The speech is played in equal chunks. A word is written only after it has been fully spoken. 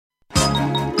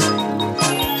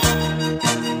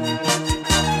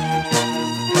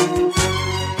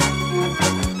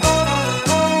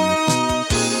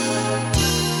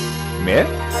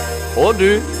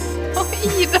du.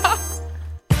 Ida.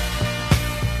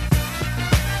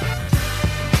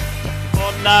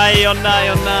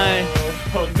 Nei.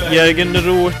 Jørgen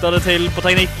roter det til på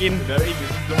teknikken. Det jo ingen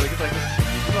som... Du hadde ikke trengt å si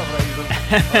det da,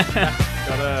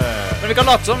 for det Men vi kan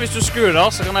late som, hvis du skrur av,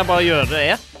 så kan jeg bare gjøre det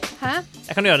Hæ?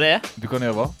 Jeg kan gjøre det Du kan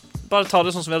gjøre hva? Bare ta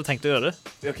det sånn som vi hadde tenkt å gjøre det.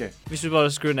 Ok. Hvis du bare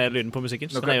skrur ned lyden på musikken,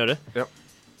 så kan jeg gjøre det.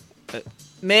 Ja.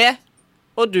 Med,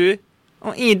 og du,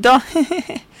 og Ida.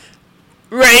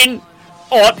 Rain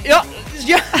on. Ja,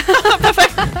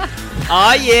 perfekt.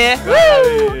 Ah, yeah.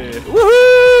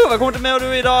 Woohoo! Velkommen til meg og du,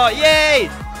 Ida. Yay!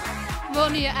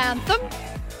 Vår nye anthem.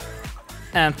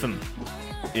 Anthem.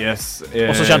 Yes.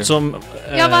 Også kjent som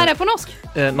Ja, hva er det på norsk?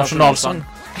 nasjonalsang.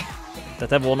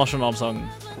 Dette er vår nasjonalsang.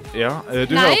 Ja,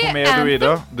 du Nei, hører på meg og du, Ida.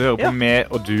 Du hører på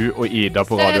meg og du og Ida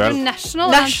på Det Radio er L.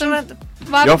 national anthem.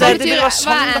 Hva Ja, for- betyr det?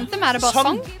 Hva er anthem? Er det bare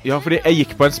sang? Ja, fordi jeg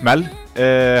gikk på en smell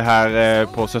her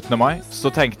på 17. mai.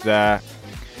 Så tenkte jeg,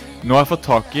 nå har jeg fått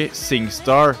tak i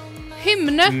SingStar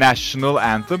Hymne. National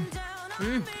Anthem.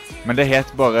 Men det het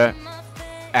bare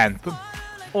Anthem.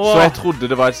 Så jeg trodde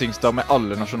det var et SingStar med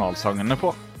alle nasjonalsangene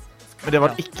på. Men det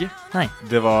var det ikke. Nei.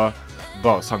 Det var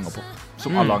bare sanger på.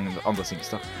 Som alle andre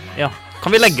SingStar. Ja. Kan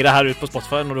vi legge det her ut på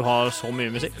Spotify når du har så mye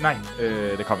musikk? Nei,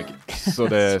 det kan vi ikke. Så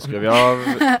det skrur vi av.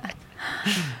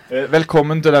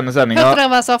 Velkommen til denne sendingen. Hørte dere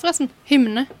hva jeg sa forresten?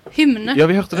 Hymne. Hymne. Ja,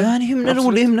 vi hørte det. En hymne,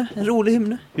 rolig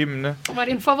hymne. Hymne. Hva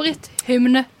er din favoritt?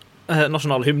 Hymne.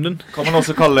 Nasjonalhymnen. Kan man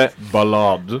også kalle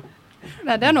ballade.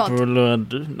 Nei, det er noe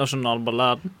annet.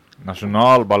 Nasjonalballaden.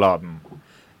 Nasjonalballaden.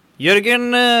 Jørgen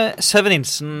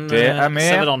Severinsen. Det er med.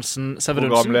 Severansen.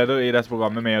 Programleder i dette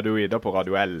programmet med du og Ida på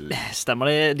Radio L. Stemmer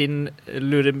det, din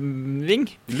lureving?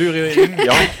 Lurering,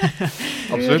 ja.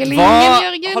 Absolutt. Lurelingen, Hva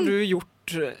Jørgen. har du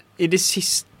gjort i de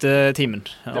siste timen?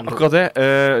 Akkurat det.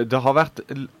 Det har vært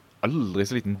aldri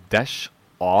så liten dash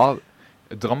av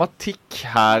dramatikk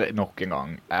her nok en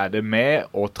gang. Er det med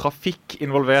og trafikk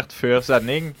involvert før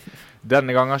sending?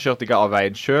 Denne gangen kjørte jeg ikke av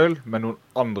veien selv, men noen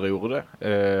andre gjorde det.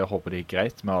 Håper det gikk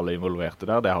greit med alle involverte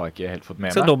der. Det har jeg ikke helt fått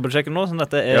med Skal meg. dobbeltsjekke nå, sånn at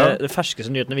dette er det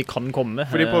ferskeste nyhetene vi kan komme med.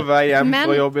 Fordi på vei hjem Men-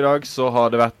 fra jobb i dag så har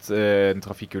det vært en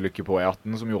trafikkulykke på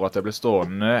E18 som gjorde at jeg ble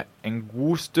stående en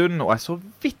god stund, og jeg så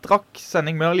vidt rakk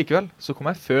sending, men allikevel så kom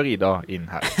jeg før Ida inn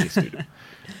her i studio.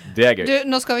 Det er gøy. Du,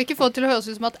 nå skal vi ikke få det til å høres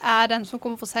ut som at jeg er den som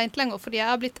kommer for sent lenger, fordi jeg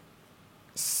har blitt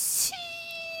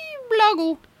sybla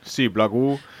god. Sybla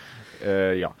god.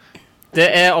 Ja. Det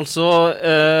er altså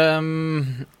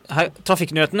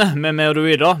trafikknyhetene med meg og du,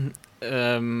 Ida.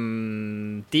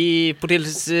 De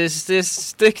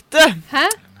politidistriktet Hæ?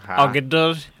 Her.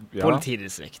 Agder Ja.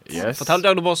 politidistrikt. Yes. Fortell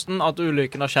Agderposten at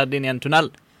ulykken har skjedd inn i en tunnel,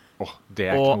 Det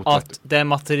er og knot, at det er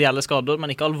materielle skader, men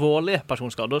ikke alvorlige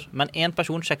personskader. Men en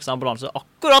person sjekker seg ambulanse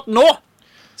akkurat nå!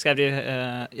 Skrev de,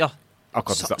 ja.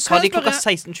 akkurat i stad. Sa de Kan jeg klokka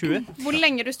 16.20? Hvor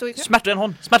lenge du stod i kø? Smerte i en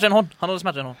hånd. Han hadde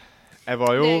smerte i en hånd. Jeg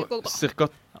var jo Det går bra.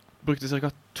 brukte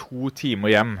cirka 2 timer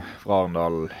hjem fra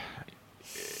Arendal,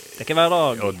 Det er ikke hver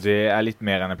dag. og det er litt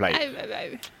mer enn jeg pleier.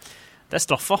 Au. Det er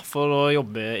straffa for å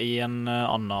jobbe i en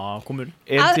annen kommune.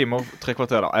 1 time og 3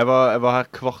 kvarter da. Jeg var her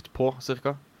kvart på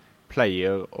cirka.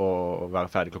 Pleier å være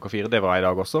ferdig klokka 4. Det var jeg i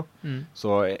dag også.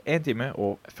 Så 1 time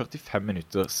og 45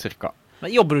 minutter cirka.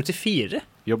 Men jobber du til 4?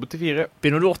 Jobber til 4,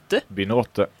 Begynner du 8? begynner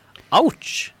 8.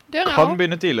 Ouch! Det gjør jeg Kan også.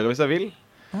 begynne tidligere hvis jeg vil,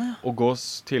 og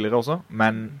gås tidligere også,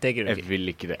 men Det gidder du jeg ikke. vil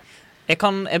ikke det. Jeg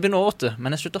begynner 8,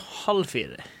 men jeg slutter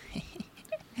 3:30.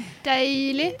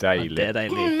 Deilig. Deilig. Det er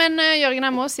deilig. Men Jørgen,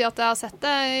 jeg må si at jeg har sett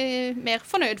deg mer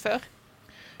fornøyd før.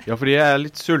 Ja, fordi jeg er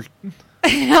litt sulten.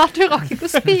 Ja, du rakk ikke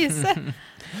å spise.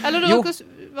 Eller Jo.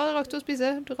 hva rakk du å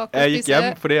spise? Du rakk å Jeg gikk spise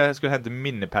hjem fordi jeg skulle hente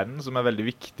minnepennen, som er veldig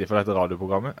viktig for dette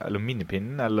radioprogrammet. Eller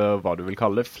minnepinnen, eller hva du vil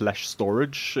kalle det. Flash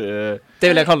storage. Det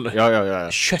vil jeg kalle det. Ja.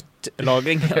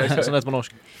 Kjøttlagring, som det heter på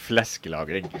norsk.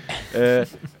 Fleskelagring.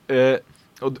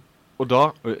 Og da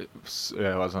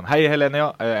var det sånn, hei Helene,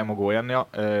 ja, jeg må gå igjen, ja.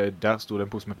 Der stod det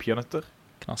en pose med peanøtter.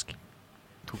 Knask.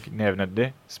 Tok neven nedi,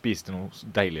 spiste noen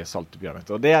deilige salte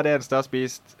peanøtter. Og det er det eneste jeg har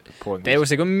spist på en Det er jo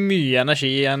sikkert mye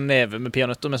energi i en neve med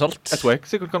peanøtter med salt. Jeg tror jeg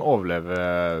sikkert kan overleve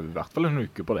i hvert fall en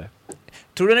uke på det.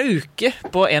 Tror du en uke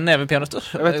på en neve peanøtter?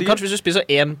 Jeg vet ikke. Kanskje hvis du spiser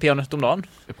 1 peanøtt om dagen?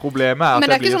 Problemet er at Men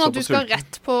det er jeg ikke blir sånn at du såpass skal sulten.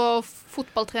 rett på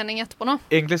fotballtrening etterpå nå?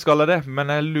 Egentlig skal jeg det,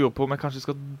 men jeg lurer på om jeg kanskje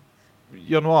skal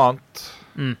gjøre noe annet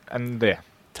enn det.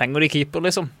 Trenger de keeper,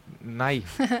 liksom? Nei,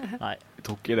 Nei. jeg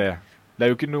tror ikke det. Det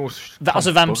er jo ikke noe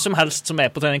Altså, hvem som helst som er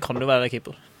på trening kan jo være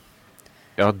keeper.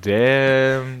 Ja, det...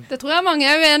 Det tror jeg mange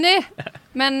er uenig i.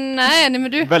 Men jeg er enig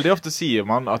med du. Veldig ofte sier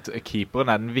man at keeperen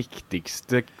er den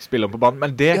viktigste spilleren på banen,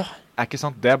 men det Ja. er ikke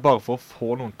sant. Det er bare for å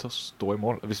få noen til å stå i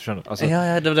mål, hvis du skjønner. Altså,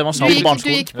 Ja, det var det man sa Du på gikk,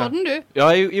 barneskolen. du gikk på den, du. ja,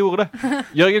 jeg gjorde det.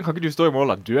 Jørgen, kan ikke du stå i mål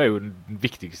da? Du er jo den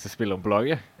viktigste spilleren på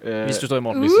laget. Hvis du står i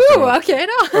mål. Hvis du står i mål. Ok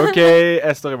da. Ok,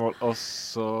 jeg står i mål. Og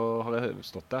så har jeg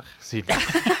stått der siden.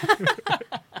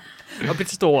 Jeg har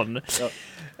blitt stående. Ja.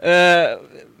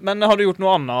 Men har du gjort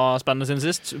noe annet spennende siden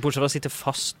sist? Bortsett fra å sitte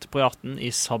fast på E18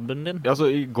 i sabben din? Ja, altså,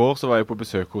 i går så var jeg på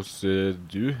besøk hos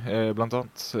du, blant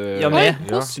annet. Ja, Oi, med.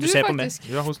 Ja. hos Du du ser på meg. faktisk.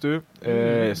 Ja, hos du,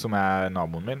 som er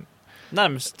naboen min.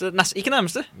 Nærmeste, ikke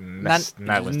nærmeste.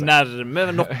 Nærmeste. Nærme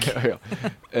nok. Ja.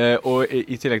 Og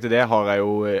i tillegg til det har jeg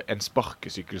jo en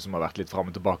sparkesykkel som har vært litt frem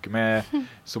og tilbake med,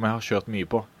 som jeg har kjørt mye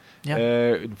på. Ja.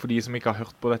 For de som ikke har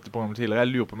hørt på dette programmet tidligere, jeg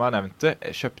lurer på om jeg har nevnt det.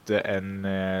 Jeg kjøpte en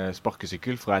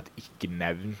sparkesykkel fra et ikke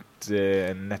nevnt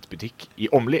nettbutikk i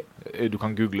Åmli. Du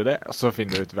kan google det, og så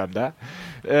finner du ut hvem det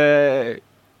er.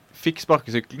 Fikk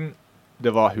sparkesykkelen,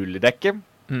 det var hull i dekket.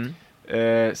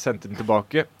 Sendte den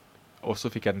tilbake, og så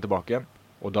fikk jeg den tilbake igjen.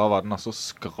 Og da var den altså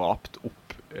skrapt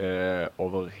opp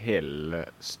over hele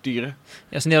styret.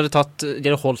 Ja, så de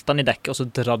hadde holdt den i dekket, og så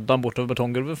dratt den bortover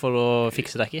betonggulvet for å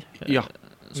fikse dekket? Ja,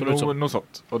 Så det ut som. noe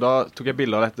sånt. Og da tok jeg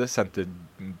bilder av dette, sendte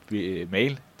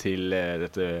mail til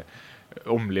dette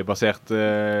Åmli-baserte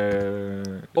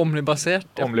Omli-basert?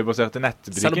 Ja. Omli-baserte Selger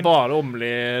nettbutikken. bare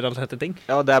Omli-relaterte ting?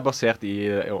 Ja, det er basert i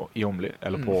Åmli,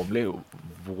 eller på Åmli.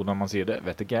 Hvordan man sier det,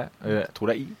 vet ikke jeg. Jeg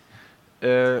tror det er i.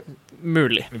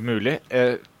 Mulig. Mulig.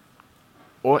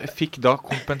 Og jeg fikk da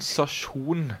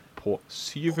kompensasjon på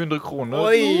 700 kroner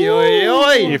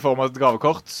Oi! i form av et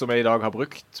gavekort som jeg i dag har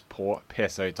brukt på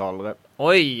PC-høyttalere.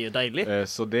 Oi, deilig.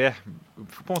 Så det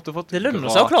på en måte fått Det lønner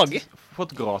seg å klage.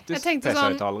 Fått gratis Jeg tenkte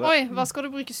sånn, PC-høyttalere. oi, hva skal du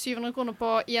bruke 700 kroner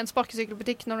på i en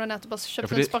sparkesykkelbutikk når du nettopp har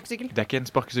kjøpt en sparkesykkel? Det er ikke en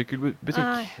sparkesykkelbutikk.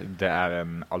 Nei. Det er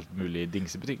en alt mulig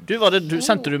dingsebutikk.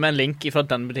 Sendte du med en link fra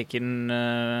den butikken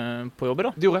på jobb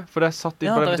da? Det gjorde jeg, for jeg satt inn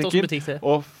Ja, på da den vet jeg også butikken butikk til.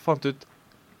 og fant ut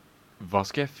hva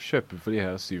skal jeg kjøpe for de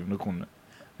her 700 kronene?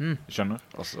 Skjønner?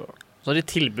 Altså, Så har de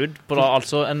tilbud på da,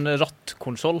 altså en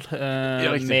rattkonsol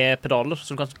riktig. med pedaler,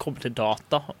 så du kan koble til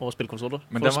data og spillkonsoler.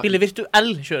 Men For den å spille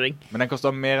virtuell kjøring. men den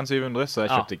kostet mer enn 700, så jeg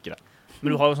Ja. kjøpte ikke det.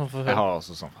 Men du har jo sånn for Jeg har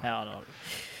også sånn. Ja, det har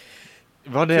du.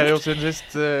 Hva har dere gjort siden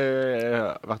sist?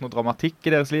 Vært noe dramatikk i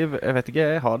deres liv? Jeg vet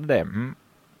ikke, har det det?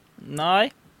 Nei.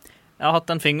 Jeg har hatt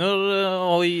en finger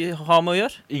å ha med å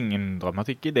gjøre. Ingen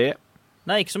dramatikk i det.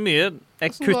 Nei, ikke så mye.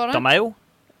 Jeg Hvordan går kutta det? meg jo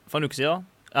for en uke siden.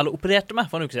 Eller opererte meg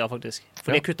for en uke siden, faktisk.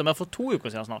 Fordi Ja. jeg kutta meg for 2 uker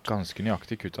siden snart. Ganske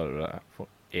nøyaktig kutta du det for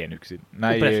 1 uke siden.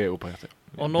 Nei, opererte.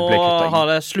 Og Du nå ble kuttet i. har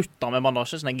jeg slutta med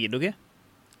bandasje, så jeg gidder ikke.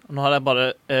 Og nå har jeg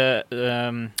bare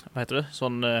hva heter det?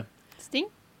 Sånn Sting?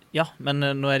 Ja, men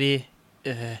nå er de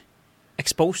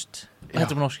exposed. Hva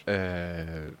heter det på norsk?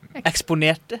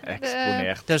 Eksponerte.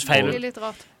 Eksponert. Det høres feil Det ut. blir litt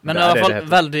rart. Men Det det er er i det hvert det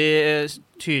fall veldig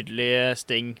tydelig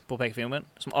sting på pekefingeren min,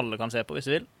 som alle kan se på hvis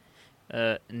de vil.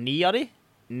 9 av de.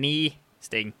 9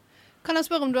 sting. Kan jeg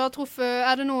spørre om du har truffet,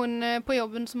 er det noen på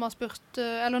jobben som har spurt,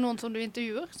 eller noen som du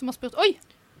intervjuer, som har spurt, oi,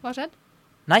 hva har skjedd?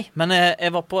 Nei, men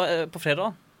jeg var på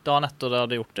fredag, dagen etter da jeg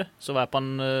hadde gjort det, så var jeg på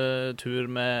en tur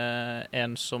med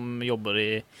en som jobber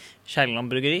i Kjærland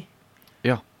bryggeri.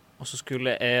 Ja. Og så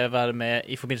skulle jeg være med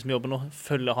i forbindelse med jobben og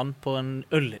følge han på en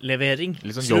øllevering.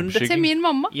 Litt sånn jobbskygging. Til min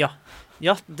mamma. Ja,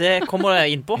 det kommer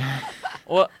jeg inn på.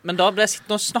 Men da ble jeg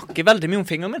sittende og snakke veldig mye om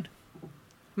fingeren min.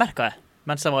 Merket jeg.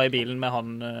 Mens jeg var i bilen med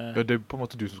han. Ja, det er på en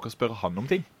måte du som skal spørre han om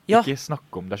ting. Ja. Ikke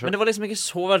snakke om deg selv. Men det var liksom ikke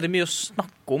så veldig mye å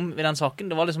snakke om i den saken.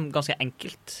 Det var liksom ganske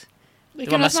enkelt. Vi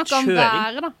Det var kunne mest snakke om kjøring.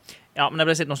 været da. Ja, men jeg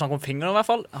ble sittende og snakke om fingeren i hvert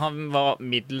fall. Han var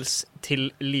middels til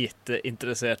lite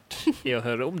interessert i å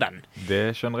høre om den.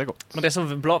 Det skjønner jeg godt. Men det som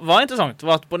var interessant,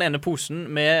 var at på den ene posen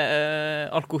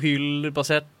med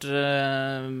alkoholbasert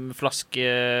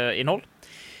flaskeinnhold,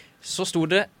 så sto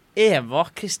det Eva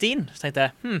Kristin. Så tenkte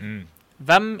jeg,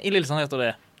 hvem i Lillesand heter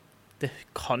det? Det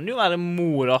kan jo være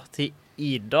mora til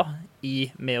Ida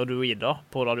i Med og du og Ida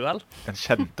på Radio L. Den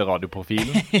kjente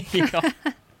radioprofilen. Ja.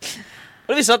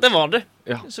 Og det viste seg at det var det.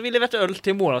 Ja. Så vi leverte øl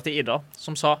til mora til Ida,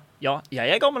 som sa, ja, jeg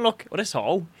er gammel nok, og det sa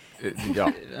hun. Ja.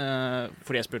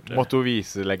 Fordi jeg spurte. Måtte hun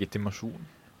vise legitimasjon?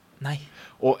 Nei,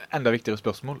 Og enda viktigere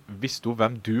spørsmål, visste hun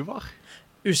hvem du var?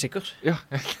 usikker. Ja.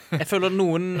 Jeg føler at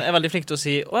noen er veldig flink til å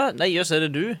si, åh, nei, jøss, er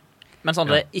det du? Mens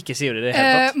andre ikke sier det i det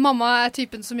hele tatt. Mamma er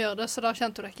typen som gjør det, så da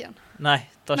kjente hun det ikke igjen. Nei,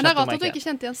 da Men det er kjente rart hun at du meg ikke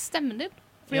kjente igjen stemmen din.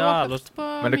 For Ja, jeg har hørt på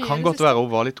Men det mye kan i godt siste. være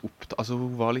hun var litt opptatt. Altså,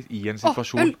 hun var litt i en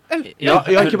situasjon. Øl. Ja,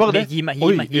 ikke bare det. Gi meg.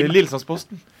 Oi,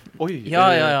 Lillesandsposten. Oi,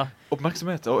 Ja.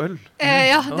 oppmerksomhet og øl.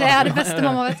 Ja, det er det beste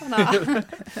mamma vet. Nei.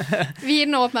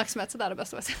 Vin og oppmerksomhet, så det er det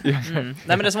beste vet.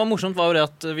 Nei, men det som var morsomt var jo det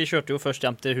at vi kjørte jo først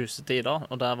hjem til huset til Ida,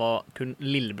 og der var kun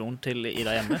lillebroren til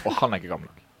Ida hjemme. Og han er ikke gammel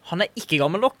nok. Han ikke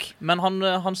gammel nok, men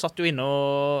han satt jo inne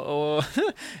og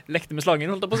lekte med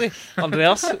slangen, holdt jeg på å si.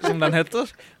 Andreas, som den heter.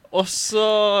 Og så...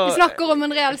 Vi snakker om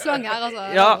en reell slange her, altså.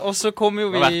 Ja, og så kom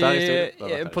jo vi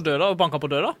på døra og banket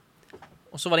på døra.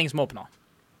 Og så var det ingen som åpnet.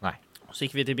 Nei. Og så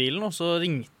gikk vi til bilen, og så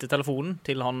ringte telefonen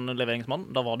til han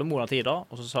leveringsmannen. Da var det mora til Ida,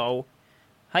 og så sa hun,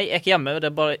 hei, jeg er ikke hjemme, det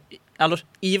er bare... Eller,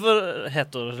 Iver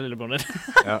heter lillebroren din.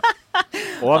 Ja.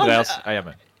 Og Andreas er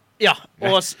hjemme. Ja,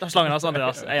 og slangen hans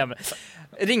Andreas er hjemme.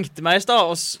 Ringte meg i sted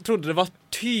og trodde det var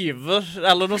tyver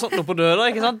eller noe sånt på døra,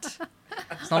 ikke sant?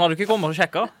 Så han hadde ikke kommet og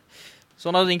sjekket. Så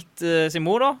han hadde ringt sin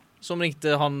mor da, som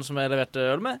ringte han som jeg leverte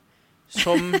øl med,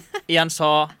 som igjen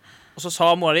sa, og så sa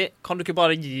mora di, kan du ikke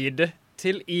bare gi det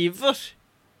til Iver?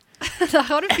 Der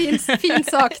har du fin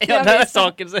sak. Ja, det er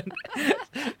saken sin.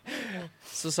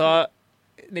 Så sa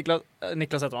Niklas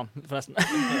heter han, forresten.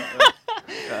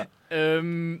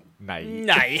 Nei.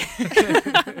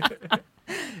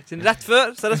 Siden rett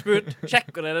før så er det spurt,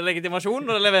 sjekker dere legitimasjon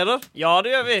når dere leverer? Ja,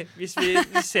 det gjør vi, hvis vi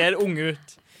ser unge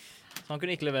ut. Så han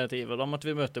kunne ikke levere til Iver. Da måtte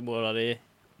vi møte mora di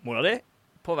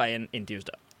på veien inn til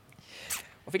huset.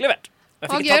 Og fikk levert. Jeg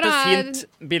fikk tatt et fint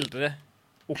bilde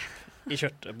opp i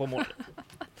kjøttet på målet.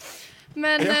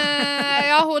 Men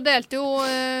ja, hun delte jo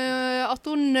at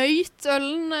hun nøyt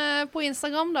ølen på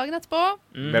Instagram dagen etterpå.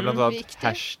 Med blant annet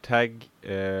hashtag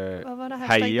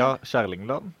Heia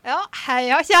Kjærlingland. Ja,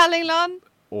 Heia Kjærlingland.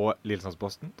 Og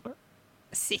Lillesandsposten, tror jeg.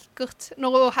 Sikkert. Når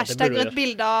hun hashtagger et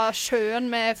bilde av sjøen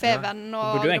med Fevennen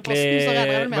og Posten, så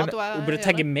regner jeg vel med at hun burde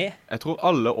tagge med. Jeg tror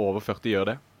alle over 40 gjør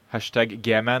det. Hashtag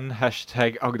G-men,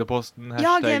 hashtag Agderposten, hashtag...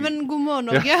 Ja, G-men, god morgen,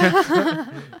 Norge.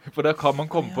 For der kan man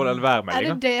komme på den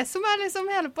værmeldingen. Er det som er liksom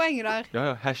hele poenget der?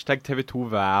 Ja, hashtag TV2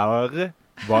 været,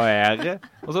 hva er det?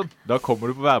 Og sånn, da kommer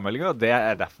du på værmeldingen, og det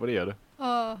er derfor de gjør det.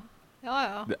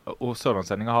 Ja. Og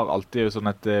Sørlandssendingen har alltid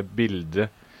sånn et bilde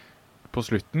på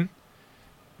slutten,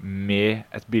 med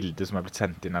et bilde som er blitt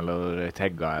sendt inn, eller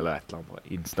tagget, eller et eller annet på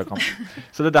Instagram.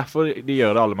 Så det er derfor de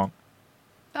gjør det alle mann.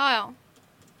 Ja.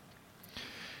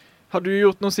 Har du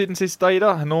gjort noe siden sist,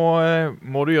 Ida? Nå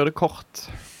må du gjøre det kort.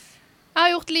 Jeg har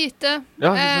gjort lite.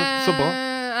 Ja, så bra.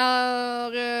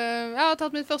 Jeg har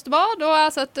tatt mitt første bad, og jeg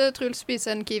har sett Truls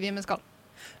spise en kiwi med skall.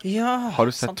 Ja, har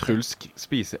du sett Truls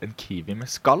spise en kiwi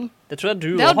med skall? Det tror jeg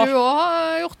du også har. Det har du også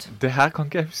har gjort. Det her kan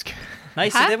ikke jeg huske. Nei,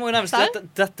 så det må jo nevnes.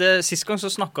 Sist gang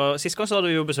så hadde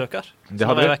vi jo besøk her. Det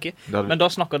hadde vi. Men da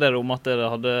snakket dere om at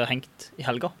dere hadde hengt i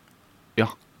helga.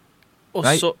 Ja.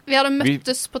 Vi hadde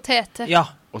møttes på TT. Ja.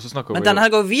 Men denne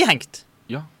her går vi hengt.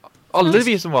 Ja. Alle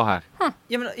vi som var her.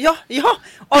 Ja.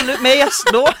 Alle med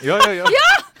gjest nå. Ja.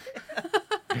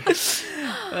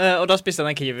 Og da spiste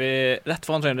jeg en kiwi rett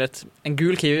foran trynet ditt. En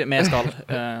gul kiwi med skall.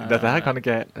 Dette her kan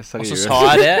ikke seriøst.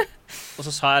 Og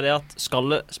så sa jeg det at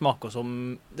skallet smaker som...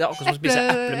 Det er akkurat som å spise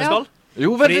eple med skall.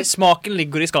 Jo, fordi smaken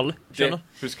ligger i skallet. Skjønner?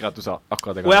 Husker at du sa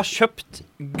akkurat det. Og jeg har kjøpt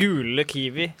gule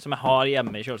kiwi som jeg har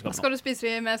hjemme i kjøleskapet. Skal du spise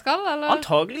det med skall, eller?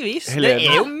 Antageligvis. Helene,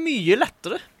 det er jo mye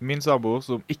lettere. Min samboer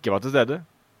som ikke var til stede,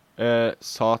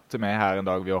 sa til meg her en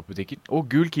dag vi var på butikken,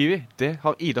 gul kiwi, det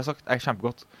har Ida sagt er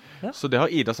kjempegodt. Ja. Så det har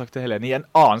Ida sagt til Helene i en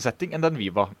annen setting enn den vi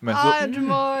var. Men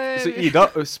så Ida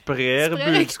sprer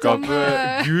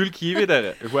budskapet gul kiwi,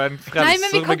 dere. Hun er en frelser med gul kiwi. Nei, men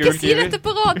vi kan ikke si dette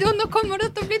på radio, nå kommer det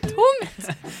til å bli tomt.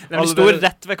 Vi står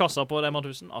rett ved kassa på Rema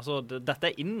 1000. Altså, dette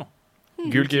er inn nå.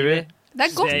 Gul kiwi. Det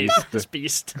er godt da.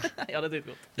 Spist. Ja, det er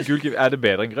dritgodt. Gul kiwi, er det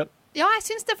bedre enn grønn? Ja, jeg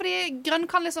synes det, fordi grønn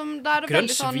kan liksom, da er det grønn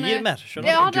veldig sånn... Grønn svir mer, skjønner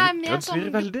du? Ja, det er mer grønn sånn,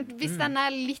 veldig. Hvis den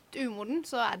er litt umoden,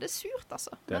 så er det surt,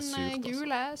 altså. Det er surt, men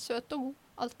gul er søt og god,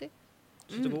 alltid.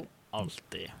 Søt og god,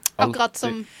 alltid. Akkurat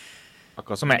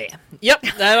som meg. Ja,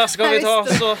 der skal vi ta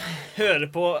så høre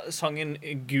på sangen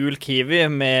Gul Kiwi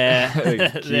med...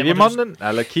 Kiwi-mannen,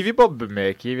 eller Kiwi-Bob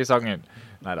med Kiwi-sangen.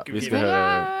 Neida, vi skal høre...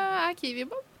 Hvor er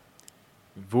Kiwi-Bob?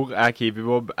 Hvor er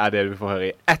Kiwi-Bob? Er det du får høre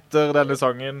i etter denne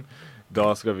sangen.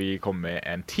 Da skal vi komme med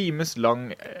en times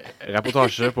lang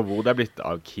reportasje på hvor det er blitt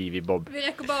av Kiwi-Bob. Vi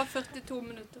rekker bare 42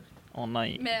 minutter.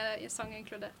 Nei. Med sang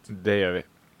inkludert. Det gjør vi.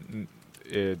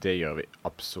 Det gjør vi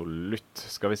absolutt.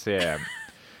 Skal vi se.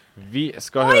 Vi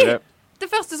skal høre...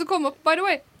 Det første som kom opp, by the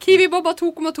way. Kiwi-Bob har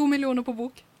 2,2 millioner på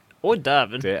bok. Oi,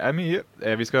 dæven. Det er mye.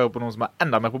 Vi skal høre på noen som er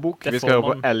enda mer på bok. Vi skal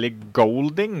høre på Ellie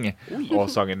Goulding og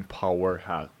sangen Power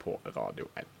her på Radio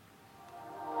L.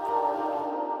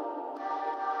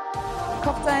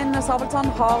 Kaptein Sabeltann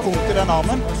har punktet den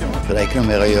armen. For det er ikke noe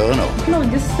mer å gjøre nå.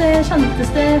 Norges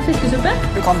kjenteste fiskesuppe.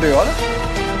 Du kan gjøre det.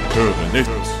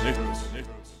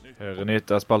 Høre nytt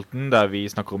er spalten der vi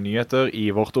snakker om nyheter i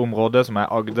vårt område, som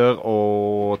er Agder.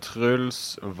 Og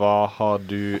Truls, hva har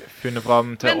du funnet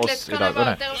fram til oss i dag?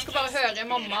 Dere skal bare høre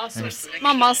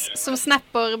mamma som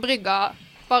snapper brygga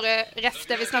Bare ref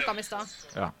det vi snakket om I sted.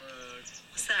 Ja.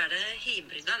 Og så det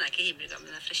Himbrygga, den ikke Himbrygga,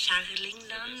 men den fra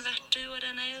Kjærlingland, vet du, og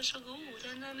den jo så god,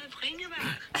 den med bringebær.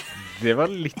 Det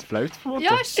var litt flaut, på en måte.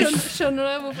 Ja, skjønner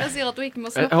du hvorfor jeg sier at du ikke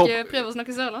må prøve å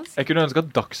snakke sørlands? Jeg kunne ønske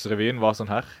at Dagsrevyen var sånn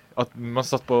her. At man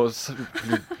satt på...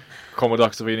 Kommer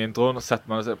Dagsrevyen-introen, og setter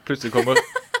man seg... Plutselig kommer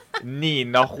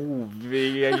Nina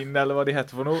Hovin, eller hva de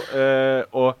heter for noe.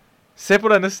 Og se på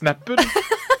denne snappen.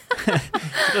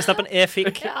 Snappen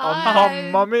fikk Av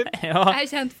mamma min. Ja.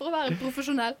 Jeg kjent for å være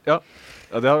profesjonell. Ja,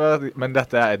 det har vært... Men det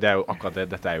er jo akkurat det.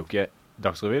 Dette jo ikke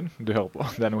Dagsrevyen du hører på.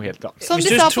 Det noe helt annet. Som Hvis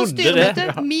de du sa på trodde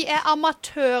styremøtet, vi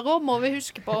amatører, må vi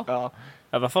huske på. Ja.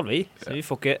 I hvert fall vi. Så vi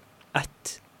får ikke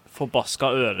ett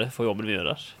forbaska øre for jobben vi gjør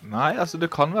der. Nei, altså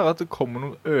det kan være at det kommer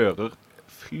noen ører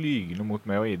flygende mot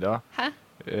meg og Ida. Hæ?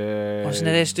 Hvordan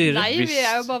det I styret? Nei, vi hvis-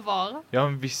 jo bare varer. Ja,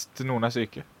 men hvis noen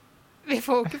syke. Vi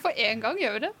får jo ikke for en gang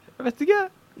gjøre det. Jeg vet ikke.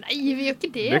 Nei, vi gjør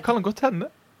ikke det. Det kan godt hende.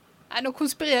 Nei, nå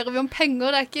konspirerer vi om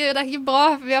penger, det er ikke bra.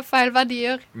 Vi har feil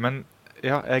verdier. Men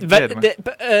ja, jeg gleder meg.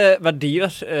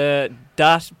 Verdier,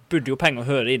 der burde jo penger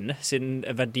høre inne, siden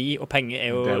verdi og penger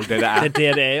jo... Det er jo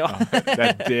det det er. ja. Ja,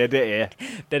 det er det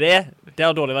det er. Det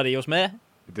har dårlig verdi hos meg,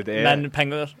 Det er. men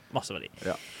penger, masse verdi.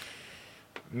 Ja.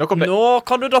 Nok om det. Nå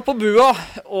kan du dra på bua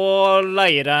og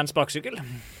leie deg en sparksykkel.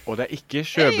 Og det er ikke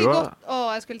sjøbua.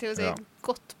 Jeg skulle til å si Ja.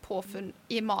 godt påfunn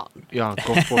I maten. Ja,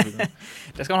 godt på.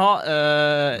 Det skal han ha.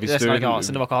 Det Hvis skal han du- ikke ha,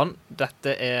 siden det var ikke han.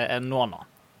 Dette en noe annet.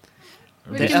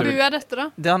 Hvilken bu dette da?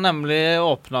 Det har nemlig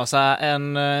åpnet seg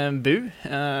en bu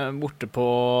borte på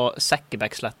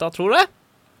Sekkebæksletta, tror jeg.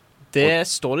 Det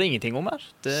står det ingenting om her.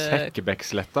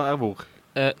 Sekkebæksletta hvor?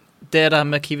 Det der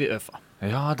med Kiwi Øfa.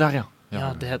 Ja, der ja.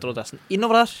 Ja, det heter adressen.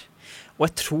 Innover der. Og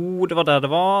jeg tror det var der det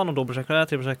var. Nå dobbeltsjekker jeg,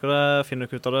 trippelsjekker det, finner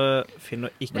ikke ut av det,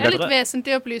 finner ikke Det ut litt av det.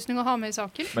 vesentlig opplysning å ha med I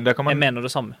saken. Men der kan Jeg man, mener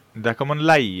det samme. der kan man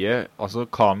leie altså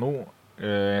kano,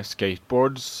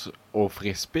 skateboards og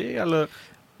frisbee, eller?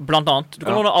 Blant annet. Du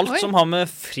kan Ja. låne alt Oi. som har med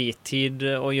fritid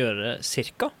å gjøre,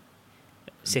 cirka.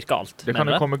 Cirka alt, Det kan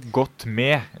mener jo jeg. komme godt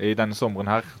med I denne sommeren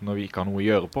her, når vi ikke har noe å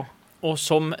gjøre på. Og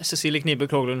som Cecilie Knibe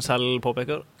Kroglund selv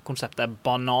påpeker, konseptet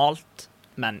banalt,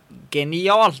 men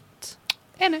genialt.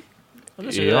 Enig. Og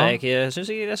det synes Ja. jeg ikke synes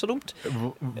jeg er så dumt.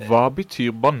 Hva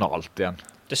betyr banalt igjen?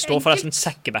 Det står Enkelt. forresten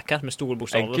Sekkebæk her med store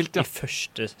bokstaver Enkelt, ja. I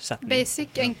første setning. Basic,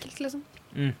 enkelt liksom.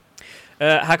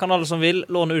 Her kan alle som vil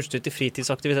låne utstyr til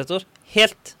fritidsaktiviteter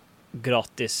helt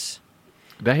gratis.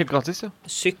 Det er helt gratis, ja.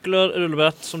 Sykler,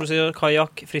 rullebrett, som du sier,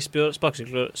 kajak, frisbjør,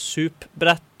 sparkesykler,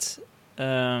 supbrett,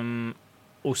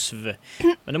 osv.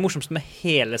 Men det morsomste med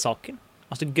hele saken,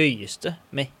 altså det gøyeste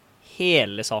med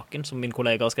hele saken, som min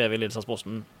kollega har skrevet I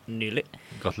Lillesandsposten nylig,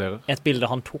 Gratulerer. et bilde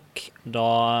han tok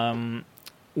da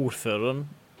ordføreren,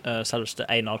 selveste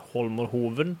Einar Holmer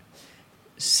Hoven,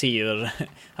 sier,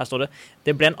 her står det,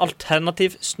 det ble en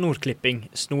alternativ snorklipping.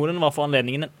 Snoren var for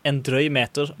anledningen en drøy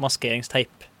meter maskeringsteip.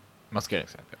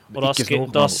 Maskeringsteip, ja. Og da, Ikke snor,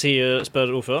 da men-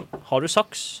 spør ordføreren, har du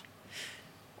saks?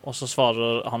 Og så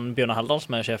svarer han Bjørnar Heldal,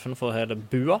 som sjefen for hele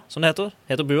Bua, som det heter.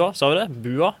 Heter Bua, sa vi det?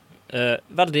 Bua.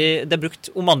 Veldig, det brukt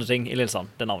om andre ting I Lillesand,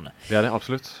 det navnet. Det er det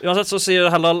absolutt. Uansett så sier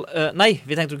Heldal, nei,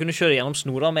 vi tenkte å kunne kjøre gjennom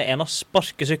snora med en av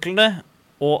sparkesyklene,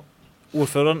 og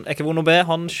ordføreren, ikke vond å be,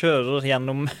 han kjører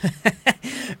gjennom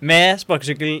med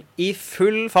sparkesykkel I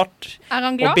full fart.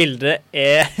 Han Og glad? bildet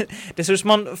det ser ut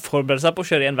som han forbereder seg på å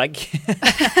kjøre I en vegg.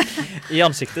 I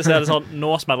ansiktet så det sånn,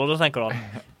 nå smeller det, tenker han,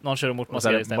 når han kjører mot Og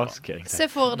så er det maskeringsstedet. maskeringsteip. Se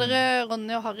for dere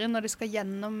Ronny og Harry når de skal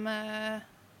gjennom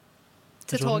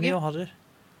til Ronny toget. og Harry.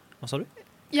 Hva sa du?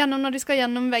 Gjennom når de skal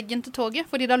gjennom veggen til toget,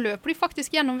 fordi da løper de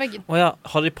faktisk gjennom veggen. Åja,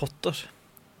 Harry Potter.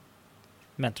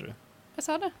 Mente du? Jeg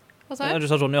sa det. Hva sa Ja, jeg? du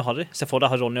sa Ronny og Harry. Se for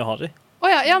deg Ronny og Harry.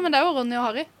 Ja, men det er jo Ronny og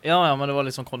Harry. Ja, men det var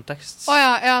litt sånn kontekst.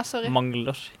 Ja, sorry.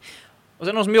 Mangler. Og så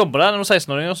er det noen som jobber der, det er noen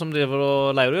 16-åringer som driver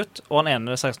og leier ut, og han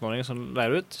ene 16-åringen som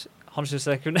leier ut, han synes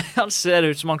det kunne, han ser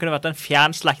ut som han kunne vært en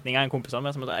fjern slektning av en kompis av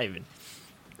meg som heter Eivind.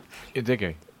 Det er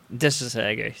gøy. Det synes jeg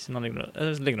er gøy, siden han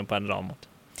ligner på en eller annen måte.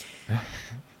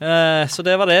 Så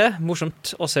det var det.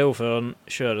 Morsomt å se ordføreren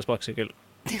kjøre sparkesykkel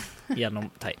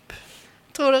gjennom teip.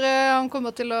 Tror dere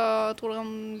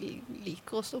han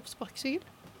liker å stå på sparkesykkel?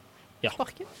 Ja.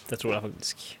 Sparke? Det tror jeg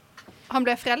faktisk. Han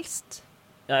ble frelst.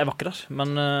 Ja, jeg var ikke der, men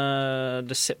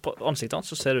på ansiktet hans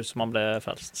så ser det ut som han ble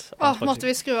frelst. Måtte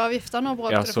vi skru av vifta nå?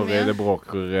 Bråkte Ja, det for sorry, mye? det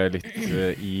bråker litt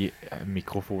I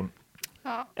mikrofonen.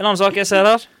 Ja. En annen sak jeg ser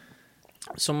her,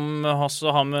 som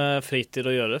også har med fritid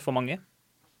å gjøre for mange.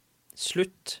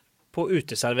 Slutt på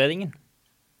uteserveringen.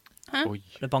 Hæ? Oi.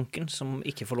 Det er banken som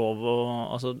ikke får lov å...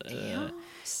 Altså,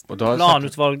 Og da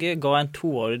planutvalget ga en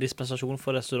 2-årig dispensasjon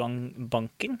for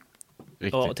restaurantbanken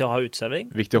Riktig. til å ha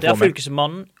uteservering. Viktig å Det har få med.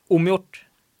 fylkesmannen omgjort.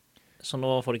 så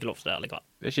nå får de ikke lov til det likevel.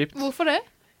 Det er kjipt. Hvorfor det?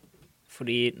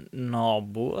 Fordi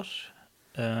naboer,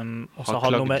 og så Har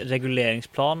har det noe klagd. med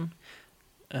reguleringsplan,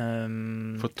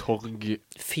 For torg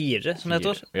 4, som det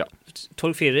heter. Ja.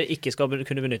 Torg 4 ikke skal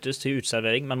kunne benyttes til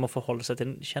utservering, men må forholde seg til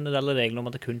den generelle regelen om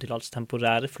at det kun tillates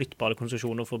temporære, flyttbare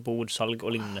konsesjoner for bodsalg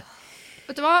og lignende.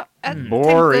 Vet du hva? Jeg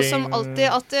Boring. tenker som alltid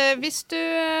at hvis du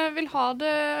vil ha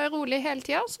det rolig hele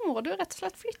tiden, så må du rett og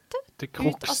slett flytte. Til Ut av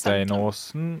sentrum.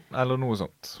 Kroksteinåsen, eller noe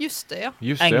sånt. Just det, ja.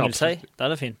 Just det, Engelsei, absolutt. der er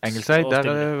det fint. Engelsei, å der er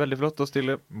stille. det veldig flott å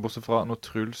stille, bortsett fra når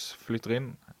Truls flytter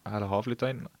inn, eller har flyttet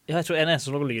inn. Ja, jeg tror en eneste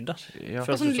som lager lyd der. Ja. Føles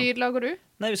Hva sånn det som. lyd lager du?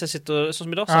 Nei, hvis jeg sitter, sånn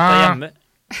som i dag, sitter jeg hjemme.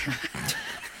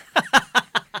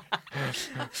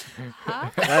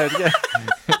 Jeg vet ikke.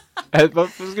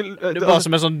 Hvorfor skulle... Det er bare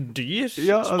som en sånn dyr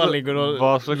Ja, som bare ligger og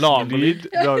hva slags lager lyd. lyd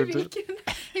Ja, lager i du?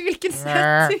 hvilken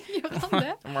setting gjør han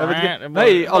det? Jeg vet ikke. Det er bare-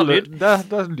 Nei, bare alle... lyd. Det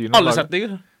er lyden han Alle lager.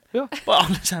 setninger. Ja. Bare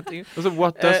alle setninger. Altså,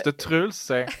 what does the Truls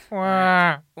say?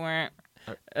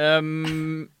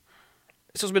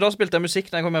 Sånn som i dag spilte jeg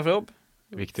musikk når jeg kom hjem fra jobb.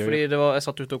 Viktig. Fordi jeg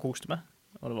satt ute og koste meg,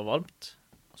 og det var varmt.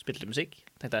 Og spilte musikk.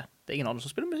 Tenkte jeg, det er ingen andre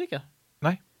som spiller musikk her.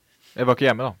 Jeg var ikke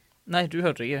hjemme da. Nei, du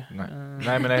hørte det ikke. Nei.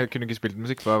 Nei, men jeg kunne ikke spilt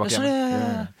musikk, for jeg var ikke Sånn, hjemme.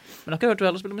 ja. Men jeg har ikke hørt du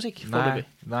heller spille musikk. Nei, Foreløpig.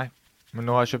 nei. Men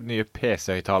nå har jeg kjøpt nye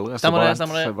PC-høyttalere, så Stemmer bare det, vent.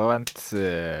 stemmer det. Så bare vent.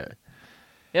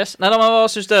 Yes. Nei, da, men hva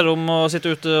synes dere om å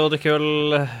sitte ute og drikke øl?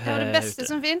 Det er det beste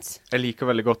som finnes. Jeg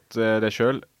liker veldig godt det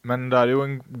selv, men det er jo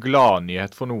en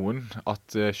gladnyhet for noen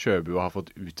at Kjøbua har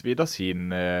fått utvidet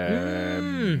sin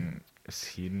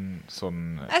sånn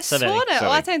Jeg så Servering. det,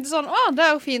 og jeg tenkte sånn, det er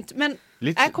jo fint, men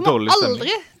litt jeg kommer dårlig stemning.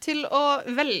 aldri til å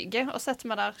velge å sette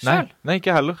meg der Nei, selv. nei,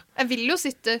 ikke heller. Jeg vil jo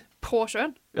sitte på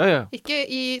sjøen, Ja, ja. ikke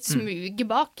i smuget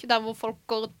bak, der hvor folk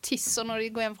går og tisser når de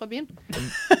går hjem fra byen.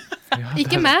 Ja,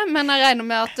 Ikke meg, men jeg regner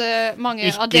med at mange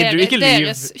Ikke- av du, ikke lyv.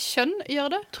 deres kjønn gjør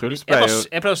det. Truls Jeg pleier,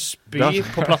 pleier å spy Da-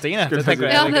 på plattingen. Jeg, Skulle det tenker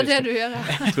jeg jeg, Ja, er det er gøy. det du gjør.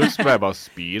 Ja. Truls pleier bare å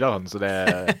spy der, han, så det,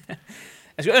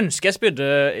 Jeg skulle ønske jeg spydde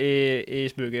i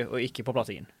smuget, og ikke på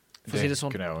plattingen. For å si det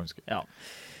sånn. kunne jeg jo ønske. Ja.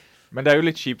 Men det er jo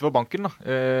litt kjipt for banken, da.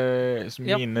 Som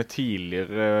Ja. min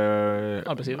tidligere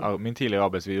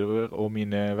arbeidsgiver og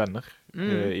mine venner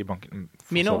i banken.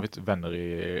 For Mine så også. vidt venner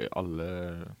i alle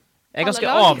Jeg er ganske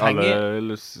Alle lag. avhengig.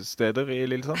 alle steder i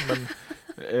Lillesand, men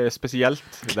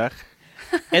spesielt der.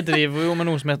 Jeg driver jo med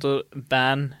noe som heter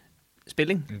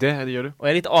bandspilling. Det gjør du. Og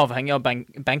jeg er litt avhengig av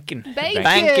banken. Bacon!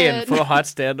 Banken for å ha et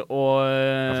sted å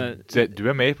Du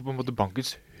er med på en måte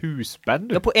bankens husband,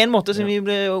 du. Ja, på en måte siden vi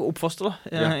ble oppfostret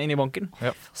Ja. inne i banken.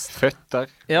 Ja. Født der.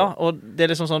 Ja, og det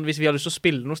er liksom sånn, hvis vi har lyst til å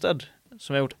spille noe sted,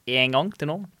 som vi har gjort en gang til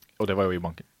nå, Og det var jo i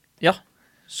banken.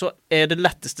 så er det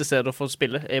letteste stedet for å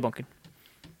spille er i banken.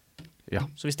 Ja.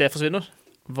 Så hvis det forsvinner,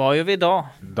 hva gjør vi da?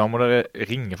 Da må dere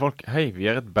ringe folk. Hei, vi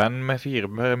er et band med 4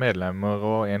 medlemmer,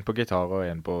 og en på gitar og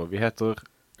en på... Vi heter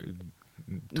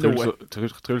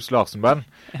Truls Larsen Band,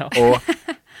 Ja. og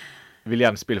vil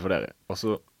gjerne spille for dere. Og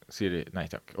så sier de nei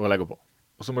takk, og legger på.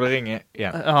 Og så må dere ringe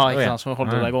igjen. Ja, Og ikke igjen. sant, så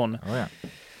holder det gående. Og igjen.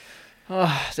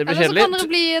 Det blir Eller så kjedelig. kan dere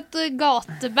bli et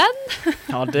gateband.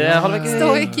 Ja, det hadde vært Stå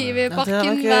i Ja, det Kiwi-parken er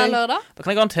ok. hver lørdag. Da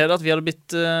kan jeg garantere at vi hadde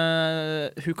blitt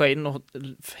huka inn og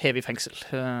hevet i fengsel.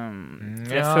 For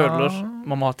jeg Ja. føler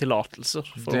man må ha tillatelser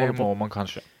for å Det holde på. må man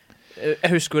kanskje.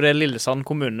 Jeg husker jo det Lillesand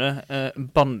kommune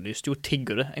bannlyste jo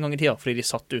tiggere en gang i tida, fordi de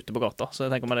satt ute på gata. Så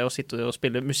jeg tenker meg det å sitte og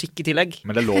spille musikk i tillegg.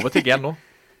 Men det er lov å tigge igjen nå.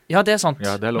 Ja, det er sant.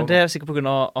 Ja, det er lov. Men det er sikkert på grunn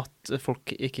av at folk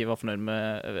ikke var fornøyd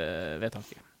med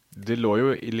vedtaket. Det lå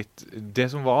jo i litt... Det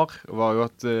som var jo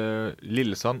at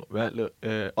Lillesand...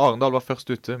 Arendal var først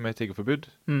ute med tiggerforbud.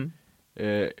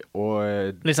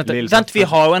 Og Vent, vi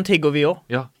har jo en tigger, vi også.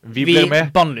 Ja, vi ble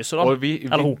med. Bannlyser da. Og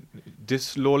Eller hun. det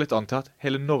slår litt an til at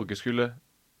hele Norge skulle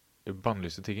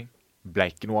bannlyse tigging. Ble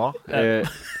ikke noe av. Ja.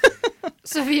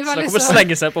 Så vi Så var det kommer liksom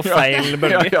slenge seg på feil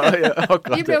bølge. ja,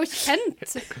 akkurat Vi ble jo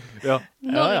kjent Ja.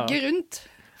 Norge rundt.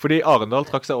 Fordi Arendal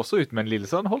trakk seg også ut, men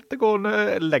Lillesand holdt det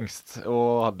gående lengst,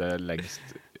 og hadde lengst,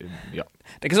 ja.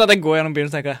 Det er ikke sånn at jeg går gjennom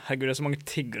byen og tenker, herregud, det er så mange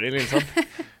tiggere i Lillesand.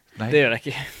 Nei. Det gjør jeg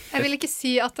ikke. Jeg vil ikke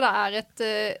si at det er et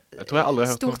Jeg tror jeg aldri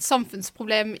har hørt stort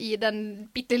samfunnsproblem i den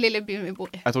bitte lille byen vi bor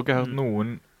i. Jeg tror ikke jeg har hørt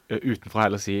noen utenfra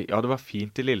heller si, ja, det var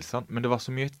fint i Lillesand, men det var så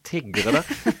mye tiggere der.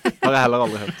 Har jeg heller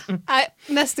aldri hørt. Nei,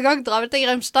 neste gang drar vi til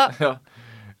Grimstad. Ja,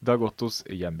 det har gått hos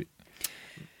Hjemby.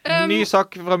 Ny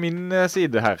sak fra min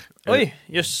side her. Oi,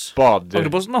 jøss. Bade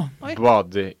Agderposten da? Oi.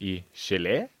 i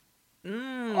gelé.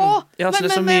 Ja, så det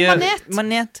er så men mye... manet.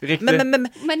 Manet. Riktig.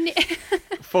 Men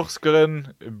Forskeren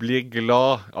blir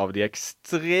glad av de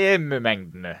ekstreme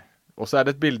mengdene. Og så er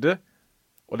det et bilde,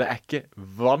 og det er ikke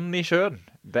vann i sjøen.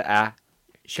 Det er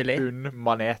Gelé. kun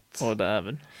manet. Å,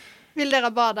 dæven. vil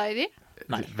dere bade i de?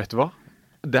 Nei. Vet du hva?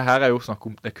 Det her er jo snakk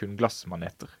om, det er kun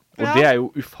glassmaneter. Og det er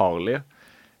jo ufarlige.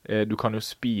 Du kan jo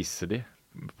spise de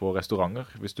på restauranter,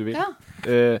 hvis du vil. Ja.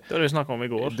 Det var det vi snakket om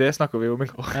i går. Det snakker vi om i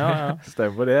går. Ja.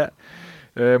 Stemmer det.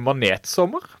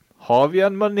 Manetsommer. Har vi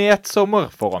en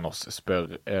manetsommer foran oss,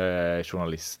 spør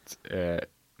journalist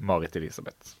Marit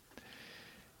Elisabeth.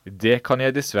 Det kan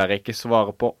jeg dessverre ikke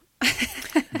svare på.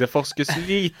 Det forskes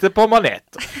lite på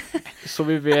maneter, så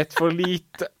vi vet for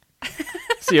lite,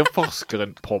 sier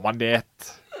forskeren på manet.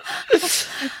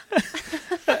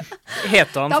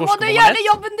 Heter han Da må forsker du på gjøre manet?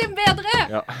 jobben din bedre!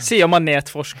 Ja, Sier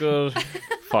manetforsker...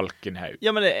 Falkenhaug.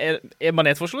 Ja, men er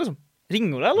manetforsker liksom?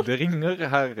 Ringer det, eller? Det ringer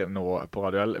her nå på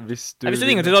Radio L. Hvis du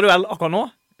ringer til Radio L akkurat nå,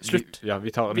 slutt.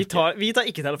 Vi tar den Vi tar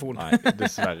ikke telefonen. Nei,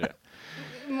 dessverre.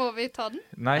 Må vi ta den?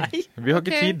 Nei, vi har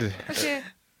ikke tid. Ok.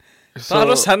 Så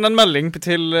heller send en melding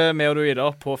til meg og du, Ida,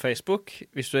 på Facebook,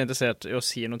 hvis du er interessert i å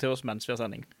si noe til oss mens vi har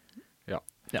sending.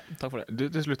 Ja, takk for det.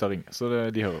 Det slutter å ringe, så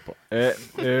de hører på.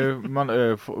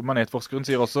 Manetforskeren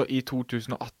sier også, i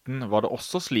 2018 var det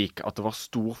også slik at det var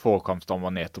stor forekomst av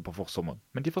maneter på forsommeren,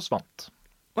 men de forsvant.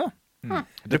 Å ja.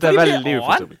 Dette er veldig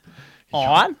uforståelig.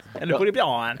 A-en? Eller hvor de blir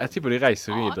A-en? Jeg tipper de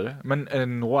reiser videre, men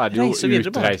nå er det jo Reiser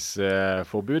videre bare.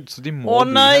 utreiseforbud, så de må... Å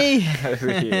nei!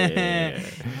 begynne.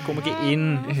 Kommer ikke inn.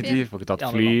 De får ikke tatt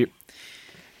Ja, fly.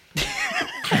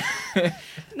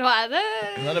 Nå er det,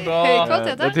 Nå er det bra. høy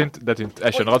kvalitet Det er her. tynt, det er tynt.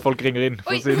 Jeg skjønner at folk ringer inn.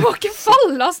 For Oi, å si du det. må ikke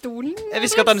falle av stolen. Jeg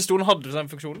visste ikke at denne stolen hadde den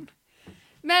funksjonen.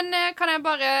 Men kan jeg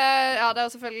bare, ja det er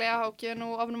jo selvfølgelig, jeg har jo ikke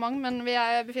noe abonnement, men vi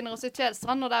befinner oss i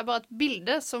Tvedestrand, og det er bare et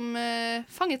bilde som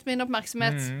fanget min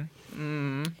oppmerksomhet.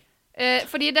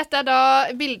 Fordi dette er da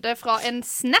bildet fra en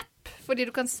snap, fordi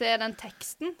du kan se den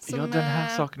teksten. Som, Ja, denne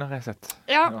saken har jeg sett.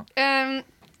 Ja,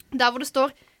 der hvor det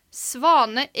står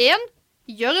Svane 1,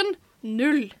 Jørn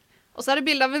 0. Og så er det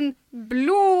bilde av en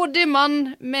blodig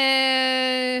mann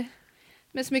med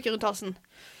smykker rundt halsen.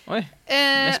 Oi,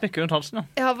 med smykker rundt halsen, ja.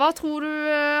 Ja, hva tror du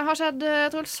har skjedd,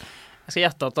 Truls? Jeg skal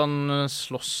gjette at han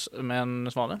slåss med en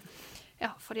svane.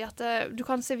 Ja, fordi at du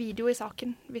kan se video i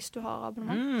saken hvis du har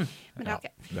abonnement. Men det har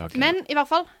ikke. Det har ikke jeg. Men i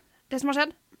hvert fall, det som har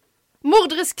skjedd.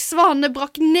 Morderisk svane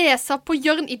brakk nesa på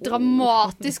Jørn i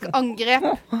dramatisk angrep.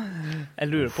 Jeg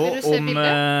lurer på Vil du se om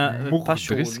Morderisk?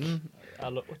 personen...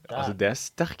 Eller, Altså, det er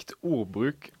sterkt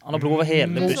ordbruk. han har blod over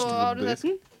hele Så bysten. har du sett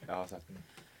den? Ja, jeg har sett den.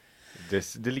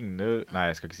 Det ligner... Nei,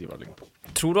 jeg skal ikke si hva det ligner på.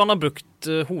 Tror du han har brukt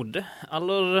hodet,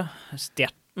 eller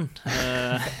stjerten,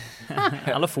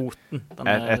 eller foten?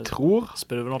 Jeg tror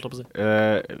Spurven, holdt jeg på å si.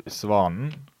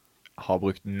 Svanen har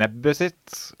brukt nebbet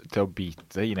sitt til å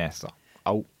bite i nesa.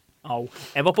 Au. Au.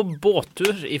 Jeg var på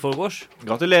båttur i forgårs.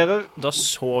 Gratulerer. Da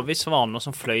så vi svaner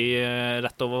som fløy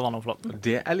rett over vannoverflaten.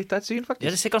 Det er litt av et syn, faktisk.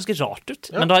 Ja, det ser ganske rart ut,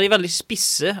 Ja. men da er de veldig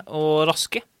spisse og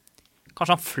raske.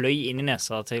 Kanskje han fløy inn i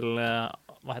nesa til,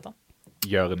 hva heter han?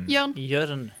 Jørn. Jørn,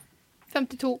 Jørn.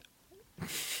 52.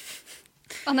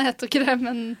 Han heter ikke det,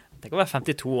 men... Det kan være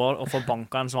 52 år og få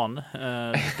banka en svane.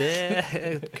 Det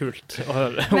er kult å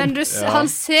høre. Men han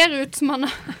ser ut som han...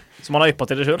 Som han har yppet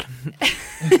til det selv.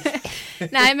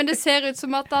 Nei, men det ser ut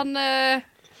som at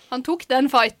han tok den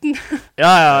fighten.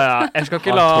 Ja. Jeg skal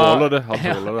ikke Han la... tåler det, han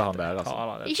der, altså.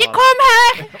 Ja, det Ikke tar- kom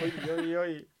her!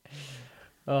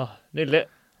 Nydelig.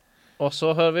 Og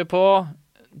så hører vi på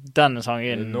denne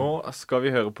sangen. Nå skal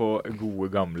vi høre på gode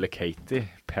gamle Katy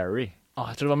Perry.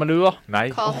 Jeg tror det var med lua. Nei.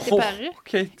 Katy Perry?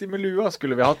 Katy med lua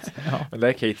skulle vi hatt. Men det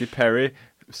er Katy Perry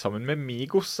sammen med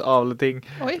Migos av alle ting.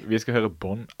 Oi. Vi skal høre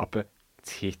Bon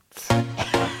Appetit.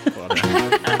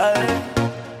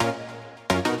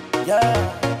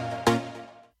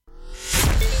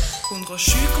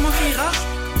 107,4,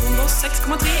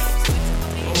 106,3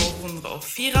 og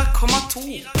 104,2.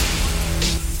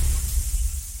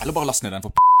 Eller bare last ned den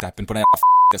for appen på den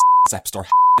App Store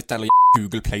eller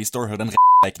Google Play Store. Hør den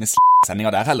reikende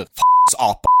sendinga der heller.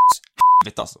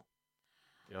 Helvete, altså.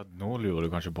 Ja, nå lurer du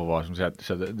kanskje på hva som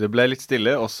skjedde. Det ble litt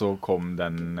stille, og så kom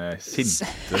den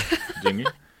sinte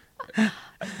jingle.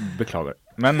 Beklager.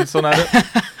 Men sånn er det.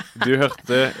 Du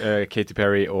hørte Katy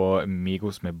Perry og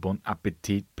Migos med Bon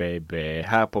Appetit, baby,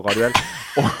 her på Radio L.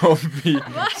 Og vi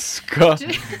skal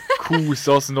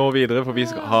kose oss nå videre, for vi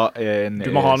skal ha en Du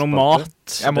må ha noe spalte.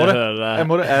 mat. Jeg må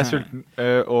det. Jeg er sulten.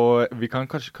 Og vi kan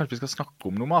kanskje vi skal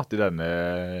snakke om noe mat i denne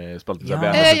spalten. så jeg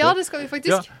ble nødt til. Ja, det skal vi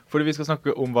faktisk. Ja, fordi vi skal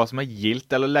snakke om hva som er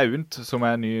gildt eller launt, som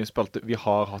er en ny spalte. Vi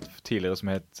har hatt tidligere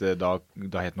som het, da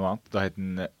het noe annet. Da het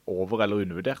den over eller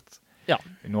undervurdert. Ja.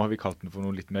 Nå har vi kalt den for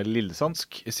noe litt mer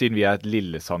lillesansk, siden vi er et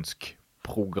lillesansk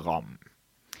program.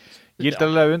 Gildt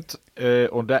eller launt,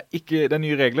 og det er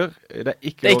nye regler. Det er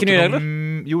ikke nye regler?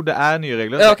 Jo, det er nye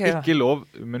regler. Ja, ok, det er ikke lov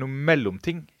med noe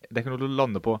mellomting. Det er ikke noe du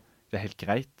lander på. Det er helt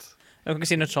greit. Jeg kan ikke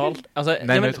si nøytral. Altså,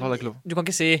 Nei, ja, men nøytral er ikke lov. Du kan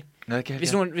ikke si Nei, det er ikke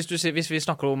helt hvis vi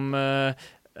snakker om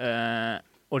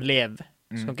å leve,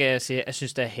 så kan ikke jeg si jeg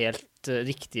synes det er helt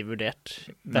riktig vurdert.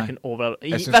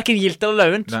 Hverken gildt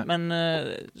eller launt, men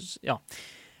ja,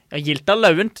 gildt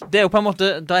eller launt, det er jo på en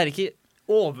måte, da er det ikke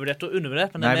overvurdert og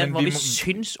undervurdert, men det er mer hva vi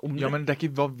syns om det. Ja, men det er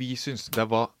ikke hva vi syns, det er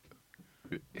hva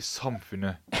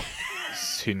samfunnet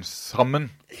syns sammen.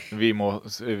 Vi må,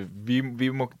 det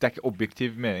er ikke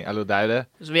objektiv mening, eller det er det.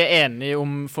 Så vi er enige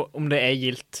om det er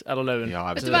gildt eller launt. Ja,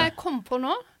 vet du hva jeg kom på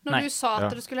nå? Når du sa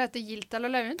at det skulle hete gildt eller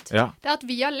launt? Ja. Det er at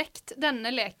vi har lekt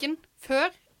denne leken før,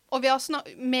 og vi har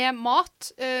med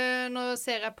mat. Nå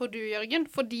ser jeg på du, Jørgen,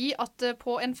 fordi at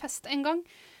på en fest en gang,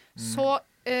 så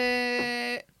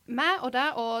meg og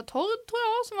deg og Tord, tror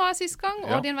jeg også, som var sist gang,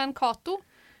 og din venn Kato,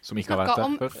 som ikke har vært der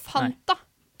før. Snakket om Fanta.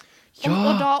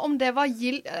 Og da om det var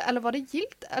gildt, eller var det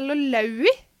gildt, eller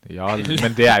laui? Ja,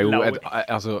 men det er jo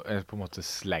på en måte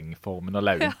slengformen av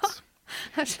launt. Ja.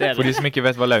 For de som ikke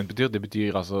vet hva launt betyr, det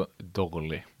betyr altså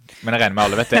dårlig. Men jeg regner med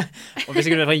alle vet det. Og hvis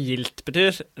ikke du vet hva gildt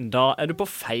betyr, da er du på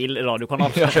feil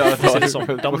radiokanal.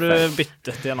 Da må du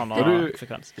bytte til en annen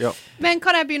frekvens. Ja. Men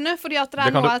kan jeg begynne? Fordi at det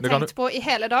er noe jeg har tenkt på i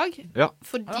hele dag. Ja.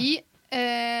 Fordi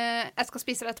jeg skal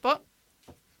spise det etterpå.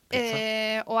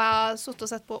 Og jeg har suttet og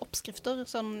sett på oppskrifter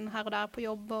sånn her og der på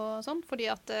jobb og sånn,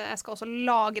 fordi at jeg skal også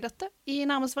lage dette i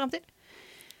nærmeste fremtid.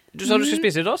 Du sa du skulle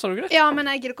spise det i dag, sa du ikke det? Ja, men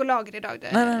jeg gidder ikke å lage det i dag.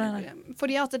 Nei.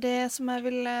 Fordi at det som jeg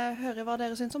vil høre hva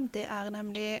dere synes om, det er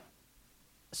nemlig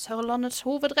Sørlandets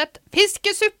hovedrett,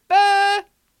 fiskesuppe!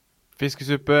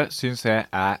 Fiskesuppe synes jeg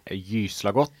er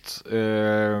gysla godt.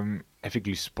 Jeg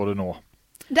fikk lyst på det nå.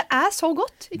 Det er så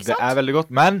godt, ikke sant? Det er veldig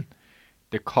godt, men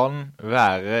det kan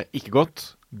være ikke godt.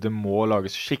 Det må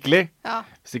lages skikkelig. Ja.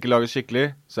 Hvis det ikke lages skikkelig,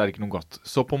 så er det ikke noe godt.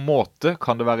 Så på en måte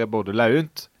kan det være både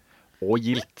launt og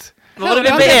gildt. Hva var det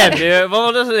vi ble enige? Hva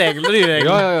var det reglene du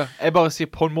Ja. Jeg bare sier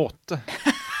på en måte.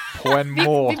 På en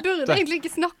måte. Vi burde egentlig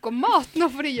ikke snakke om mat nå,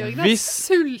 fordi Jørgen er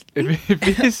sulten.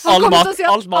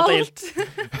 Alt mat er gildt.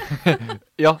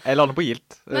 Ja, jeg lander på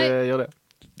gildt. Gjør det.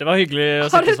 Det var hyggelig å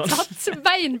si det sånn. Har du tatt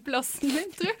beinplassen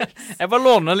min, tror jeg? Jeg bare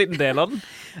låner en liten del av den.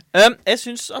 Jeg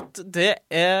synes at det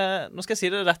er, nå skal jeg si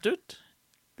det rett ut,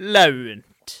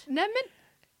 launt. Neimen.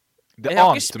 Det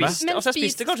ante meg. Jeg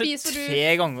spiste kanskje 3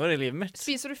 ganger i livet mitt.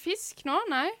 Spiser du fisk nå?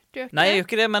 Nei, du gjør ikke det. Nei, jeg gjør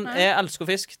ikke det, men jeg elsker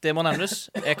fisk. Det må nevnes.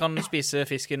 Jeg kan spise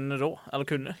fisken rå, eller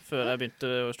kunne, før jeg begynte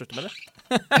å slutte med det.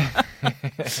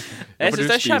 Jeg synes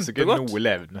det er kjempegodt. Du spiser ikke noe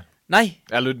levende. Nei.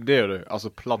 Eller det gjør du.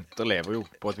 Altså, planter lever jo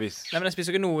på et vis. Nei, men jeg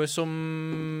spiser ikke noe som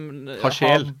har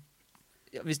sjel.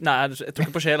 Nei, jeg tror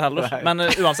ikke på sjel heller. Men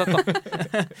uansett da.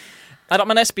 Neida,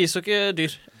 men jeg spiser ikke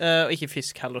dyr, og ikke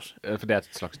fisk heller. For det er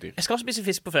et slags dyr. Jeg skal spise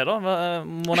fisk på fredag,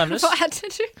 må nevnes. Hva er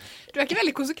det du? Du er ikke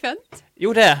veldig konsekvent.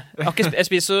 Jo, det er. Jeg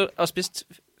har spist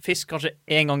fisk kanskje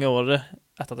 1 gang i året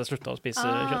etter at jeg sluttet å spise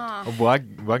kjøtt. Og hva er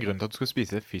grunnen til at du skal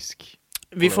spise fisk?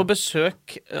 Vi får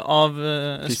besøk av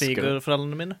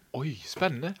svigerforeldrene mine. Oi,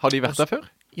 spennende. Har de vært der før?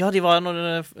 Ja, de var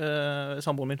når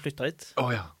samboeren min flyttet hit.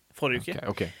 Ja. Forrige uke.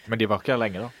 Ok. Men de var ikke her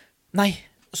lenge da? Nei.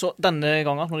 Så denne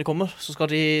gangen, når de kommer, så skal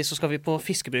vi på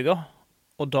fiskebrygga.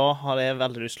 Og da har jeg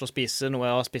veldig lyst til å spise noe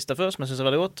jeg har spist der før, som jeg synes er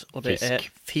veldig godt. Og det er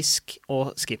fisk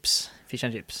og skips. Fish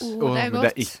and chips. Det er godt. Men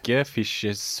det er ikke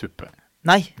fiskesuppe.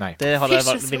 Nei, det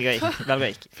velger jeg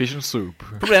ikke. Fish and soup.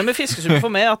 Problemet med fiskesuppe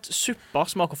for meg er at suppa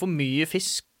smaker for mye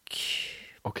fisk.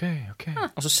 Ok.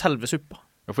 Altså selve suppa.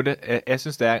 Ja, for jeg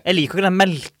synes det er... Jeg liker ikke den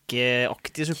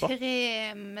melkeaktige suppa.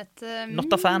 Kremete... Not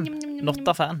a fan.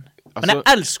 Men jeg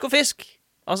elsker fisk!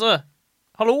 Altså,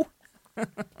 hallo?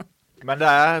 Men det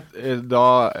er da...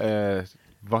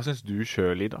 hva synes du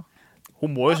selv i da?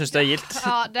 Hun må jo synes det er gildt.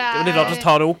 Ja, det er litt rart å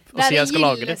ta det opp og si jeg skal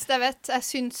lage det. Det er det gildeste jeg vet. Jeg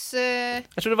synes...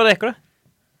 Jeg tror det var reker det.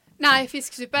 Nei,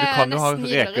 fiskesuppe er nesten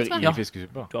gildere, tror jeg. Du kan jo ha reker i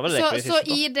fiskesuppe. Så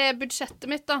i det budsjettet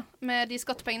mitt da, med de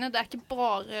skattepengene, det er ikke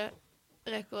bare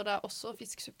reker, det er også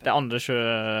fiskesuppe. Det er andre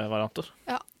sjøvarianter.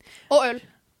 Ja. Og øl.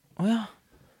 Ja.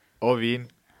 Og vin.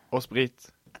 Og sprit.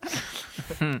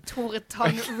 Tore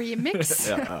Tang remix.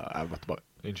 Ja, jeg måtte bare...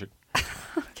 Unnskyld.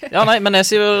 Okay. Ja, nei, men jeg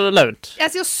sier launt.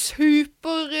 Jeg sier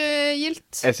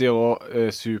supergilt. Jeg sier også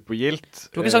supergilt.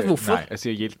 Du har ikke sagt hvorfor? Nei, jeg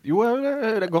sier gilt. Jo,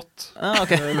 det er godt.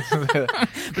 Ok. Men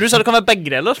du sa det kan være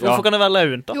begge deler. Hvorfor kan det være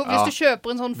launt da? Jo, hvis du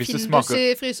kjøper en sånn Findus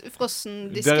i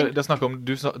frossendisken. Det snakker om,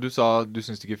 du sa du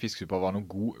synes ikke fiskesuppa var noe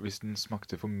god hvis den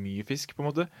smakte for mye fisk, på en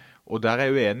måte. Og der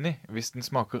er jeg uenig. Hvis den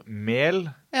smaker mel,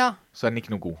 så er den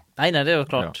ikke noe god. Nei, det er jo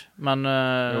klart. Men,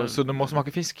 så den må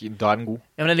smake fisk, da er den god.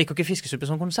 Ja, men jeg liker ikke fiskesuppe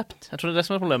som konsept. Jeg tror det er det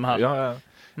som er problemet her. Ja.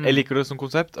 Jeg liker det som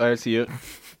konsept, og jeg sier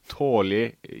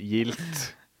tålig gilt,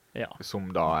 som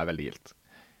da er veldig gilt.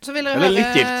 Så vil dere Eller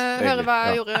litt gildt, høre hva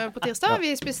jeg egentlig. gjorde på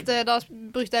tirsdag. Da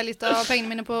brukte jeg litt av pengene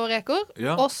mine på reker.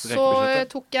 Ja, Og så rekebudsjettet.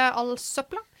 tok jeg all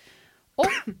søpla og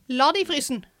la det i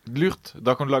frysen. Lurt.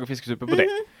 Da kan du lage fiskesuppe på det.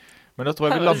 Men da tror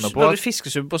jeg vi lander på Lager at du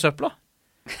fiskesuppe på søpla?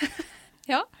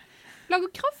 Ja. Lager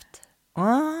kraft.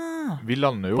 vi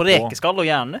lander jo På på rekeskall og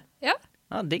hjerne? Ja.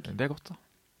 Ja, digg. Det er godt, da.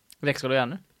 Rekeskall og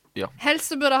hjerne. Helst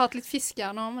så burde jeg hatt litt fisk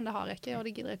her nå, men det har jeg ikke, og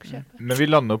det gidder jeg ikke å kjøpe. Men vi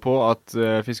lander på at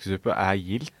fiskesuppe er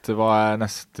gildt. Hva er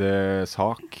neste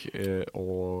sak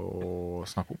å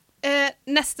snakke om?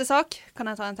 Neste sak,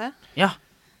 kan jeg ta en til? Ja.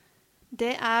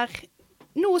 Det er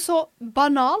noe så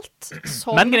banalt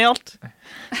som... Men genialt.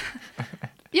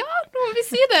 Ja, nå må vi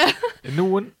si det.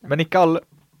 Noen, men ikke alle.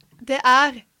 Det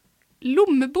er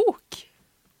lommebok.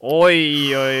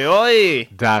 Oi, oi, oi.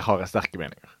 Der har jeg sterke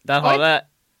meninger. Der har jeg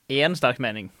en sterk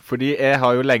mening. Fordi jeg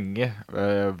har jo lenge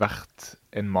vært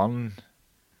en mann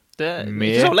Det er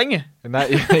Med- ikke så lenge. Nei,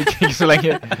 ikke så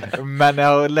lenge. Men jeg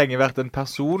har lenge vært en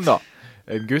person, da.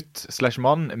 En gutt slash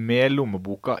mann med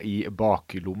lommeboka i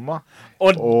baklomma.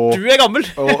 Og du er gammel.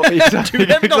 Ikke sant? Du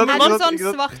er en gammel Er mann, det sånn Ikke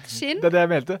sant? svart skinn? Det er det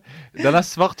jeg mente. Den er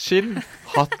svart skinn,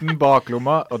 hatten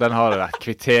baklomma, og den har det vært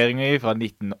kvitteringer i fra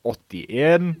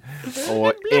 1981,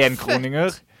 og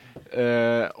enkroninger,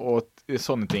 og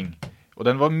sånne ting. Og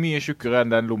den var mye tjukkere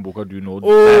enn den lommeboka du nå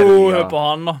Hør på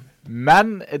han da.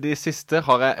 Men det siste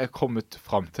har jeg kommet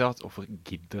frem til at hvorfor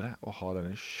gidder jeg å ha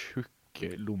denne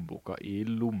tjukke lommeboka i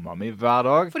lomma mi hver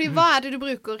dag? Fordi hva er det du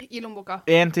bruker i lommeboka?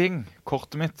 En ting,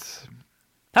 kortet mitt.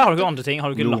 Her har du ikke andre ting. Har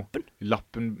du ikke lappen?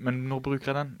 Lappen, men når bruker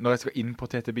jeg den? Når jeg skal inn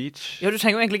på TT Beach? Ja, du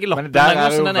trenger jo egentlig ikke lappen Men der er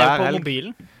lenger, jo så den er hver på helg.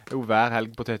 mobilen. Jo, hver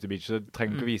helg på TT Beach, så jeg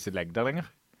trenger ikke vise legg der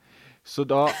lenger. Så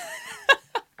da...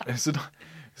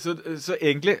 så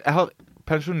egentlig, jeg har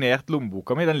pensjonert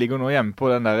lommeboka mi. Den ligger nå hjemme på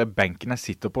den der benken jeg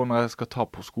sitter på når jeg skal ta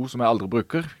på sko, som jeg aldri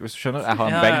bruker. Hvis du skjønner, jeg har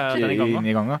en Ja, benk den i gangen.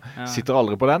 inne i gangen. Ja. Sitter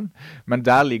aldri på den. Men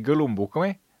der ligger lommeboka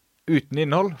mi uten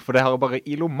innhold, for det har jeg bare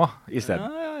i lomma i stedet.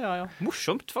 Ja.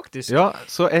 Morsomt, faktisk. Ja,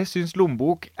 så jeg synes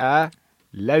lommebok er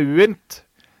lauent.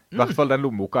 I hvert fall den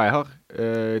lommeboka jeg har.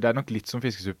 Det er nok litt som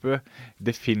fiskesuppe.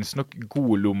 Det finnes nok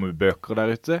gode lommebøker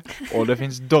der ute, og det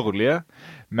finnes dårlige.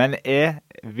 Men jeg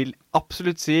vil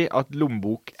absolutt si at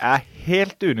lommebok er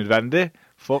helt unødvendig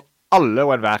for alle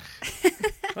og enhver.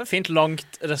 Det var et fint,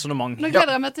 langt resonemang. Nå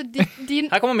gleder jeg meg til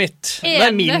din... Her kommer mitt. Det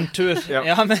er min tur. Ja.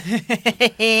 Ja, men...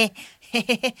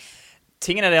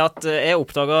 Tingen er det at jeg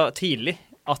oppdaget tidlig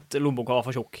at lommeboka var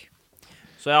for tjukk.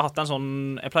 Så jeg har hatt en sånn...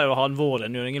 Jeg pleier å ha en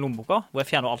vårrengjøring i lommeboka, hvor jeg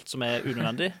fjerner alt som er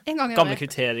unødvendig. En gang i Gamle året.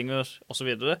 kvitteringer, og så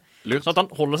videre. Lurt. Så at den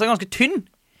holder seg ganske tynn.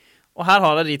 Og her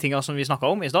har jeg de tingene som vi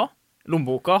snakket om i sted.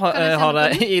 Lommeboka, Kan jeg se har noe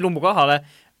jeg, I lommeboka har jeg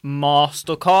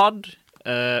Mastercard,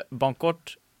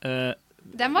 bankkort...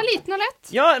 Den var liten og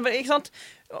lett. ja, ikke sant?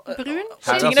 Brun.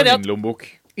 Her er Tingen er altså det at- min lommebok.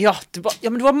 Ja,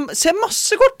 men du har se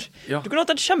masse kort. Ja. Du kunne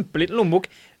hatt en kjempeliten lommebok,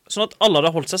 sånn at alle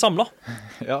hadde holdt seg samlet.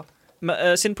 Ja.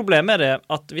 Men sin problem er det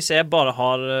at hvis jeg bare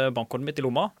har bankkortet mitt i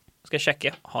lomma, skal jeg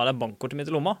sjekke, har jeg bankkortet mitt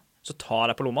i lomma, så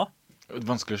tar jeg på lomma,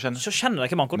 Vanskelig å kjenne. så kjenner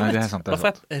jeg ikke bankkortet Nei, det er mitt. sant, det er Da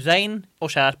får jeg ren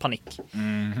og skjær panikk.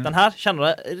 Den her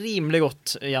kjenner jeg rimelig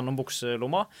godt gjennom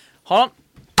bukselomma. Har han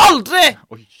aldri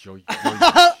Oi.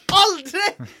 aldri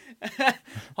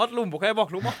hatt lommeboka i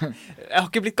baklomma. Jeg har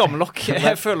ikke blitt gammel nok.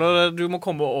 Jeg føler du må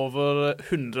komme over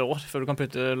 100 år før du kan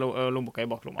putte lommeboka i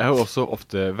baklomma. Jeg har også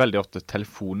veldig ofte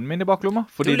telefonen min i baklomma,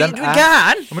 fordi Du den er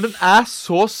gæren! Ja, men den er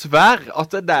så svær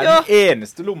at det er Ja. den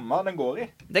eneste lomma den går i.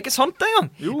 Det er ikke sant engang.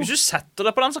 Jo. Hvis du setter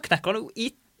deg på den, så knekker den jo i.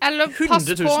 Eller pass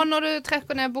 100 000. på når du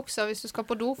trekker ned buksa hvis du skal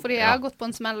på do, fordi jeg har gått på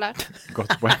en smell der.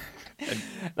 Godt poeng.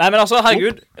 Nei, men altså,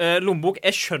 herregud, lommebok,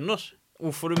 jeg skjønner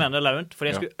hvorfor du mener det er launt,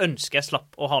 fordi jeg Ja. skulle ønske jeg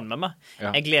slapp å ha den med meg.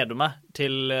 Ja. Jeg gleder meg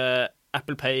til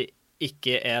Apple Pay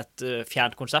ikke er et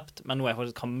fjernt konsept, men noe jeg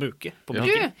faktisk kan bruke på Ja.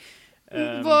 butikken.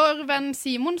 Vår venn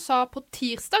Simon sa på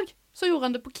tirsdag, så gjorde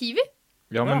han det på Kiwi.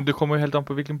 Ja, men det kommer jo helt an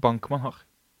på hvilken bank man har.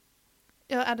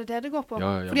 Ja, er det det det går på?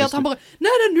 Ja, Fordi hvis at han bare,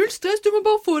 nei, det er null stress, du må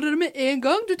bare få det med en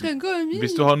gang, du trenger ikke...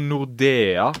 Hvis du har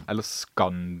Nordea eller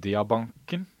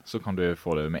Skandia-banken, så kan du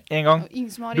få det med en gang.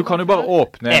 Ingen som har Du de kan jo bankene. bare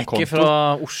åpne en Ikke konto.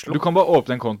 fra Oslo. Du kan bare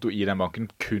åpne en konto i den banken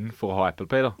kun for å ha Apple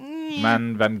Pay, da.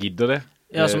 Men hvem gidder det?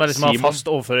 Ja, som er liksom har Simon, fast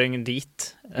overføring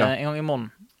dit Ja. en gang i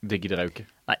måneden. det gidder jeg jo ikke.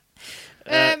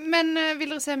 Men vil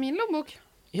dere se min lommebok?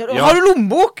 Ja, Ja. Har du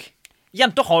lommebok?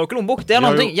 Jenter har jo ikke lommebok. Det er en De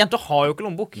har annen jo- ting. Jenter har jo ikke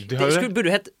lommebok. De har jo det.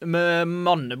 Burde hett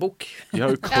mannebok. De har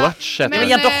jo clutch Ja, etter Men Men, det.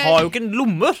 jenter har jo ikke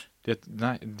lommer.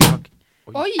 Nei, de har ikke...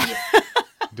 Oi!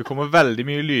 Det kommer veldig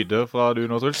mye lyder fra du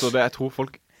nå, Truls, og jeg tror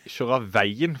folk kjører av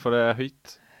veien, for det er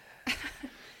høyt.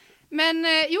 Men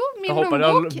jo, min Jeg håper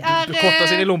lommebok de er... har kortet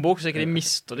sine lommebok, så ikke de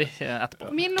mister de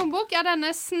etterpå. Min lommebok er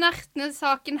denne snertne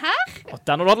saken her. Og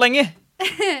den har du hatt lenge.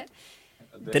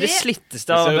 Det er det slitteste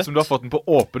Det jeg ser har ut som du har møtt. fått den på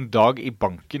åpen dag i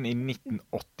banken i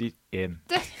 1981.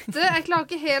 Jeg klarer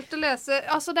ikke helt å lese.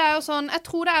 Altså, det er jo sånn, jeg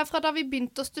tror det er fra da vi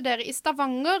begynte å studere i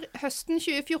Stavanger, høsten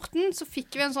 2014, så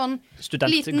fikk vi en sånn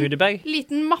Student-goodiebag.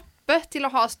 liten mappe til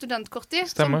å ha studentkort i.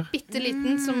 Stemmer. Sånn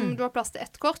bitteliten som du har plass til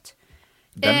ett kort.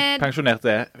 Den pensjonerte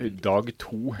jeg dag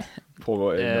 2 på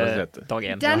universitetet. Dag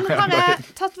 1. Den har jeg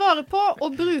tatt vare på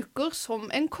og bruker som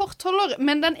en kortholder,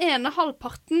 men den ene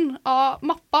halvparten av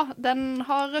mappa, den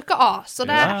har røkket av. Så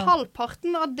det er Ja.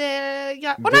 halvparten av det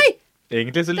greia. Å nei!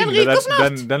 Egentlig så Den ligner ryker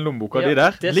snart! den lommeboka Ja, di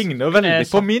der det ligner veldig er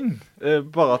på sant. min.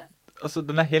 Bare at altså,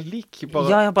 den er helt lik. Bare,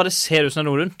 Ja, jeg bare ser ut som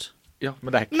noe rundt. ja,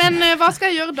 men det er ikke Men hva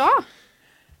skal jeg gjøre da?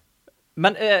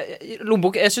 Men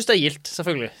lommebok, jeg synes det er gildt,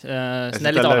 selvfølgelig. Så Jeg det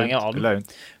er litt avhengig av den.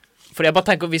 launt. Fordi jeg bare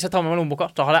tenker, hvis jeg tar med meg lommeboka,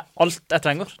 da har jeg alt jeg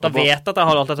trenger. Da vet jeg at jeg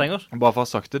har alt jeg trenger. Bare for å ha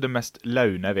sagt det mest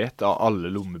laune jeg vet av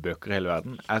alle lommebøker i hele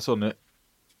verden, er sånne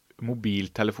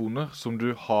mobiltelefoner som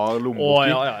du har lommebok i.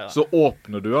 Ja. Så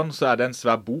åpner du den, så er det en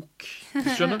svær bok. Du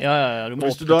skjønner? Ja, du må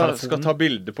Hvis du åpne da telefonen. skal ta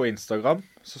bilde på Instagram,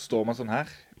 så står man sånn her.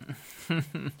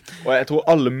 Og jeg tror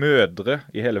alle mødre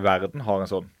i hele verden har en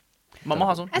sånn. Mamma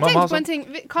har sånn. Jeg Mamma har tenkte på en ting.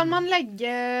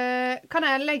 Kan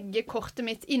jeg legge kortet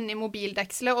mitt inni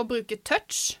mobildekselet og bruke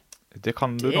touch? Det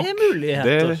kan du Det nok. er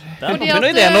muligheter. Det- Der, nå Fordi begynner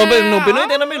at, ideen nå begynner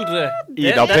ideen å myldre.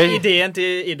 Ida Det er Pay. ideen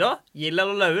til Ida. Gild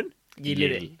eller laun? Gild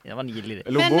idé. Gild. Det var en gild idé.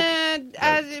 Men Lommebok. jeg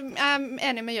er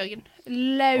enig med Jørgen.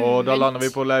 Launt. Og da lander vi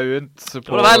på launt. Det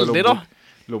var veldig, da.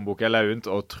 Lommebok er launt,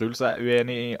 og Truls er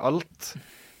uenig i alt.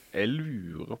 Jeg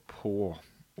lurer på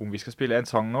om vi skal spille en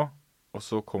sang nå, og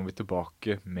så kommer vi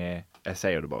tilbake med Jeg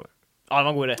sier det bare. Ja, det var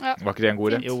en god idé. Ja. Var ikke det en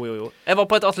god idé? Jo. Jeg var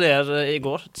på et atelier i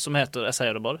går som heter Jeg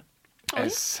sier det bare.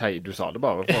 Du sa det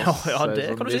bare. For oss. Ja, det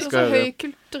Sånn, kan du vi si. Så skal høy høre-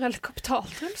 kulturell kapital,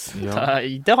 Truls. Ja,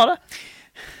 Det har det.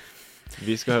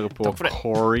 vi skal høre på Takk for det.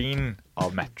 Corrine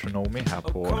av Metronomy her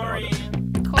på Nova.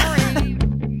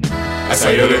 Jeg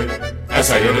sier det, jeg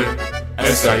sier det,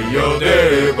 jeg sier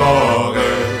det bare.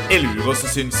 Jeg lurer så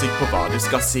sinnssykt på hva det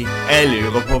skal si. Jeg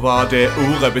lurer på hva det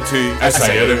ordet betyr. Jeg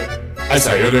sier det, jeg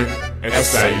sier det, jeg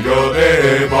sier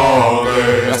det bare.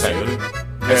 Jeg sier det,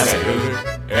 jeg sier det,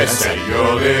 jeg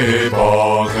sier det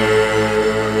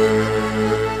bare.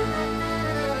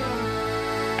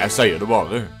 Jeg sier det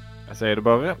bare. Jeg sier det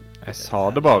bare. Jeg sa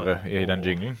det bare i den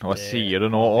jinglen, og jeg sier det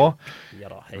nå også. Ja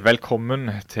da, hei. Velkommen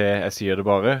til Jeg sier det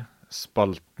bare,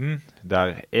 spalten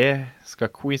der jeg skal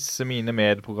quizze mine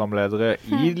medprogramledere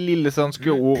i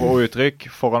lillesandske ord og uttrykk.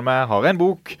 Foran meg har jeg en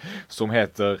bok som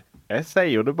heter Jeg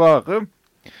sier det bare.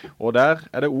 Og der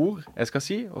er det ord jeg skal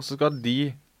si, og så skal de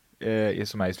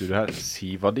som er i studio her,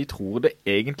 si hva de tror det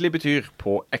egentlig betyr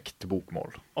på ekte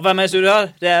bokmål. Og hvem er i studio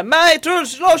her? Det er meg,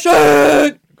 Truls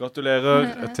Larsen! Gratulerer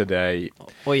til deg.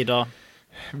 Og Ida.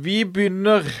 Vi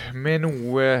begynner med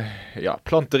noe, ja,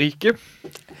 planterike.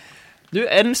 Du,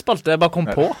 en spalte jeg bare kom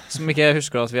på, som ikke jeg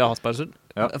husker at vi har hatt på en stund.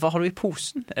 Ja. Hva har du i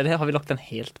posen? Har vi lagt den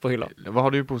helt på hylla? Hva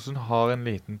har du i posen? Har en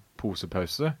liten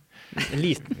posepause. En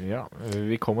liten. Ja,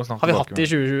 vi kommer snart Har vi tilbake hatt det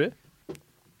i 2020?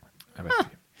 Jeg vet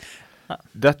ikke.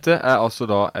 Dette er altså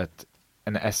da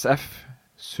en SF,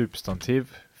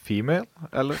 substantiv female,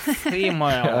 eller?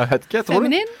 Prima, Jeg vet ikke, jeg tror det.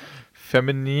 Feminin.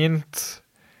 Feminint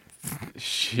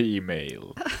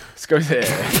she-male. Skal vi se.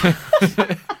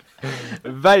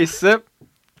 Veise.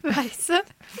 Veise.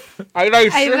 Ei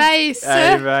veise. Ei veise.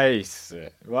 Ei veise.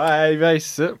 Hva er ei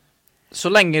veise? Så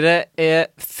lenge det er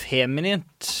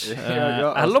feminint Ja, altså.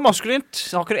 eller maskulint,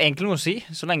 så har ikke det egentlig noe å si.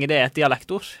 Så lenge det er et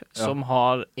dialektord som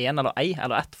har en eller ei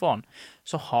eller ett foran,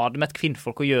 så har det med et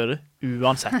kvinnfolk å gjøre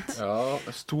uansett. Ja,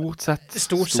 stort sett.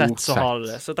 Stort sett så har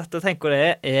det. Så dette tenker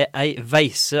jeg er ei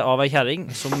veise av ei kjerring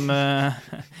som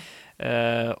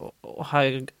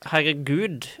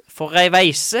herregud, for ei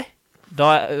veise.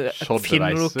 Da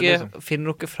finner Skoddeveise,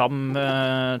 finner dere fram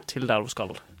til der dere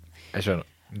skal. Jeg skjønner.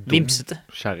 Dum Vimsete.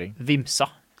 Kjerring. Vimsa.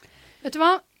 Vet du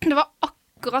hva? Det var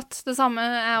akkurat det samme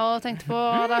jeg også tenkte på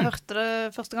da jeg hørte det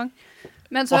første gang.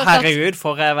 Men så, Å hørte jeg at, herregud,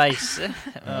 for ei veise.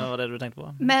 Var det du tenkte på?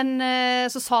 men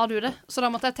så sa du det, så da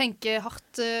måtte jeg tenke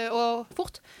hardt og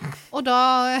fort. Og da,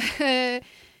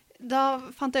 da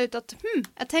fant jeg ut at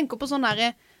jeg tenker på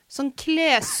sånn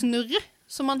klesnurre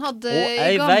som man hadde Å, i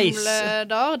ei gamle veise.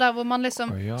 dager, der hvor man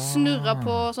liksom Å, ja. snurra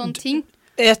på sånne ting.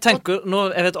 Jeg tenker,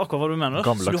 jeg vet akkurat hva du mener.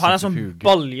 Gammeldags Så du har en sånn sentrifuge.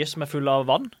 balje som er full av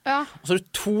vann, Ja. og så har du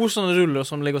 2 sånne ruller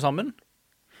som ligger sammen,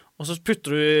 og så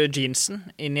putter du jeansen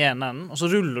inn i ene enden, og så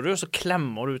ruller du, og så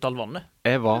klemmer du ut all vannet.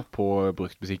 Jeg var på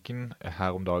bruktbutikken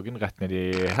her om dagen, rett nedi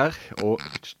her, og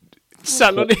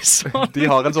Selger de sånn? de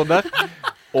har en sånn der.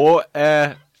 Og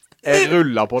jeg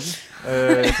rullet på den,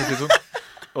 for å si det sånn.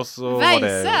 Og så var det...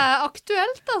 Veise er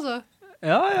aktuelt, altså.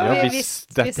 Ja. Hvis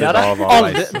dette Ja, da var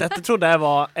Aldri, veisen. dette trodde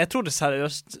jeg trodde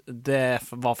seriøst det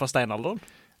var fra steinalderen.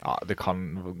 Ja, det kan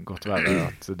godt være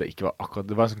at det ikke var akkurat.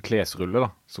 Det var en sånn klesrulle da,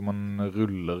 som man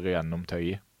ruller gjennom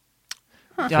tøyet.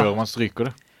 Ja. Før man stryker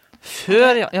det.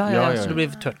 Før, ja, Ja. så det blir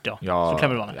tørt, ja. Så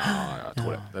klemmer du vannet. Ja,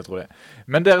 jeg tror det.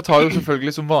 Men dere tar jo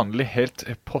selvfølgelig som vanlig helt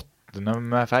pottene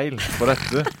med feil, for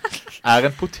dette er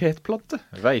en potetplante.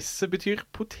 Veise betyr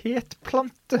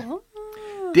potetplante.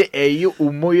 Det er jo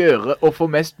om å gjøre å få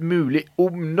mest mulig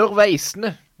under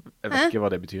veisene. Jeg vet ikke hva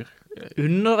det betyr.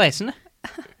 Under veisene?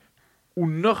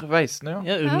 Under veisene,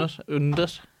 ja. Ja, under.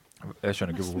 Jeg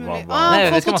skjønner ikke hva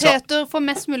Nei, det skal man si. Få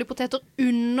mest mulig poteter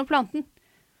under planten.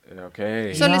 Ok.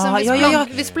 Så liksom,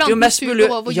 hvis planten mest mulig-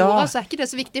 suger over jorda, så er ikke det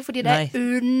så viktig, fordi det er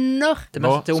under. Det er Nå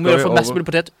om å skal gjøre vi å få mest over- mulig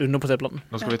potet under potetplanten.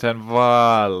 Nå skal vi til en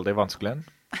veldig vanskelig en.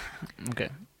 Ok.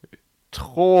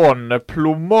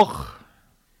 Tråneplommer.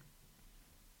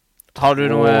 Har du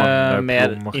noe mer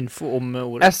Tråneplommer. info om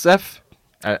ordet? SF.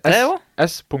 Det jo.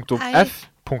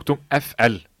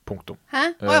 S.F.L. Hæ?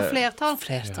 Flertall.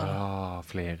 Flertall. Ja,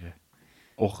 flere.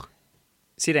 Or.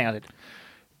 Si det en gang til.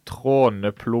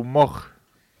 Tråneplommer.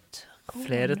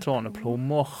 Flere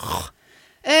tråneplommer.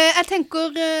 Jeg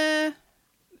tenker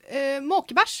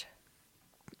måkebæsj.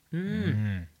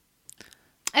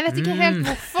 Jeg vet ikke helt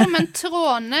hvorfor, men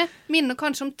tråne minner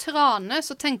kanskje om trane,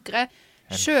 så tenker jeg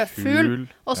sjøfugl,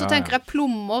 og så tenker jeg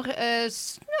plommer,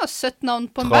 søtt navn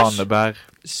på en bæsj. Tranebær.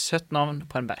 Søtt navn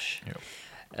på en bæsj.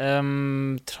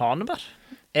 Tranebær.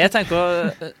 Jeg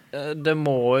tenker, det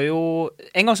må jo...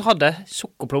 En gang så hadde jeg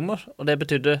sukkerplommer, og det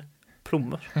betydde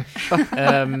plommer.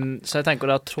 Så jeg tenker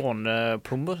da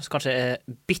tråneplommer, så kanskje er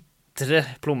bittre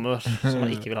plommer, som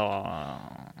man ikke vil ha.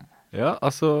 Ja,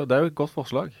 altså, det er jo et godt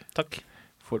forslag. Takk.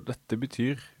 For dette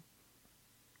betyr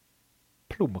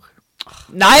plommer.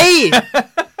 Nei!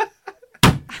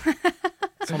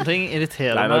 Sånne ting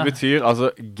irriterer Nei, det meg. betyr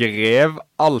altså grev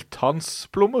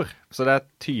altansplommer. Så det er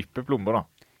type plommer da.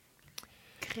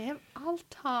 Grev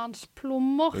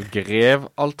altansplommer. Grev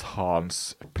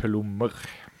altansplommer.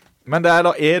 Men det er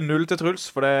da 1-0 til Truls,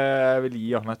 for det vil gi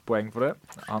han et poeng for det.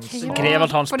 Grev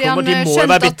altansplommer, Fordi de han må jo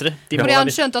være bittre. Fordi han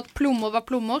skjønte at plommer var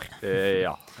plommer.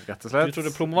 Ja, rett og Du slett.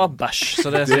 trodde plommer var bæsj, så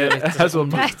det ser litt... Det er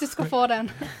sånn, Greit, du skal få den.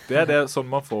 det er sånn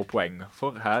man får poeng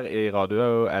for her i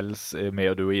radio, Els, med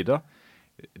og du og Ida.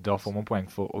 Da får man poeng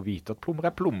for å vite at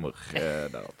plommer er plommer.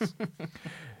 Der, altså.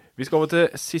 Vi skal over til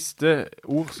siste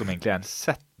ord, som egentlig er en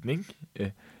setning.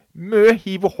 Mø,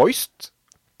 hiv og hoist.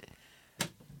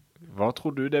 Hva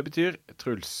tror du det betyr,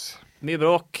 Truls? Mye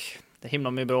bråk. Det himla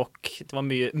mye bråk. Det var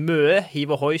mye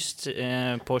hiv og hoist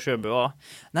på Sjøbøa.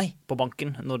 Nei, på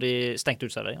banken, når de stengte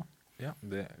utserveringen. Ja.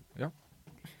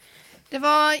 Det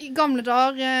var i gamle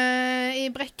dager i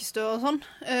Brekkestø og sånn.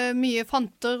 Mye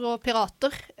fanter og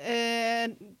pirater.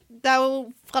 Det er jo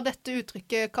fra dette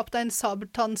uttrykket Kaptein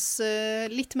Sabeltanns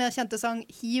litt mer kjente sang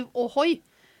Hiv og Hoi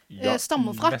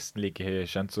stammer fra. Nesten like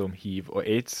kjent som hiv og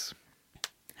AIDS.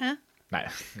 Hæ? Nei,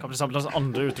 Kaptein Sabeltanns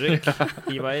andre uttrykk.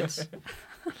 Hiv og AIDS.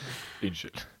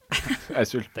 unnskyld. Jeg er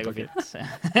sulten. Det går ok.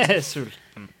 fint.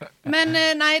 Sulten. Men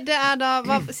nei, det er da...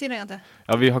 Si det en gang til.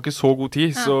 Ja, vi har ikke så god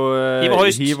tid, så Hiv og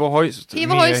hoist. Hiv og hoist.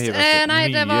 Hiv og hoist. Nei,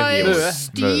 det var Mye hiv og hoist.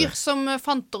 styr som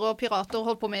fanter og pirater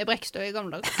holdt på med i Brekkestø i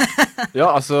gamle dager. Ja,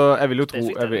 altså, jeg vil jo tro,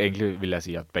 Det er fint, det. egentlig vil jeg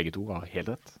si at begge to har helt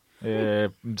rett.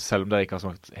 Selv om dere ikke har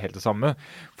sagt helt det samme.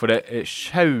 For det er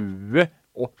sjaue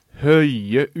og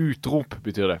høye utrop,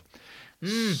 betyr det.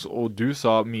 Og du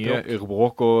sa mye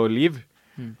bråk og liv.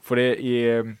 Fordi i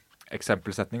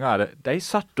eksempelsetningen er det de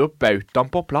satte opp bautaen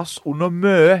på plass under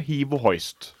mø, hiv og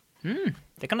hoist.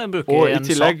 Det kan jeg bruke Og i i en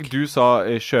tillegg, sak. du sa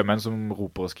sjømenn som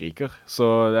roper og skriker. Så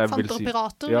jeg vil Fanter og si...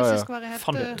 pirater, Ja, hvis ja. jeg skal være helt...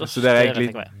 Fanter. Så det er Det er egentlig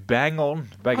rett og slett. bang on,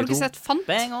 Har begge du ikke to. sett Fant?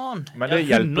 Bang on. Men det Ja,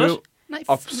 hjelper jo hunder. Nei,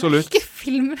 absolutt. Ikke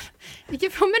film. Ikke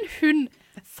film, men hund.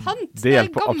 Fant. Det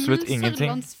hjelper absolutt er en ingenting.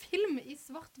 gammel sørlandsfilm i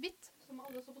svart-hvitt. som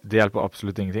alle så på. Det hjelper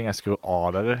absolutt ingenting. Jeg skrur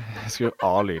av dere. Jeg skrur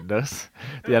av lyden deres.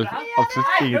 Det hjelper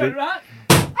absolutt ingenting.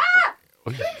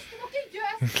 Oi.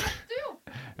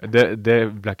 Det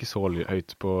ble ikke så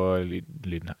høyt på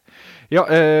lyden her. Ja,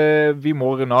 vi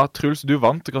må runde av. Truls, du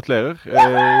vant. Gratulerer.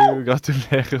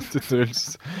 Gratulerer til Truls.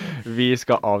 Vi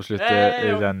skal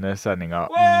avslutte denne sendingen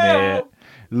med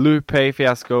Lupe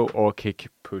Fiasco og Kick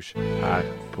Push her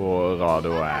på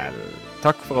Radio L.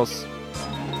 Takk for oss.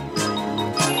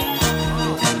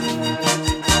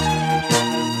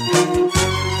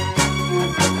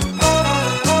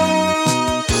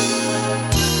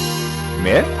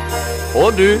 Med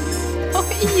og du. Og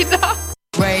Ida.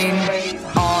 Rain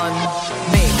on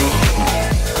me.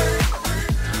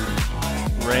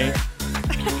 Rain.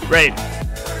 Rain.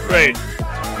 Rain.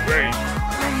 Rain.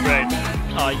 Rain.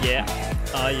 Oh yeah.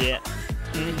 Yeah.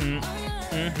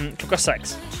 Klokka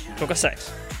 6.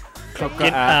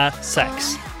 Klokken er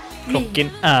 6.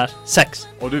 Klokken er 6.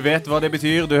 Og du vet hva det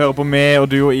betyr. Du hører på meg og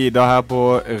du og Ida her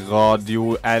på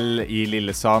Radio L i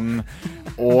Lillesand.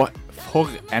 Og for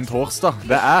en torsdag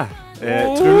det er.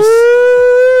 Truls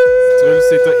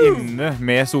sitter inne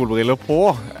med solbriller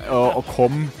på og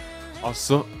kom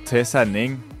altså til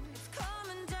sending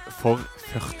for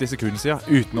 40 sekunder siden,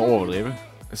 uten å overdrive.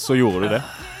 Så gjorde du det.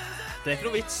 Det er ikke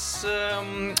noe vits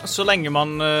så lenge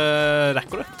man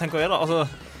rekker det, tenker jeg da. Altså,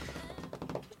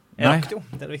 jeg rakk det jo,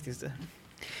 det er det viktigste.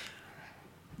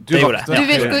 Du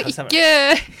virker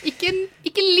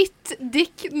ikke litt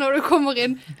dick når du kommer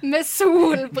inn med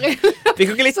solbriller.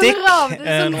 Virker ikke litt dick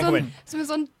som en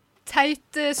sånn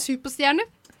teit superstjerne.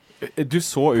 Du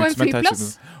så ut som en teit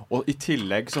superstjerne. Og i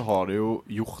tillegg så har du jo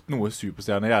gjort noe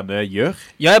superstjerne gjerne gjør.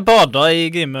 Ja, jeg badet i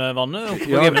Grimevannet oppe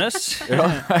på Grimnes.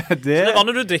 Det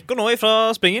vannet du drikker nå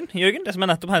fra springen, Jørgen, det som jeg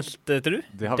nettopp helte til du.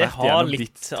 Det har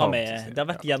litt av meg. Det har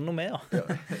vært gjennom meg, ja.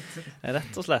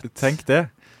 Rett og slett. Tenk det.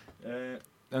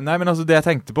 Nei, men altså det jeg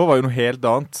tenkte på var jo noe helt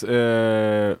annet.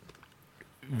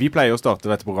 Vi pleier å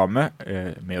starte dette programmet,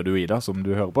 med og du Ida, som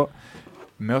du hører på,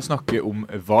 med å snakke om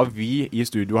hva vi i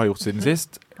studio har gjort siden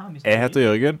sist. Jeg heter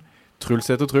Jørgen. Truls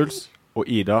heter Truls, og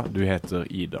Ida, du heter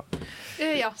Ida.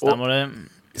 Ja, stemmer det.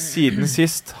 Siden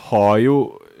sist har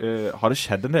det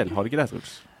skjedd en del, har det ikke det,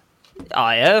 Truls? Ja,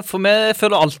 jeg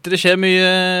føler alltid det skjer mye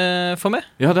for meg.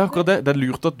 Ja, det er akkurat det. Det er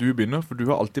lurt at du begynner, for du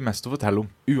har alltid mest å fortelle om.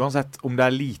 Uansett om det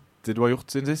er lite du har gjort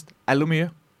siden sist, eller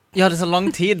mye. Ja, det er så lang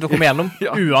tid å komme gjennom,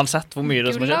 uansett hvor mye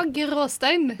det som har skjedd. Gulag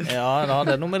råstein. Ja,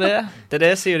 det er noe med det. Det er det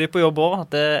sier de på jobb også,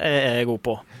 at det er jeg god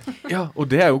på. Ja, og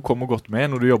det er jo kommer godt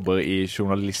med når du jobber i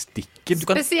journalistikken.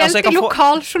 Spesielt i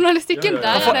lokaljournalistikken. Du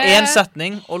kan få en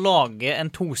setning og lage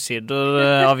en 2-sider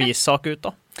avissak ut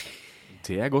da.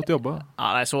 Det er godt jobbet.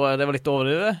 Ja, nei, så det var litt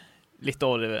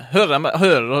overdrivet.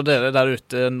 Hører dere der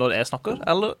ute når jeg snakker,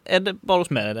 eller er det bare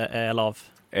hos meg det er lav?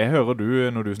 Jeg hører du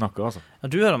når du snakker, altså. Ja,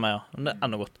 du hører meg, ja. Men det er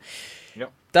enda godt. Ja.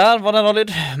 Der var det en lyd,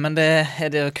 men det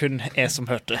er det kun jeg som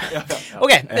hørte.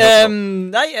 Ok,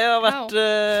 nei, jeg har vært...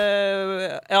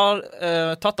 jeg har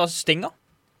tatt av stinga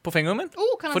på fingeren min.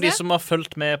 For de som har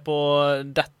fulgt med på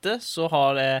dette, så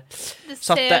har jeg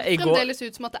satt det i går... Det ser fremdeles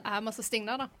ut som at det er masse sting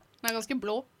der, da. Den er ganske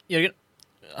blå. Jørgen,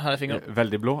 her er fingeren.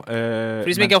 Veldig blå. For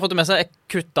de som ikke har fått det med seg, jeg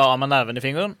kuttet av meg nerven i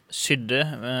fingeren, sydde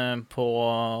på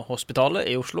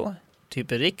hospitalet i Oslo,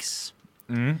 type Riks.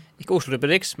 Ikke Oslo-type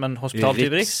Riks, men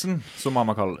hospital-type Riks. Riksen, som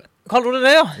mamma kaller det. Kaller du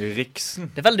det, ja? Riksen.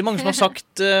 Det er veldig mange som har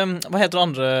sagt, hva heter det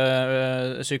andre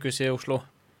sykehuset i Oslo?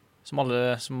 Som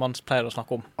man pleier å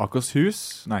snakke om.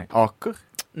 Akershus? Nei, Aker?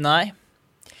 Nei.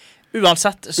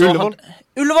 Uansett så... Ullevål?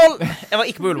 Ullevål! Jeg var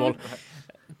ikke på Ullevål.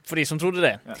 For de som trodde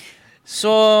det. Ja.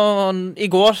 Så i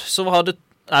går, så var det...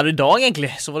 i dag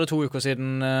egentlig, så var det 2 uker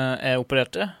siden jeg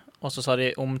opererte. Og så sa de,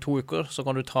 om 2 uker så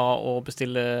kan du ta og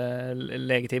bestille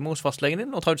legetime hos fastlegen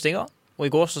din og ta ut stinga. Og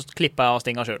i går så klippet jeg av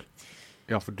stinga selv.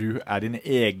 Ja, for du er din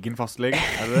egen fastlege,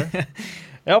 er det det?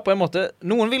 Ja, på en måte.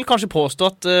 Noen vil kanskje påstå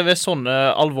at ved sånne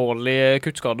alvorlige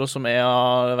kuttskader som jeg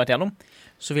har vært gjennom,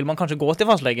 så vil man kanskje gå til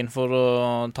fastlegen for å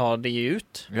ta de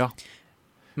ut. Ja.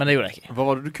 Men det gjorde jeg ikke. Hva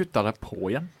var det du kuttet deg på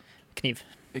igjen? Kniv.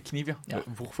 Kniv, ja.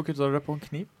 Hvorfor kuttet du deg på en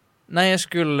kniv? Nei, jeg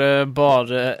skulle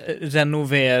bare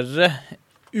renovere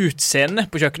utseende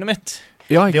på kjøkkenet mitt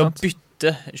ved å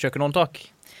bytte kjøkkenhåndtak.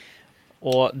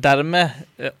 Og dermed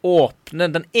åpne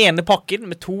den ene pakken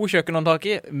med 2 kjøkkenhåndtak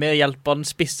i med hjelp av den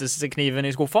spisseste kniven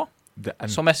i skuffa,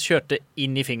 som jeg kjørte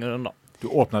inn i fingeren da. Du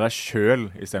åpnet deg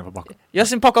selv i stedet for pakka? Ja,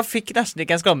 sin pakka fikk nesten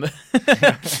ikke en skamme.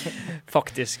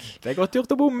 Faktisk. Det er godt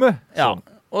gjort å bomme. Ja.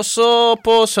 Og så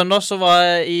på søndag så var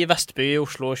jeg i Vestby i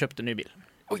Oslo og kjøpte en ny bil.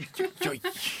 Oi.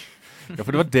 Ja,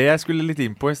 for det var det jeg skulle litt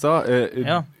inn på i sted.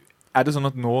 Ja. Er det sånn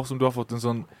at nå som du har fått en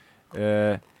sånn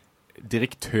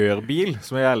direktørbil,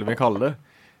 som jeg gjerne vil kalle det,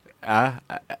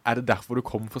 er det derfor du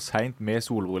kom for sent med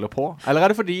solbriller på? Eller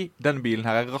er det fordi denne bilen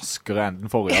her er raskere enn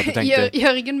den forrige? At du tenkte...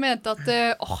 Jørgen mente at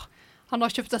han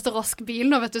har kjøpt dette rask bil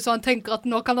nå, vet du, så han tenker at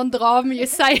nå kan han dra mye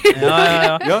seg.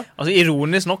 Ja. Altså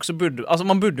ironisk nok så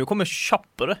man burde jo komme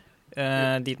kjappere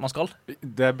dit man skal.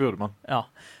 Det burde man. Ja.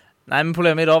 Nei, men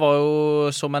problemet i dag var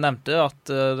jo, som jeg nevnte, at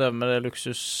det med det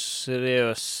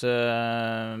luksuriøse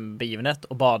begivenhet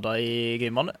å bade i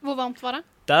Grimevannet. Hvor varmt var det?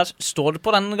 Der står det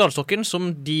på den gardstokken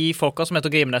som de folka som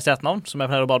heter Grimnes i etternavn, som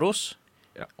jeg pleier å bade hos.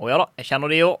 Ja. Og ja da, jeg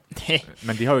kjenner de jo.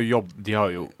 Men de har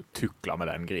jo tuklet med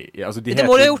den greia. Altså, det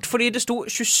må de ha gjort, fordi det sto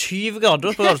 27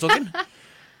 grader på gardstokken.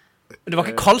 Det var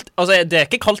ikke kaldt, altså det er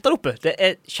ikke kaldt der oppe. Det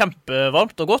er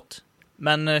kjempevarmt og godt,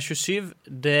 men 27,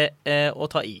 det er å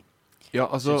ta i. Ja,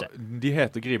 altså, de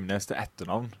heter Grimnes til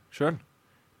etternavn selv.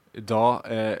 da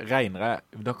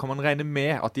da kan man regne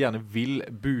med at de gjerne vil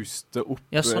booste opp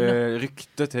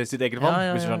ryktet til sitt eget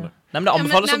vann, hvis du skjønner. Nei, men det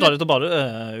anbefales å dra dit og bade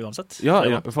uansett.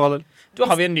 Ja, for all del. Du,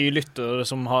 har vi en ny lytter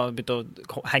som har begynt å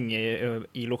henge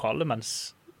i lokalet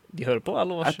mens de hører på,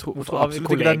 eller Jeg tror har vi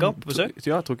kollegaer på besøk?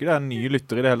 Ja, jeg tror ikke det er en ny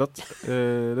lytter i det hele tatt.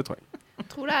 Det tror jeg. Jeg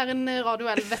tror det er en Radio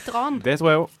L-veteran. Det tror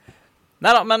jeg også.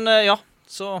 Neida, men ja,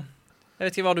 så jeg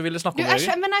vet ikke hva du ville snakke om.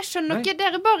 Men jeg skjønner ikke,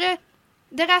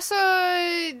 dere er så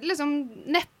liksom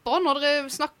nedpå når dere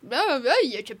snakker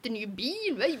jeg kjøpte en ny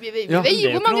bil.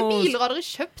 Hvor mange biler har dere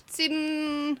kjøpt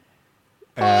siden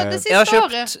på det siste året? Jeg har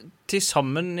kjøpt til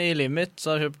sammen i livet mitt,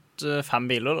 så har jeg kjøpt 5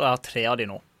 biler, og jeg har 3 av de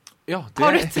nå. Ja,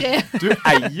 har du 3? Du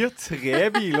eier 3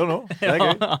 biler nå. Det er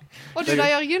gøy. Og du da,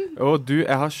 Jørgen? Og du,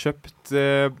 jeg har kjøpt,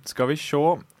 skal vi se,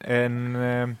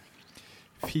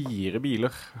 4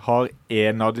 biler. Har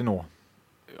 1 av de nå.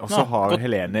 Og så har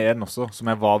Helene en også, som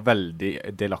jeg var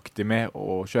veldig delaktig med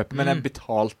å kjøpe, men jeg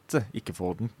betalte ikke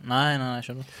for den. Nei, jeg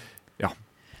skjønner. Ja.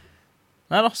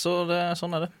 Neida, så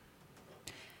sånn er det.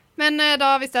 Men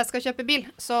da, hvis jeg skal kjøpe bil,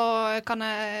 så kan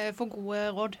jeg få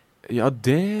gode råd. Ja,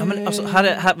 det... Ja, men altså, her,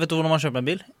 vet du hvordan man kjøper en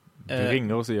bil? Du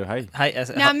ringer og sier hei. Hei,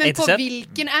 Nei, men på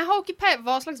hvilken? Jeg har ikke peil.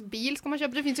 Hva slags bil skal man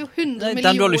kjøpe? Det finnes jo 100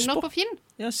 millioner på Finn.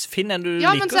 Ja, Finn en du liker.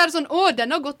 Ja, men så er det sånn, den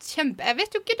har gått kjempe... Jeg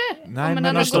vet jo ikke det. Nei, men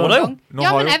nå står det jo. Ja,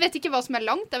 men jeg vet ikke hva som er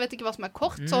langt, jeg vet ikke hva som er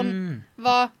kort. Sånn,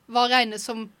 hva regnes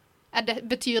som...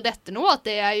 betyr dette nå at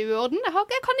det er i orden?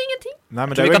 Jeg kan ingenting. Nei,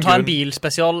 men vi kan ta en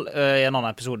bilspesial i en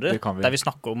annen episode, der vi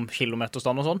snakker om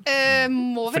kilometerstand og sånn.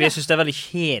 Fordi jeg synes det er veldig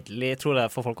kjedelig, jeg tror det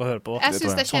er for folk å høre på. Jeg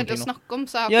synes det er kjedelig å snakke om,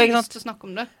 så jeg har ikke lyst til å snakke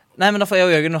om det. Nei, men da får jeg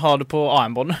og Jørgen ha det på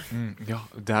AM-båndet. Ja,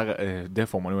 det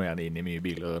får man jo gjerne inn i mye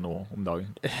biler nå om dagen.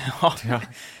 Ja.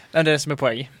 Det er det som er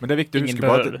poenget. Men det er viktig å huske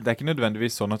på at det er ikke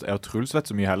nødvendigvis sånn at jeg og Truls vet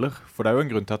så mye heller, for det er jo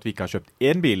en grunn til at vi ikke har kjøpt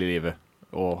 1 bil i livet,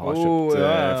 og har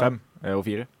kjøpt 5 og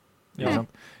 4. Ja.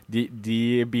 De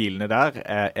bilene der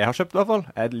jeg har kjøpt i hvert fall,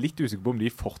 jeg er litt usikker på om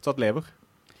de fortsatt lever.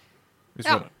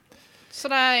 Ja. Så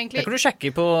det er egentlig... Det kan du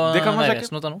sjekke på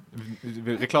Veivesenet.no.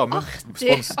 Reklame.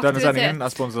 Denne sendingen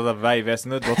er sponset av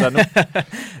Veivesenet.no.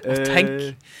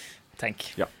 Tenk.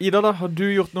 Ja. Ida da, har du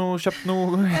kjøpt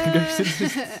noe gøy siden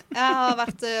sist? Jeg har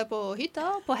vært på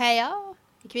hytta, på Heia,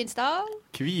 i Kvinesdal.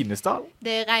 Kvinesdal?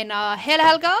 Det regnet hele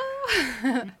helga.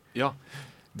 Ja.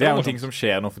 Det er jo en ting som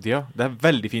skjer nå for tida. Det er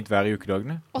veldig fint vær i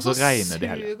ukedagene, og så regner det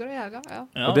helga. Ja.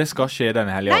 Og det skal skje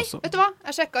denne helga også. Nei, vet du hva?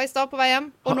 Jeg sjekket i stad på vei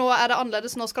hjem, og nå er det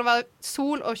annerledes. Nå skal det være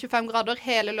sol og 25 grader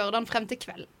hele lørdagen frem til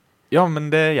kveld. Ja,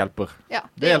 men det hjelper. Ja,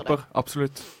 det hjelper,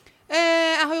 absolutt.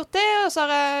 Jeg har gjort det, og så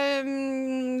har jeg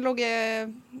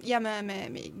ligget hjemme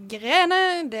med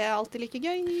migrene. Det er alltid like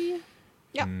gøy.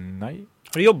 Ja. Nei.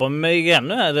 Har du jobbet med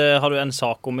migrene? Har du en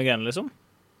sak om migrene, liksom?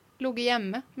 Logget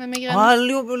hjemme med migrene.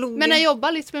 Men jeg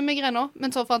jobbet litt med migrene også,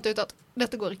 men så fant jeg ut at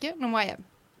dette går ikke, nå må jeg hjem.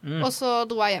 Og så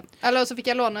dro jeg hjem. Eller så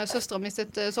fikk jeg låne søsteren min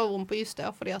sitt soverom på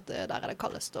Justøya, fordi at der er det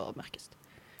kaldest og mørkest.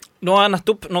 Nå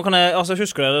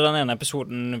husker dere den ene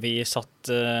episoden vi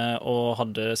satt og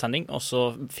hadde sending, og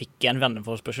så fikk jeg en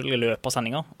venneforespørsel i løpet av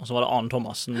sendinga, og så var det Arne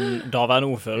Thomassen,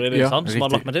 daværende ordfører i Lillesand, som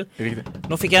hadde lagt meg til. Riktig.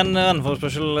 Nå fikk jeg en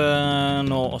venneforespørsel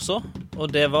nå også, og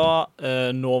det var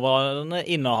nåværende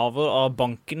innehaver av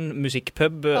banken,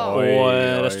 musikkpub og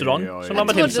restaurant. Jeg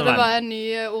trodde det var en ny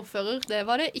ordfører, det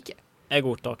var det ikke.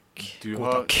 God takk. Det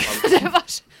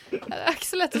er ikke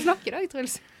så lett å snakke i dag,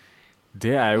 Truls.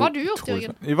 Det er jo... Hva har du gjort,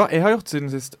 Jørgen? Jeg har gjort siden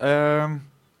sist.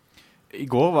 I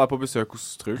går var jeg på besøk hos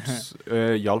Truls.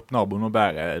 Hjalp naboen å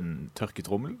bære en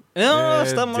tørketrommel. Ja,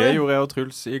 stemmer det. Det gjorde jeg og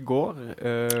Truls i går.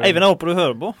 Eivind, jeg håper du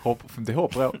hører på. Det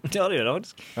håper jeg også. Ja, det gjør det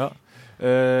faktisk. Ja.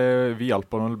 Vi hjalp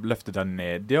han å løfte den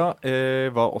ned, ja.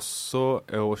 Var også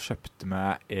og kjøpte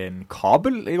meg en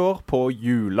kabel i går på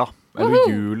Jula.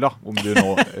 Eller jula, om du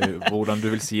nå, hvordan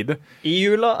du vil si det. I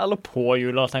jula eller på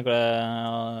jula, tenker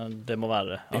jeg det må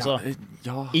være. Altså,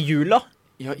 ja. I jula?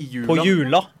 Ja, i jula. På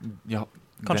jula? Ja,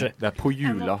 kanskje. Det er på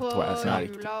jula, tror jeg som er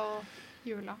riktig.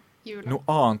 Jula. Noe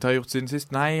annet jeg har gjort siden sist?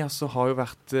 Nei, altså har jo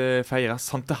vært feiret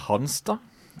Sante Hans da.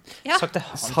 Ja.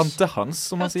 Sante Hans,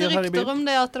 som man sier her i byen. Rykter om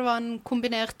det at det var en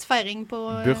kombinert feiring på...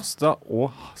 Bursdag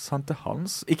og Sante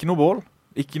Hans. Ikke noe bål,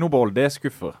 det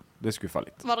skuffer. Det skuffer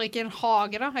litt. Var det ikke en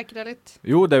hage da? Er ikke det litt?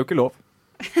 Jo, det er jo ikke lov.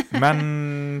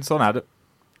 Men sånn er det.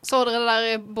 Så dere det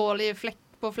der bålet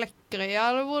på Flekkerøya,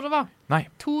 eller hvor det var? Nei.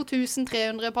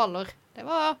 2300 paller. Det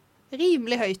var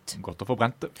rimelig høyt. Godt å få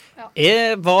brent det. Ja.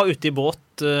 Jeg var ute i båt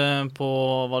på,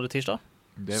 var det tirsdag?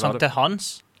 Sankte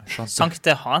Hans. Jeg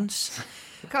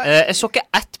så ikke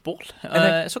ett bål.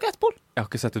 Jeg har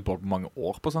ikke sett et bål på mange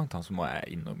år på Sankt Hans, må jeg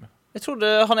innrømme. Jeg trodde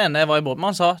han ene var i båt,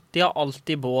 men han sa de har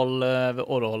alltid bål ved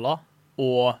Åreholda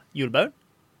og Julebøen.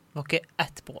 Det var ikke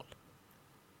ett bål.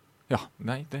 Ja,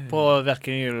 nei, det... På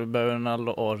hverken julebøen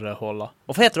eller årehåla.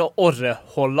 Hvorfor heter det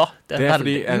årehåla? Det Det er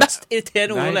veldig fordi- mest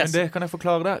irriterende ord Nei, å men lese. det kan jeg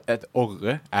forklare deg. Et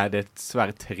orre er det et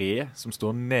svært tre som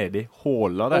står nede i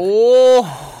håla der.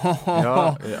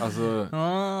 Ja, altså...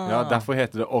 Ja, derfor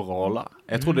heter det årehåla.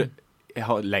 Jeg trodde... Jeg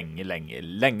har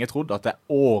lenge trodd at det er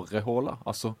årehåla.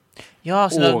 Altså, Ja,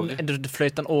 så åre. det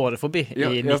fløyt en åre forbi Ja,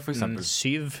 i ja, for eksempel.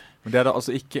 1907. men det er det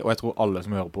altså ikke, og jeg tror alle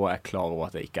som hører på er klar over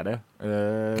at det ikke er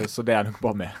det. Så det er nok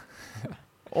bare med.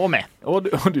 Og meg, Og du.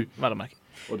 vel å merke.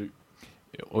 Og du.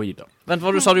 Og Ida. Vent,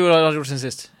 hva du sa du hadde gjort siden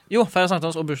sist? Jo, feire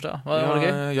sankthans og bursdag. Var det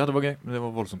gøy? Ja, det var gøy. Det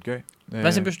var voldsomt gøy.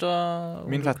 Hvem sin bursdag?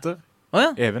 Min fetter,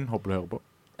 Åja? Even, håper du hører på.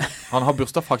 Han har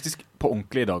bursdag faktisk på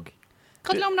ordentlig i dag.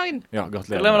 Gratulerer med dagen. Ja,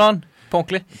 Gratulerer gratulerer. med dagen. På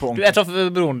ordentlig. På Du, ordentlig. jeg traff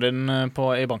broren din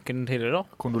i banken tidligere da.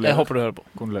 Jeg Kondolerer. håper du hører på.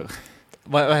 Kondolerer.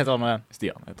 Hva heter han nå igjen?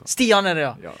 Stian heter han. Stian er det,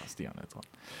 ja. Ja, Stian heter han.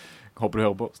 Håper du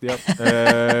hører på,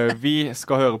 Stian. Vi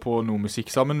skal høre på noe musikk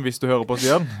sammen, hvis du hører på,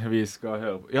 Stian. Vi skal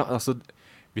høre på... Ja, altså...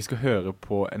 Vi skal høre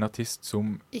på en artist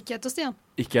som Ikke etter Stian.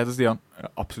 ikke heter Stian.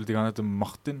 Absolutt ikke, han heter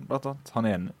Martin, blant annet. Han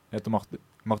ene heter Martin.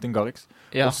 Martin Garrix.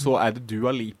 Ja. Og så er det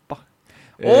Dua Lipa.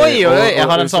 Oi, jeg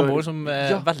har en så- samboer som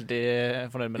er Ja. veldig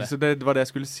fornøyd med det. Så det var det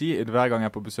jeg skulle si. Hver gang jeg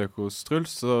er på besøk hos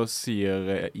Truls, så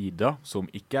sier Ida, som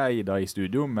ikke er Ida i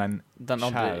studio, men Den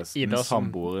andre kjæresten, Ida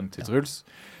som- samboeren til Truls,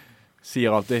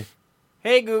 sier alltid,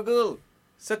 Hei Google,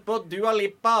 sett på Dua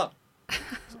Lipa.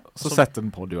 så setter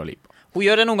den på Dua Lipa. Hun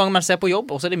gjør det noen ganger mens jeg er på jobb,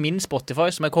 og så er det min Spotify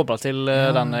som er koblet til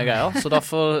denne greia. Så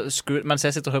derfor, mens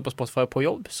jeg sitter og hører på Spotify på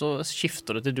jobb, så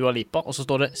skifter det til Dua Lipa, og så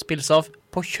står det spilles av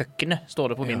på kjøkkenet,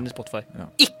 står det på min Spotify. Ja.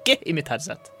 Ikke i mitt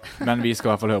headset. Men vi skal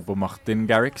i hvert fall høre på Martin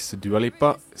Garrix, Dua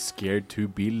Lipa, Scared to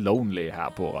be Lonely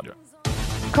her på radioen.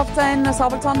 Kaptein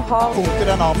Sabeltann har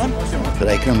For det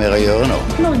er ikke noe mer å gjøre nå.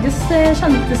 Norges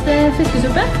kjenteste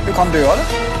fiskesuppe.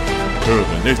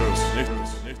 Høre nytt.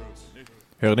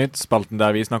 Hør nytt, spalten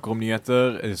der vi snakker om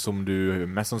nyheter som du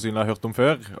mest sannsynlig har hørt om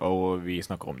før, og vi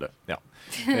snakker om det. Ja.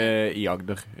 I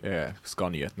Agder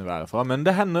skal nyhetene være fra, men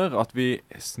det hender at vi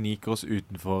sniker oss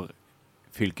utenfor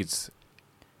fylkets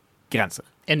grenser.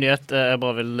 En nyhet jeg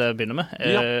bare vil begynne med.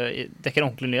 Ja. Det er ikke en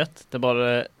ordentlig nyhet, det er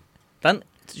bare den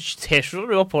t-skjorten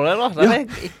du har på deg da. Den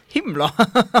er himla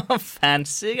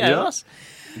fancy greier, Ja. altså.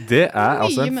 Det er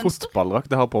altså en Mye mønster.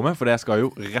 fotballdrakt jeg har på meg, for jeg skal jo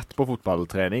rett på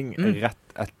fotballtrening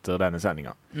rett etter denne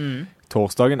sendinga.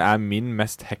 Torsdagen er min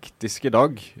mest hektiske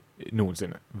dag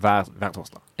noensinne. Hver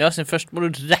torsdag. Ja, siden først må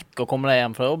du rekke å komme deg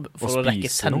hjem fra jobb for Og å rekke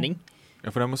spise noe. sending.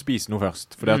 Ja, for jeg må spise noe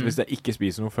først. For hvis jeg ikke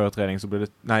spiser noe før trening, så blir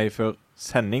det, før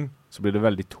sending, så blir det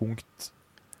veldig tungt.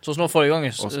 Sånn som forrige gang,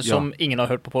 Og- som ingen har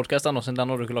hørt på podcasten ennå, siden den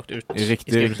har du ikke lagt ut. i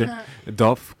Riktig. skrivelsen.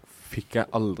 Da fikk jeg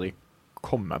aldri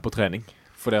komme på trening.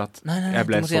 Fordi at Nei, jeg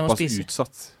ble du måtte hjem og såpass spise.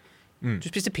 utsatt. Du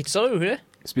spiste pizza, da, gjorde du ikke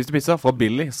det? Spiste pizza fra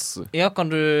Billis. Ja, kan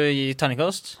du gi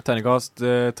terningkast? Terningkast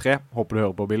 3. Håper du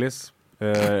hører på Billis.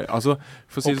 Altså,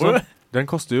 for å si det Håper sånn, den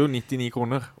koster jo 99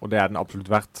 kroner, og det er den absolutt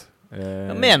verdt.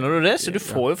 Ja, mener du det? Så du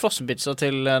får jo frossenpizza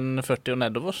til en 40 og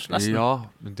nedover, nesten. Ja,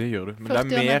 det gjør du. Men 40 og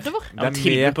det er mer, nedover? Ja, det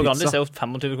tilbud er mer på Grandis pizza. er jo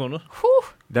 25 kroner.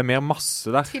 Det er mer masse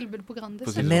der. Tilbud på Grandis. For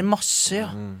å si Det er mer masse, ja.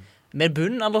 Mer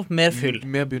bunn, eller mer fyll?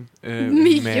 Mer bunn.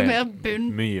 Mye mer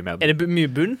bunn. Mye mer bunn. Er det mye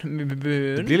bunn? Mye Det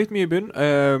bunn? blir litt mye bunn.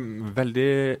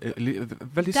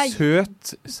 Veldig Deig.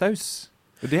 søt saus.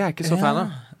 Og det er jeg ikke så fan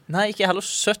av. Nei, ikke heller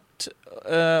søtt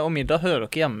og middag hører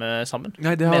ikke hjemme sammen.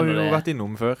 Nei, det har vi Mener jo det- vært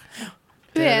innom før.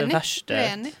 Det er det Uenig. verste.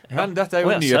 Uenig. Men dette er jo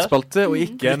Å, en ja, nyhetsspalte, og Du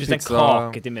ikke en spiste en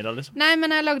pizza. kake til middag, liksom. Nei, men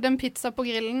jeg lagde en pizza på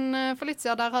grillen for litt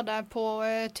siden. Der hadde jeg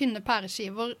på tynne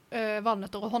pæreskiver,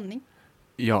 valnøtter og honning.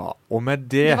 Ja, og med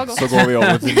Det det var godt. så går vi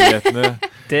over til nyhetene.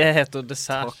 Det heter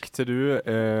dessert. Takk til du,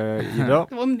 Ida.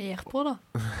 Det var mer på, da.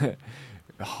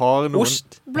 Har noen,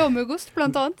 Ost. Blåmuggost,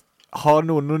 blant annet. har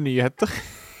noen nyheter?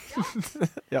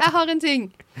 Ja. Jeg har en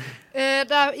ting.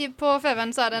 På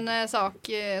FVN så er det en sak,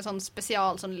 sånn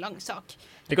spesial, sånn lang sak.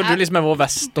 Det kan du liksom er vår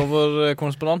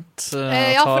vestover-korrespondent.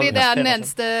 Ja, fordi det er den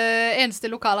eneste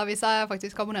lokalavisa jeg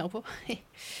faktisk abonnerer på.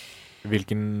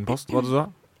 Hvilken post var det du sa?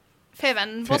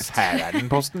 FVN-post.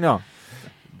 Færenposten, ja.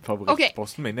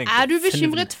 Favorittposten min, egentlig. Er du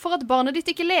bekymret for at barnet ditt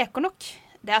ikke leker nok?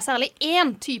 Det er særlig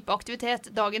én type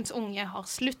aktivitet dagens unge har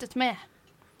sluttet med.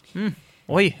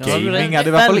 Oi, ja, Gaming er det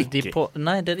i hvert fall veldig ikke.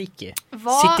 Nei, det er det ikke.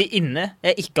 Hva, Sitte inne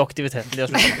er ikke aktiviteten de har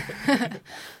sluttet med.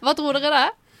 hva tror dere det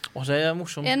er? Å, det er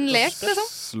morsomt. En lek, liksom?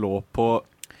 Slå på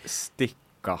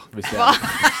stikka, hvis det Hva?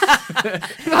 er.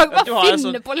 Du kan ikke Du bare har en finne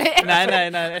sånn- på lek. Nei,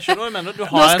 jeg skjønner hva du mener. Du Nå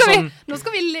har en skal, sånn nå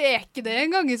skal vi leke det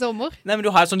en gang i sommer. Nei, men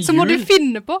du har en sånn Så må du hjul,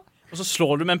 finne på. og så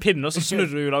slår du med en pinne, og så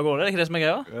snurrer du hjulet av gårde. Det er ikke det som er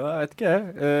greia? Ja, jeg vet ikke.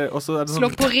 Og så er det Slå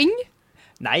sånn på ring.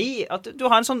 Nei, at du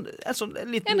har en sånn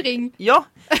liten... En ring. Ja,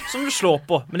 som du slår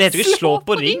på. Men det heter jo ikke slå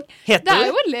på ring. Heter Det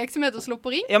er jo en lek som heter slå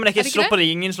på ring. Ja, men det er ikke slå på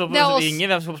ringen, slå på Det er oss. ringen,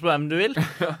 hvem slår på hvem du vil.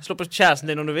 Slå på kjæresten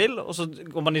din om du vil, og så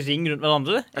går man i ring rundt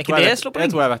hverandre. Er ikke det slå på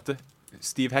ring? Jeg tror jeg vet det.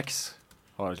 Steve Hex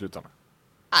har det sluttet med.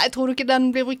 Nei, jeg tror ikke den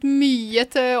blir brukt mye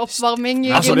til oppvarming.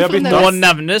 Altså, de har byttet Nå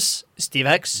nevnes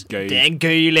Steve Hex. Gøy. Det er en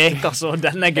gøy lek, altså.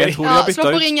 Den er gøy. Jeg tror de har byttet slå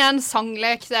på ut. ring er en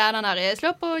sanglek. Det er den der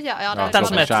slå på... Ja, det er Den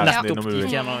som heter kjæresten din nettopp om du vil.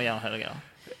 gikk gjennom hele greia.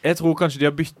 Jeg tror kanskje de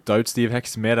har byttet ut Steve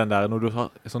Hex med den der når du har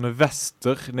sånne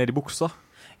vester nede i buksa.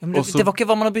 Ja, men det var ikke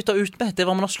hva man har byttet ut med, det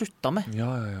var hva man har sluttet med.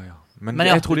 Ja. Men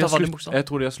ja, jeg tror de byttet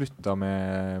var har sluttet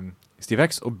med Steve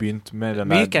Hex og begynt med den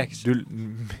Myk-Hex.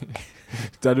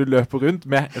 Der du løper rundt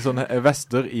med sånne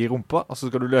vester i rumpa, og så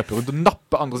skal du løpe rundt og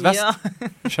nappe andres vest. Ja.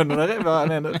 Skjønner dere hva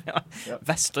jeg mener? Ja.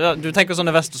 Vester, ja. Du tenker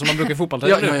sånne vester som man bruker i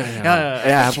fotballtrening? Ja.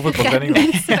 Jeg er her på fotballtrening.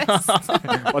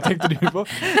 Hva tenkte du på?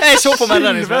 Jeg så på meg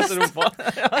redningsvest i rumpa.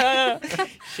 Ja.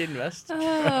 Skinnvest.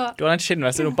 Du har en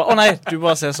skinnvest i rumpa. Å nei, du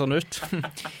bare ser sånn ut.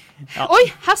 Ja. Oi,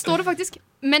 her står det faktisk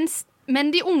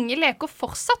men de unge leker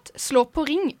fortsatt slå på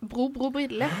ring, bro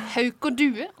brille, hauk og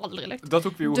due, aldri lekt. Da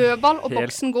tok vi jo Dødball og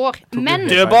boksen går. Men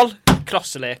Dødball,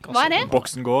 klasselek. Altså. hva er det?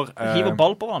 Boksen går. Hiver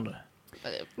ball på hverandre.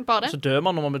 Bare det? Så dør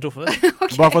man når man blir truffet.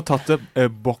 Okay. Bare for å tatt det,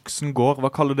 boksen går,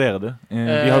 hva kaller dere det? Vi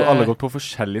har jo alle gått på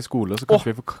forskjellige skoler, så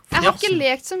kanskje vi får... Jeg har ikke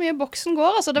lekt så mye boksen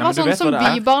går, altså. Det Nei, var men du sånn vet som hva det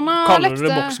er. bybarna Kaller lekte. du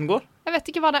det boksen går? Jeg vet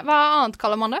ikke hva annet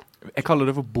kaller man det. Jeg kaller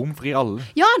det for bom fri alle.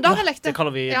 Ja, da har jeg lekt Det det.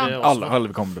 kaller vi Ja. det også. Alle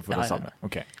kommer det for Ja, det samme.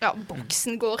 Ok. Ja,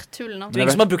 boksen går, tullende. Det er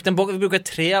ingen som har brukt en bok. Vi bruker et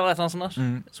tre eller et eller annet sånt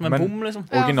der. Som en Men bom, liksom.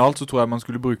 originalt så tror jeg man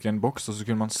skulle bruke en boks, og så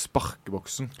kunne man sparke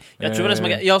boksen. Jeg tror det som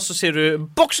er greit. Ja, så sier du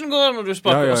 'boksen går' når du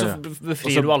sparker, Ja. og så befrir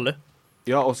Og så- du alle.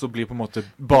 Ja, og så blir på en måte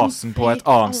basen på et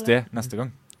annet sted neste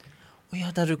gang. Å ja,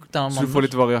 der Så du får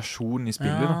litt variasjon i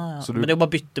spillet da. Så Men det er jo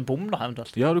bare bytte bom da,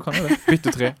 eventuelt. Ja, du kan jo det.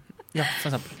 Bytte tre. Ja, for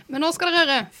eksempel. Men nå skal dere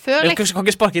høre. Før Jeg kan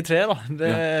ikke sparke i tre da. Det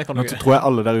Ja. kan Nå du ikke. tror jeg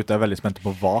alle der ute er veldig spente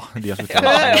på hva de har sluttet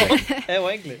med. Jeg var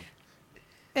egentlig.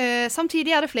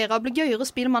 Samtidig er det flere ablegøyere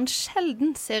spill man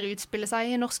sjelden ser utspille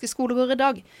seg i norske skolegårder i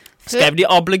dag. Skrev de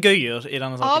ablegøyer i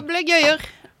denne saken? Ablegøyer.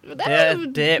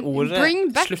 Det ordet Bring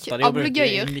back sluttet de å bruke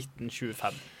i ablegøyer.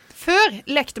 1925. Før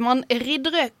lekte man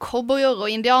riddere, cowboyer og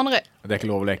indianere. Det er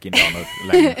ikke lov å leke indianer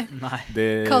lenger. Nei. Det...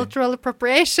 Cultural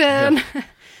appropriation.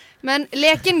 Men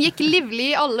leken gikk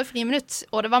livlig i alle friminutt,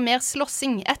 og det var mer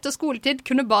slåssing. Etter skoletid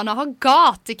kunne barna ha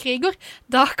gatekriger.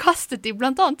 Da kastet de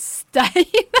blant annet stein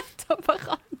etter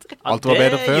hverandre. Alt var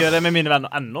bedre før. Det gjør det med mine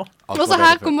venner ennå. Alt Og så var bedre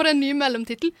her før. kommer det en ny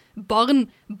mellomtitel. Barn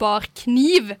bar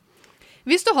kniv.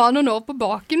 Hvis du har noen år på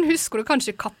baken, husker du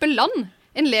kanskje Kapellan?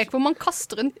 En lek hvor man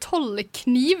kaster en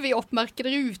tollekniv i oppmerkede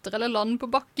ruter eller land på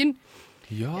bakken.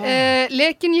 Ja.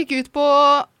 Leken gikk ut på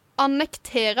å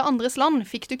annektere andres land.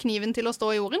 Fikk du kniven til å stå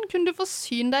i jorden, kunne du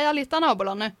forsyne deg av litt av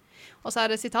nabolandet. Og så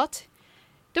er det sitat.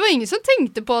 Det var ingen som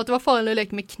tenkte på at det var farlig å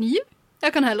leke med kniv.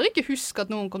 Jeg kan heller ikke huske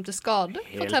at noen kom til skade,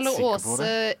 Helt forteller sikker på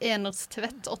Åse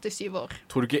Enerstvedt, 87 år.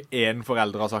 Tror du ikke en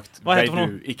forelder har sagt Hva heter det for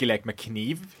 «Vet du, ikke lek med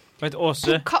kniv»? Hva heter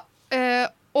Åse?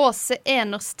 Åse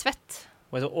Enerstvedt.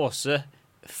 Hva heter Åse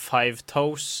Five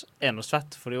Toes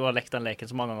Enersvett? Fordi hun har lekt den leken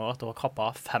så mange ganger at hun har kappet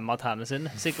av 5 av tennene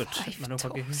sine, sikkert. Men hun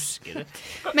kan ikke huske det.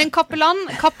 Men Kapellan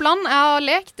jeg har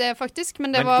lekt det faktisk,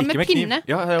 men det var ikke med kniv. pinne.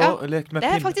 Ja, jeg har også lekt med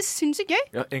Det er pinne. faktisk sinnssykt gøy.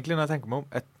 Ja, egentlig når jeg tenker meg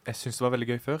om, jeg synes det var veldig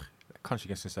gøy før. Kanskje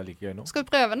ikke jeg synes det er like gøy nå. Skal vi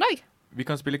prøve en dag? Vi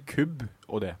kan spille kubb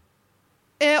og det.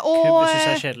 Og Kubb synes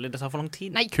jeg er kjedelig, det tar for lang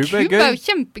tid. Nei, Kubb kubb er er, gøy. jo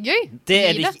kjempegøy. Det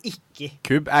er Gi det ikke.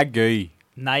 Kubb er gøy.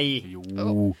 Nei.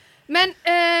 Jo. Men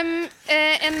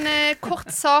en kort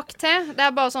sak til. Det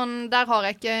er bare sånn, der har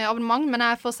jeg ikke abonnement, men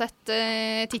jeg får sett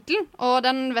titelen. Og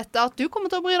den vet jeg at du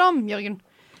kommer til å bry deg om, Jørgen.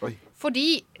 Oi. Fordi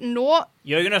nå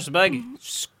Jørgen Østerberg,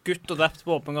 skutt og drept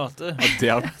på åpen gate. Ja,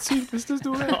 det er den sykeste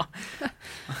historien.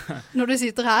 Når du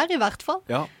sitter her, i hvert fall.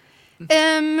 Ja.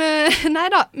 Nei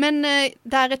da, men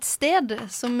det er et sted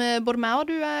som både meg og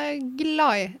du er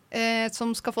glad i,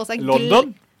 som skal få seg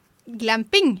London?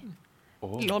 Glamping.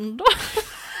 Oh. London?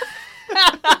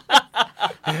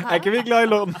 Er ikke vi glad i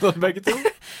London, begge to?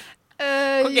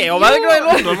 Ok, å være glad i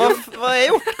London, hva er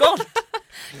gjort galt?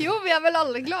 Jo, vi er vel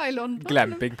alle glad i London.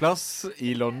 Glampingplass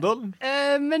i London?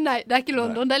 Men nei, det er ikke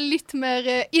London. Det er litt mer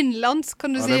innenlands,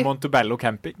 kan du Ja, si. det er Montebello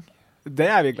camping. Det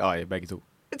er vi glad i, begge to.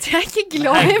 Det er ikke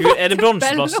glad i Herregud, er det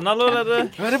Montebello. bronseplassen, eller er det...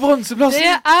 Hva er det bronseplassen?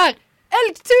 Det er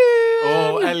Elgtun!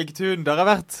 Åh, Elgtun, der har jeg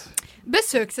vært.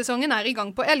 Besøkssesongen er i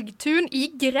gang på Elgtun i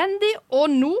Grendi,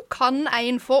 og nå kan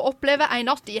en få oppleve en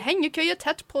natt i hengekøye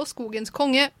tett på skogens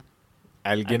konge.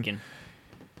 Elgen.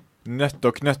 Nøtt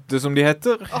og knøtte, som de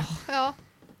heter. Ja.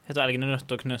 Heter elgene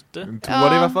nøtte og knøtte? To av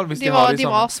de i hvert fall, hvis de har de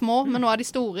var samme. små, men nå er de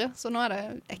store, så nå er det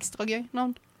ekstra gøy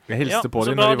navn. Jeg hilste på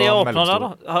så dem da når de de var åpner der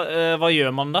mellomstore. da. Hva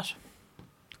gjør man der?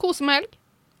 Kose med helg.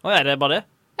 Er det bare det?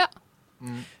 Ja.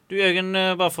 Du, Jørgen,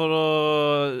 bare for å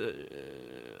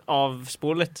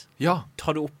avspole litt. Ja,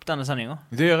 Tar du opp denne sendingen?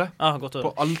 det gjør jeg. Ja, godt å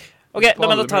høre. På all... Ok, på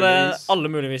da alle tar det mulige vis. alle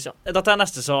mulige vis, ja. Da tar jeg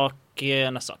neste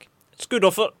sak.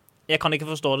 Skuddoffer. Jeg kan ikke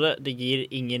forstå det. Det gir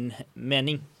ingen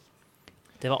mening.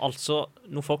 Det var altså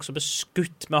noen folk som ble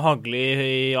skutt med hagle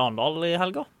i Arendal i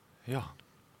helga. Ja.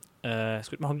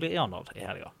 Skutt med hagle i Arendal i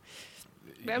helga.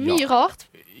 Det er mye rart.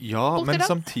 Ja, Borti men der.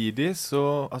 samtidig så...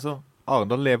 Altså,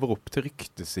 Arendal lever opp til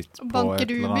ryktet sitt på Banker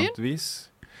et du eller annet vis.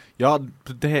 Ja,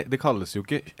 det kalles jo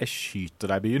ikke «jeg skyter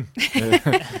deg i byen».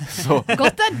 Så,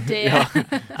 Godt er det.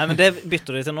 Nei, men det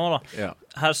bytter de til nå, da. ja.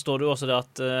 Her står det jo også det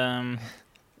at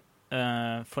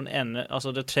for den ene,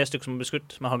 altså det 3 stykker som ble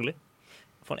skutt med hagle.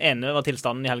 For den ene var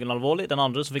tilstanden i helgen alvorlig. Den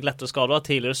andre som fikk lettere skader har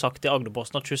tidligere sagt i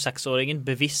Agderposten at 26-åringen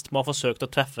bevisst må ha forsøkt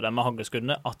å treffe dem med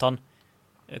hagleskuddene, at han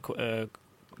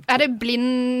Er det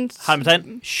blind...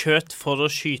 hermetegn, skjøt for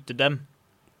å skyte dem.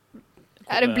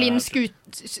 Er det blind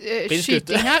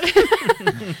skyting her?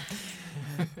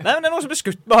 Nei, men det er noen som ble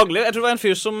skutt med hagle. Jeg tror det var en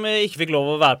fyr som ikke fikk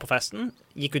lov å være på festen.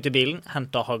 Gikk ut i bilen,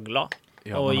 hentet hagla,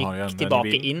 Ja, og man har jo gikk en tilbake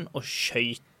i bilen. inn og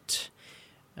skjøt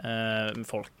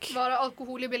folk. Var det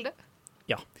alkohol i bildet?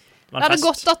 Det Det var er en det fest.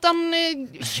 godt at han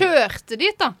kjørte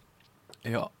dit, da.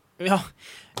 Ja. Ja,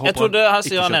 Håper jeg trodde, han her ikke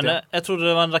sier han skjøt ene, det. jeg trodde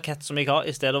det var en rakett som gikk av.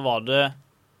 I stedet var det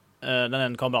den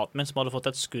ene kameraten min som hadde fått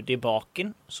et skudd i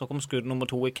baken. Så kom skudd nummer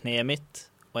 2 i kneet mitt,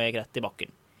 og jeg rett i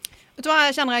bakken. Vet du hva,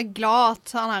 jeg kjenner jeg er glad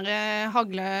at han her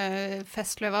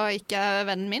haglefestløva ikke er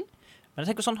vennen min. Men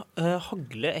jeg tenker sånn,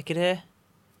 hagle, er ikke det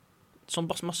sånn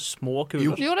bare masse små kuler?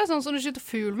 Jo, det er sånn som du skyter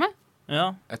fugl med.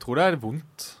 Ja, Jeg tror det er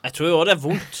vondt. jeg tror jo det er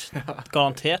vondt.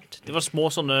 Garantert. Det var små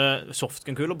sånne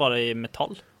softgun-kuler, bare i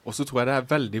metall. Og så tror jeg det er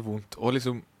veldig vondt. Og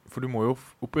liksom, for du må jo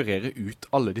operere ut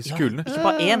alle disse kulene. Ikke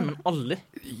bare én, men alle.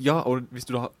 Ja, og hvis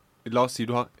du da har... La oss si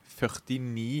du har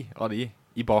 49 av de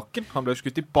i baken. Han ble jo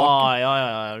skutt i baken. Ja,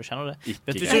 du kjenner det.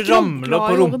 Ikke Vet du, hvis greit. du ramler på glad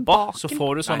i å rumpa, være så baken.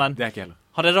 får du sånn Nei, en... det er ikke heller.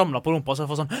 Hadde jeg ramlet på rumpa, så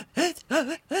hadde jeg fått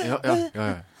sånn...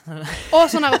 Ja. Og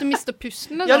sånn her at du mister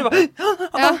pusten. Ja, Liksom.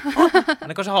 Men det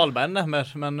er kanskje halbeinet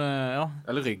mer, men ja.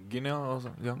 Eller ryggen, ja.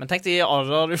 Altså, ja. Men tenk deg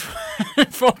arrer du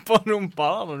får på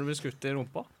rumpa da, når du blir skutt i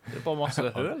rumpa. Det er bare masse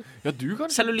høl. Ja, du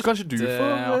kan... Cellulitt- Kanskje du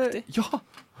får... aktig. Ja,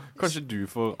 kanskje du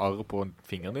får arr på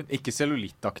fingeren din. Ikke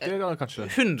cellulittaktig, da, kanskje.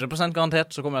 100%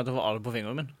 garantert så kommer jeg til å få arr på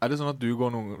fingeren min. Er det sånn at du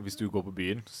går hvis du går på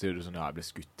byen, så sier du sånn, ja, jeg ble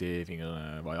skutt i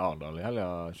fingeren, var i Arendal i helg, ja,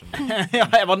 skjønner du? Ja,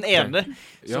 jeg var den ene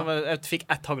Ja. som jeg fikk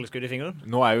ett hagleskudd i fingeren.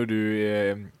 Nå er jo du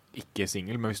ikke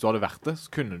single, men hvis du hadde vært det,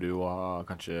 så kunne du jo ha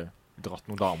kanskje dratt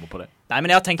noen damer på det. Nei, men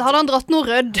jeg har tenkt, Da hadde han dratt noe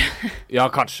rødd. Ja,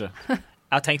 kanskje.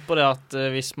 jeg har tenkt på det at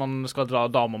hvis man skal dra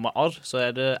damer med arr, så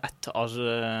er det ett arr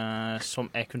som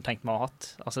jeg kunne tenkt meg å ha hatt.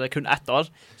 Altså det er kun ett arr,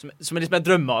 som er liksom et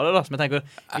drømmearr da, som jeg tenker,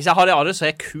 hvis jeg har det arret, så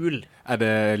er jeg kul. Er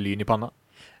det lyn i panna?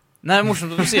 Nei, det er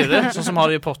morsomt at du sier det, sånn som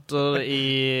Harry Potter i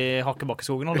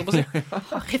Hakkebakkeskogen, holdt jeg på å si.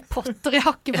 Harry Potter i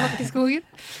Hakkebakkeskogen.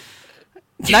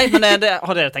 Nei, men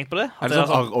har dere tenkt på det? Er det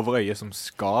sånn arr over øyet som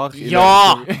skar? I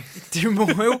Ja! løpet? Du må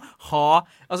jo ha...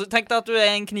 Altså, tenk deg at du er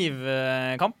i en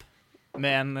knivkamp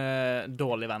med en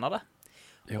dårlig venn av deg.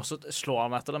 Ja. Og så slår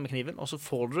han etter deg med kniven, og så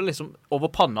får du det liksom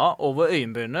over panna, over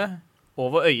øyenbrynet,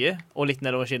 over øyet, og litt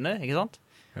nedover skinnet, ikke sant?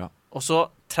 Ja. Og så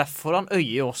treffer han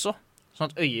øyet også, sånn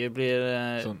at øyet blir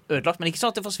Sånn. ødelagt, men ikke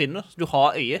sånn at det forsvinner. Du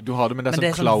har øyet, Du har det, men det er men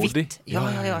det sånn er sånn cloudy. hvitt.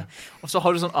 Ja. Og så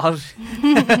har du sånn arr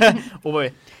over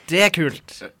øyet. Det er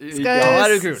kult. Skal Ja, er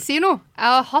du jeg kul? si noe?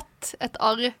 Jeg har hatt et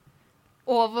arr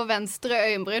over venstre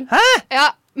øyenbryn. Hæ? Ja,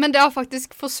 men det har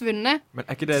faktisk forsvunnet. Men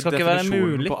er ikke det Skal ikke være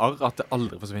definisjonen mulig. på arr at det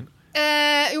aldri forsvinner?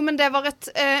 Jo, men det var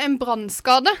en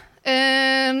brannskade.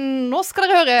 Nå skal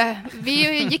dere høre. Vi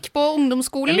gikk på Jeg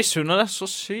ungdomsskolen. misunner det så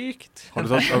sykt. Har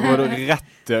du tatt har du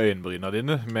rette øyenbryna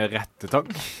dine med rette tang?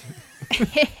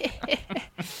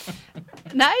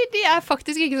 Nei, de er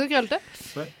faktisk ikke så krøllete.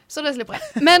 Nei. Så det slipper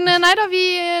jeg. Men nei, da vi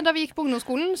gikk på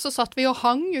ungdomsskolen, så satt vi og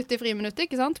hang ute i friminuttet,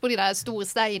 ikke sant? På de der store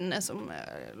steinene som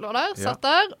lå der, Ja. satt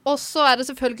der. Og så er det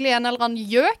selvfølgelig en eller annen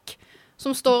gjøk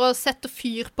som står og setter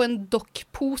fyr på en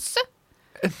dokkpose.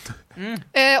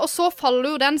 Og så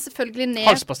faller jo den selvfølgelig ned.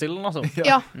 Halspastillen, altså.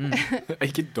 Ja,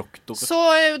 Ikke doktor. så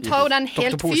tar jo den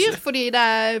helt Doktorpose. fyr, fordi det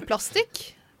er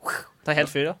plastikk. Det er helt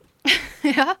fyr, ja.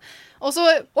 Ja, og så,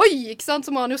 oi, ikke sant, så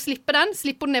må han jo slippe den.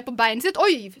 Slipper den ned på beinet sitt.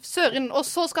 Oi, søren. Og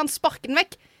så skal han sparke den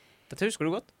vekk. Dette husker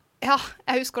du godt. Ja,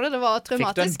 jeg husker det. Det var Fikk du en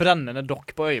traumatisk. brennende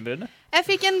dokk på øyebrynet? Jeg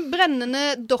fikk en brennende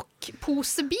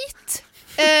dokkposebit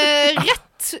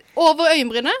rett over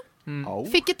øyenbrynet. Au.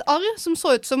 Fikk et arr som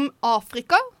så ut som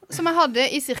Afrika, som jeg hadde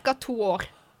i ca. 2 år.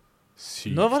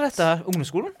 Sykt. Når var dette her?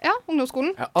 Ungdomsskolen? Ja,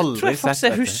 ungdomsskolen. Jeg har aldri sett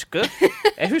dette.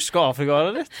 Jeg husker Afrika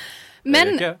litt.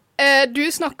 Men Ikke? du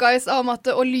snakket i stad om at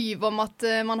å lyve om at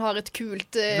man har et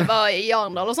kult var i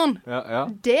Arendal og sånn. Ja.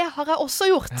 Det har jeg også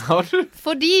gjort. Har du?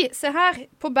 Fordi, se her,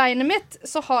 på beinet mitt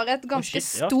så har jeg et ganske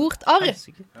stort arr.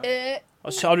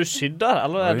 Har du sydd der,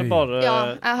 eller er det bare... Ja,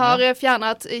 jeg har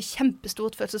fjernet et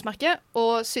kjempestort fødselsmerke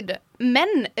og sydde. Men...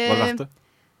 Var det verdt det?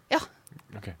 Ja,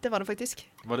 Ok. det var det faktisk.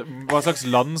 Hva slags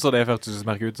land så det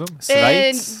fødselsmerket ut som?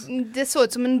 Sveits? Det så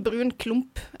ut som en brun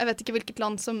klump. Jeg vet ikke hvilket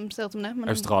land som ser ut som det. Men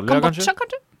Australia, Kambodsja,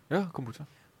 kanskje? Ja,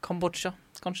 Kambodsja.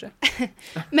 Kanskje.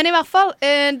 Men i hvert fall,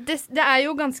 det er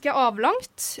jo ganske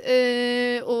avlangt.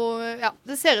 Og ja,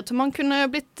 det ser ut som man kunne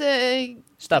blitt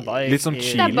Stabba Litt sånn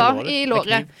stabba i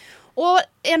låret. Og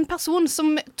en person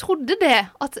som trodde det,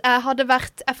 at jeg hadde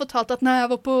vært... Jeg fortalte at nei,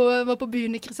 jeg var på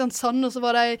byen i Kristiansand, og så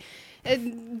var det en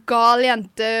gal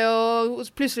jente, og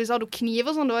plutselig så hadde hun kniv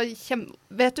og sånn.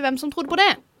 Vet du hvem som trodde på det?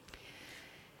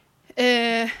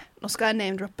 Nå skal jeg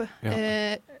name-droppe.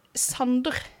 Ja.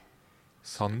 Sander.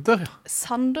 Sander, ja.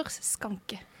 Sanders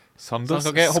Skanke. Sanders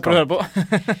Ok, håper du hører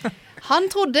på. Han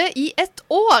trodde i 1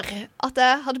 år at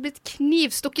jeg hadde blitt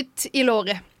knivstukket i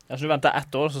låret. Ja, så du ventet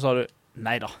 1 år, så sa du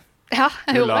nei da. Ja,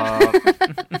 jeg gjorde det.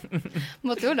 det.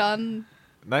 Måtte jo da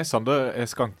Nei, Sander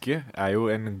Skanke er jo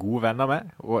en god venn av meg,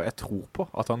 og jeg tror på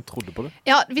at han trodde på det.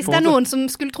 Ja, hvis det er noen som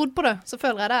skulle trodd på det, så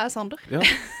føler jeg det er Sander. Ja.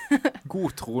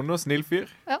 Godtroende og snill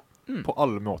fyr. Ja. På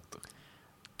alle måter.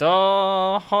 Da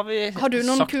har vi Har du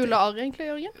noen sagt kule arr egentlig,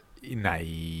 Jørgen?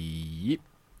 Nei.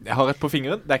 Jeg har et på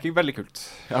fingeren. Det er ikke veldig kult.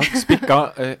 Jeg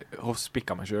har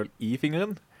spikket meg selv i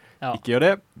fingeren. Ja. Ikke gjør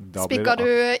det. Da blir Spikker det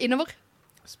du innover?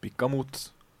 spikket mot,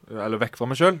 eller vekk fra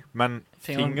meg selv, men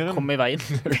Fingeren kommer i veien.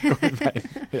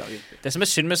 Ja, Det som er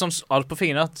synd med sånn alt på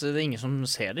fingrene, at det er ingen som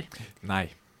ser dem. nei.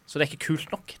 Så det er ikke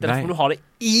kult nok. Det er Nei. derfor du har det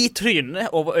i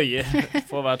trynet over øyet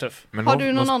for å være tøff. Men Har nå-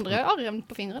 du nå- noen andre arr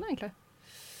på fingrene, egentlig?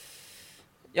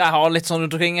 Jeg har litt sånn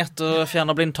uttrykking etter å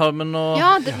fjerne blindtarmen og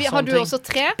Ja, har sånne du ting. også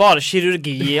 3? Bare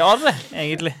kirurgi av det,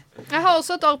 egentlig. Jeg har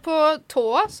også et arr på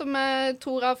tåa, som jeg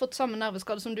tror jeg har fått samme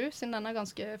nerveskade som du, siden den er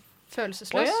ganske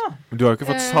følelsesløs. Men du har jo ikke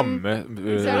fått samme Ser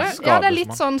du? skade Ja, det er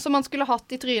litt som han. sånn som man skulle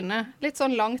hatt i trynet. Litt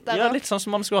sånn langt der. Ja, litt sånn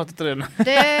som man skulle hatt i trynet.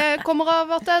 Det kommer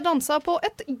av at jeg danset på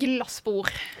et glassbord.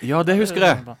 Ja, det husker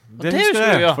jeg. Det det husker husker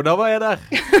jeg, du, ja. for da var jeg der.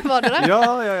 Var det det? Ja.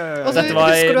 Og så Dette var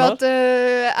husker du når? at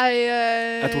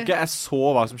Jeg tror ikke jeg så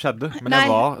hva som skjedde, men Nei.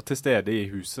 jeg var til stede i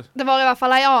huset. Det var i hvert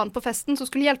fall ei annen på festen som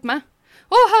skulle hjelpe meg.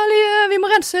 Å, herlig, vi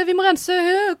må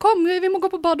rense. Kom, vi må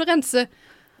gå på bad og rense.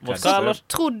 Vodka, eller?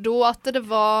 Trodde hun at det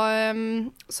var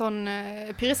sånn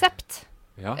pyresept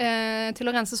Ja. til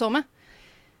å rense sår med.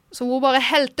 Så hun bare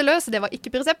helte løs. Det var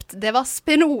ikke pyresept, det var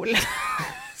Spenol.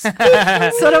 Så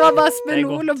det var bare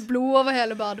Spenol og blod over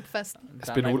hele badet på festen.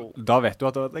 Spenol, da vet du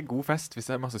at det er en god fest hvis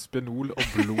det er masse spenol og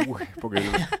blod på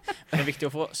gulvet. Det er viktig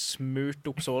å få smurt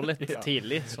opp såret litt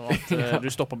tidlig, sånn at du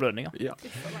stopper blødninga. Ja.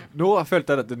 Nå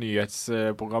følte jeg dette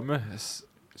nyhetsprogrammet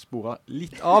sporet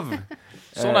litt av.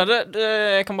 Sånn er det.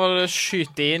 Jeg kan bare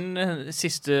skyte inn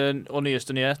siste og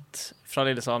nyeste nyhet fra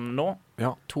Lillesand nå.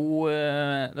 Ja.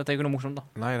 Dette er ikke noe morsomt, da.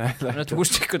 Nei. Men det er 2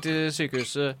 stykker til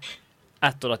sykehuset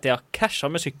etter at de har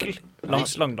krasjet med sykkel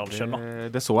langs Langdalsjøen.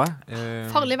 Det så jeg.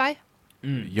 Farlig vei.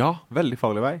 Ja, veldig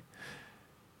farlig vei.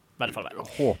 Veldig farlig.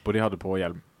 Håper de hadde på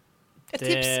hjelm. Et Det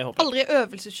tips, håper jeg. aldri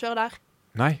øvelseskjør der.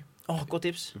 Nei, Godt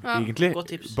tips. Ja. egentlig Godt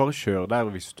tips. bare kjør der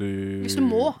hvis du... Hvis du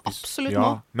må, absolutt ja,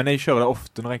 må. men jeg kjører der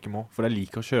ofte når jeg ikke må, for jeg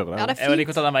liker å kjøre der. Ja, det er Jeg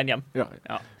liker å ta den veien hjem. Ja.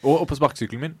 Ja. Og på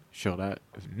sparkesykkelen min kjører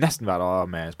jeg nesten hver dag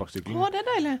med sparkesykkelen. Å, det er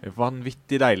deilig.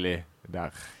 Vanvittig deilig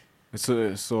der.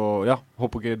 Så ja,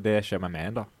 håper ikke det skjer meg med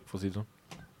en da, for å si det sånn.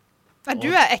 Ja, du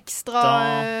er ekstra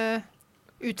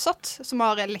utsatt, som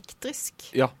har elektrisk.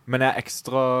 Ja, men jeg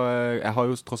har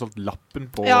jo tross alt lappen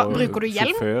på Ja, bruker du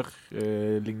hjelm?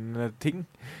 sjåfør-lignende ting.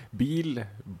 Bil,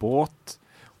 båt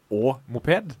og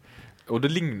moped. Og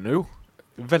det ligner jo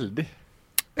veldig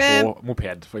på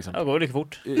moped, for Det eksempel. går jo like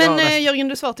fort. Men Ja, Jørgen,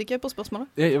 du svarte ikke på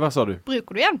spørsmålet. hva sa du?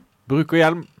 Bruker du hjelm? Bruker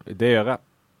hjelm, det gjør jeg.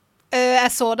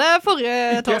 Jeg så det forrige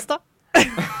Ikke. torsdag. Ja,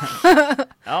 men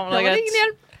Det det er var ingen greit.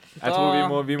 hjelm. Jeg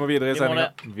tror vi må videre i Vi må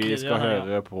sendingen. det. Vi skal Ja.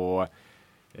 høre på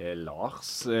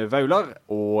Lars Vaular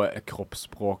og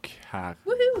kroppsspråk her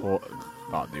på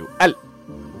Radio L.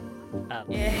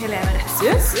 Helene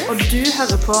Retsius, og du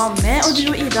hører på meg og du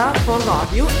og Ida på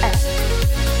Radio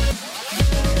L.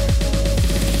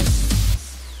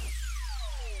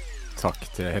 Takk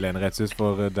til Helene Retsius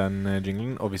for den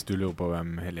jinglen. Og hvis du lurer på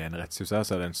hvem Helene Retsius er,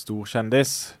 så er det en stor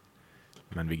kjendis.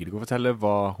 Men vi gidder ikke å fortelle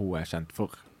hva hun er kjent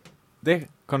for. Det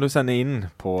kan du sende inn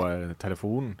på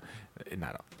telefonen.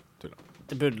 Neida, tuller.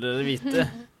 Det burde dere vite.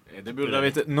 Det burde jeg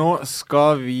vite. Nå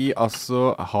skal vi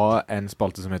altså ha en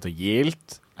spalte som heter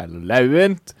Gildt, eller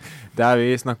Lauent, der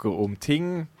vi snakker om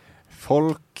ting,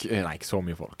 folk, nei, ikke så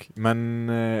mye folk, men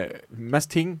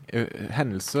mest ting,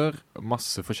 hendelser,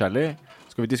 masse forskjellig.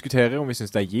 Skal vi diskutere om vi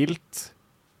synes det er Gildt,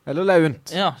 eller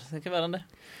Lauent? Ja, det kan være det.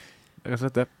 Rett og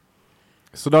slett det.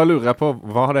 Så da lurer jeg på,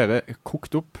 hva har dere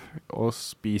kokt opp og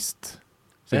spist?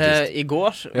 I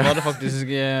går var det faktisk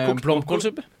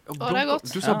blomkålsuppe. Det er godt.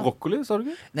 Du sa brokkoli, sa du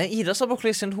ikke? Nei, Ida sa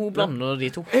brokkoli siden hun blander de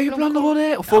to. Jeg blander også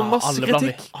det, og får masse alle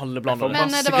kritikk. Alle blander det.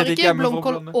 Men det var ikke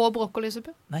blomkål og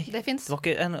brokkolisuppe. Nei, det finnes. Det var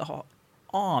ikke en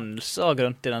anelse av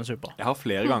grønt i den suppa. Jeg har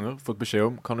flere ganger fått beskjed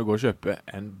om, kan du gå og kjøpe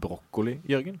en brokkoli,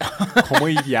 Jørgen?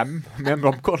 Kommer hjem med en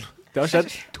blomkål. Det har skjedd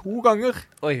 2 ganger.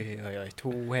 Oi, hele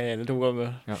 2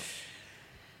 ganger. Ja.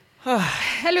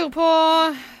 Jeg lurer på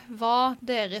hva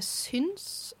dere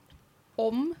syns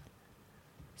om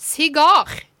sigar.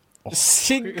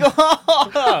 Sigar!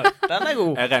 Den er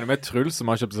god. Jeg regner med Truls som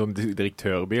har kjøpt sånn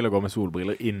direktørbil og går med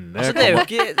solbriller inne. Altså, det er jo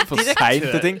ikke for sent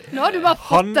til ting. Nå har du bare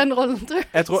fått den rollen, Truls.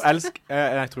 Jeg tror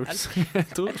Truls. Jeg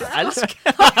tror elsk.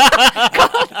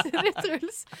 Kalte det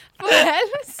Truls? For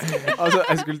elsk? Altså,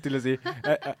 jeg skulle til å si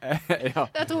ja.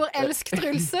 Jeg tror elsk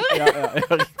Trulser. Ja,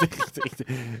 riktig.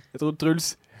 Jeg tror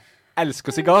Truls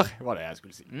elsker sigar, var det jeg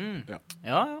skulle si. Ja.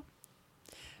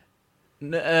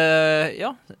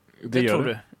 Ja, det tror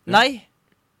du. Nei,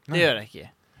 det gjør jeg ikke.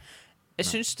 Jeg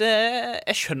synes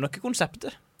jeg skjønner ikke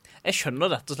konseptet. Jeg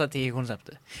skjønner rett og slett ikke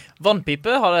konseptet.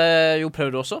 Vannpipe har jeg jo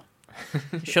prøvd også.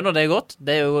 Skjønner det godt.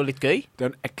 Det er jo litt gøy. Det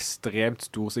er en ekstremt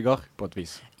stor sigar på et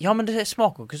vis. Ja, men det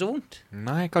smaker ikke så vondt.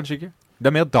 Nei, kanskje ikke. Det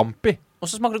er mer damp i. Og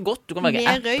så smaker det godt. Du kan velge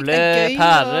Mer røyk, eple, det er gøy,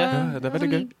 pære. Ja, det er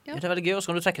veldig gøy. Ja. Det er veldig gøy, og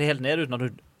så kan du trekke det helt ned uten at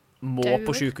du må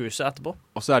på sykehuset etterpå.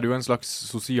 Og så er det jo en slags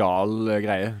sosial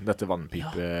greie, dette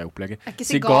vannpipeopplegget. Er ikke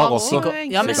Sigar også.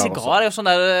 Ja, men Sigar sigar er jo sånn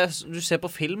der du ser på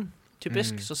film,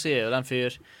 typisk, så sier jo den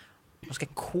fyr nå skal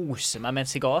jeg kose meg med en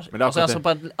sigar. Og så er han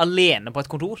sånn alene på et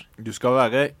kontor. Du skal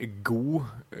være god,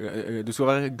 du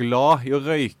skal være glad i å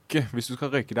røyke hvis du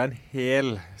skal røyke deg en hel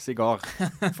sigar,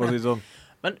 for å si det sånn.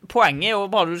 Men poenget er jo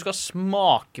bare at du skal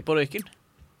smake på røyken.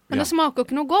 Men det smaker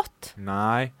ikke noe godt.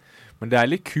 Nei, men det er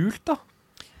litt kult da.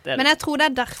 Men jeg tror det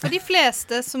er derfor de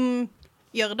fleste som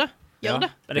gjør det. Men det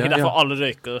er ikke derfor alle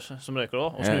røyker som røyker da,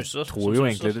 og snuser. Jeg tror jo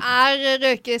egentlig det.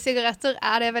 Røykesigaretter,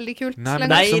 er det veldig kult? Nei,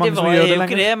 det var jo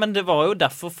ikke det, men det var jo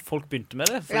derfor folk begynte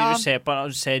med det. Fordi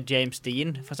du ser James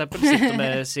Dean, for eksempel, sitter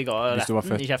med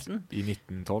sigaretten i kjeften. I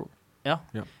 1912. Ja.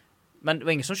 Men det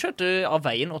var ingen som kjørte av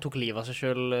veien og tok livet av seg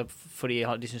selv fordi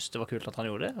de syntes det var kult at han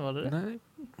gjorde det, var det det?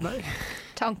 Nei.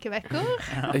 Tankevekker?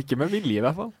 Ikke med vilje i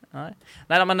hvert fall.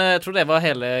 Nei, men jeg tror det var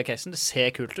hele casen. Det ser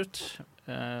kult ut.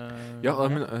 Ja,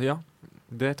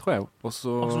 det tror jeg jo.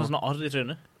 Også sånn arr i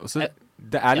trynet.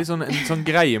 Det er litt sånn en sånn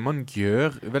greie man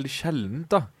gjør veldig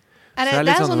sjeldent da. Det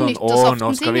er sånn nyttårsaften-ting,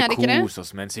 nå skal vi er det ikke det? kose oss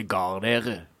med en sigar,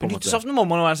 dere. Nyttårsaften må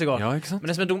man jo ha en sigar. Ja, ikke sant? Men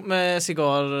det som er dumt med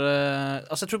sigar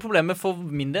altså jeg tror problemet for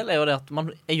min del er jo det at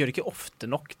jeg gjør det ikke ofte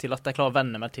nok til at jeg klarer å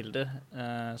venne meg til det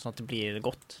sånn at det blir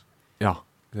godt. Ja,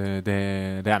 det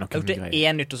er nok en greie. Det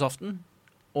er 1 nyttårsaften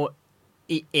og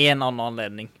i en annen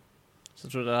anledning så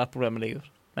tror jeg det er der problemet ligger.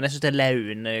 Men jeg synes det er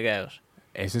laune greier.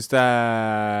 Jeg synes det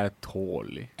er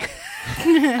tålig.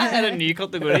 Er det en ny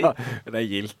kategori? Ja, det er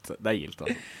gildt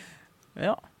altså.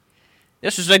 Ja.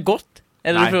 Jeg synes det er godt.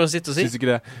 Er det du prøver å sitte og si? Nei, synes ikke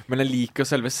det. Men jeg liker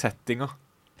selve settinga.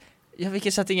 Ja,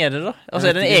 hvilken setting er det da? Altså,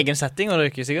 er det en egen setting å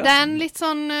røyke sikkert? Det er en litt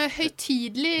sånn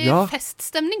høytidelig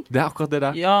feststemning. Det er akkurat det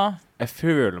der. Ja. Jeg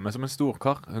føler meg som en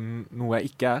storkar, noe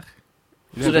jeg ikke er.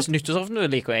 Så det er nyttårsaften du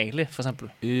liker egentlig, for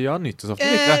eksempel? Ja,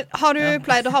 nyttårsaften liker jeg. Har du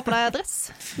pleid å ha på deg dress?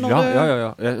 Ja.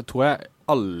 Jeg tror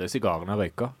alle sigarene jeg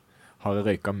røyka, har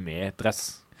jeg røyka med dress.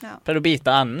 Ja. Pleier du å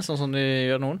bite av enden, sånn som du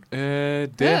gjør noen?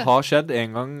 Det har skjedd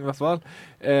en gang i hvert fall.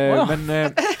 Men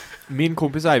min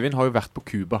kompis Eivind har jo vært på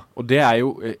Cuba, og det er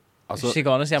jo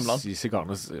sigarnes hjemland.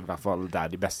 Sigarnes, i hvert fall der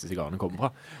de beste sigarene kommer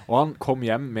fra. Og han kom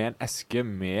hjem med en eske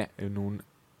med noen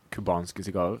kubanske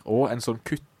sigarer, og en sånn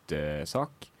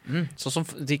kuttesak. Sånn som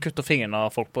de kutter fingrene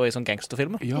av folk på i sånn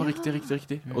gangsterfilmer? Ja,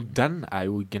 riktig. Og den er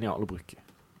jo genial å bruke.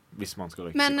 Hvis man skal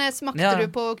røyke. Men smakte du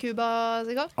på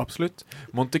Cuba-sigar? Absolutt.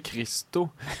 Monte Cristo.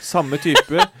 Samme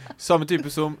type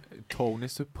som Tony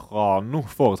Soprano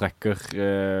foretrekker,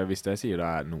 hvis jeg sier det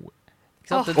er noe.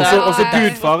 Også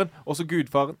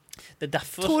Gudfaren. Det er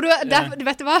derfor... Tror du,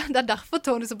 vet du hva? Det er derfor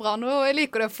Tony Soprano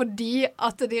liker det, fordi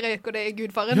at de røyker det i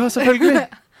Gudfaren. Ja, selvfølgelig.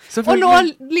 Og nå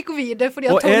liker vi det, fordi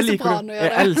at Tony Soprano gjør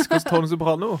det. Jeg elsker Tony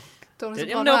Soprano. Tony Det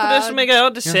Soprano er det som er greia.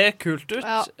 Det ser kult ut.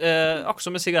 Ja. Akkurat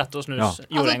som med sigaretter og snus. Ja.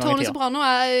 Gjorde en gang i Tony tida. Soprano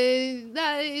det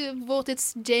er vår tids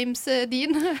James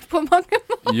Dean på mange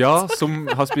måter. Ja, som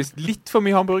har spist litt for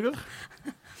mye hamburger.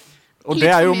 Og Litt det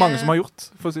er for jo mye. mange som har gjort,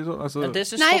 for å si det sånn. Altså, Det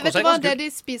synes Nei, folk vet også du er hva? ganske Det kult. de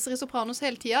spiser i Sopranos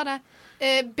hele tida, det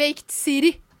er Baked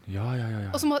City. ja.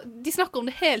 Og de snakker om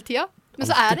det hele tida. Men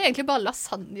så er det egentlig bare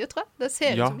lasagne, tror jeg. Det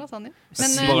ser ut Ja. som lasagne.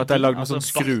 Bare at det er lagd med Altså, sånne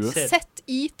skruer.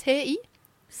 Z-I-T-I.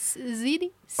 Zidi.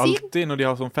 Alltid når de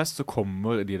har sånn fest, så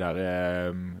kommer de der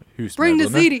Bring the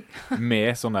husmødrene city.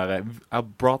 med sånn der I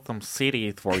brought some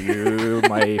city for you,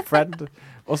 my friend.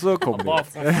 Og så kommer Bare de.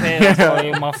 for fair for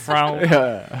you, my friend.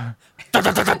 Ja.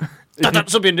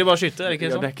 Så begynner de bare å skyte, er det ikke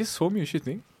Ja, sånn? det er ikke så mye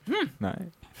skyting. Nei.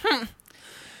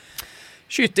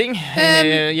 Skyting.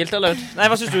 Gildt eller laut? Nei,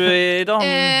 hva synes du i dag?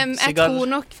 Jeg tror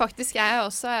nok faktisk jeg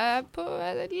også er på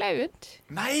lauet.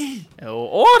 Nei! Det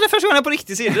er første gang jeg er på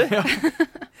riktig side.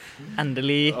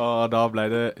 Endelig. Og da ble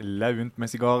det launt med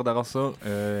sigar der altså.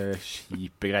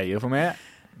 Kjipe greier for meg.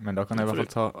 Men da kan jeg i hvert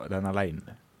fall ta den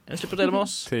alene Jeg slipper å dele med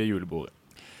oss. til julebordet.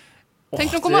 Tenk,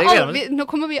 det gleder meg. nå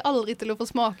kommer vi aldri til å få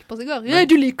smake på sigar. Ja,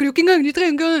 du liker det jo ikke engang, du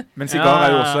trenger. Men sigar Ja.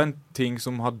 er jo også en ting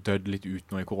som har dødd litt ut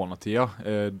nå i koronatida.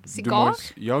 Sigar?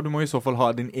 Du må i så fall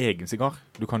ha din egen sigar.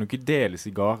 Du kan jo ikke dele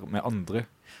sigar med andre.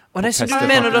 Så du Feste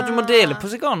mener du at du må dele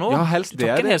på sigar nå? Ja, helst Du det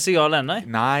tar er ikke en det. hel sigar alene?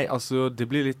 Nei, altså, det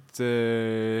blir litt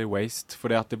waste, for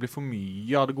det blir for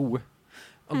mye av det gode.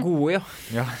 Gode,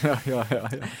 ja. Ja.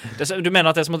 Du mener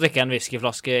at det er som å drikke en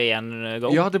whiskyflaske i en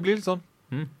go? Ja, det blir litt sånn.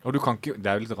 Og du kan ikke, det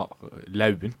er jo litt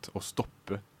launt å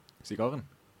stoppe sigaren,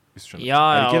 hvis du skjønner. Ja,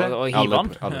 Er det ikke det? og Jeg har hive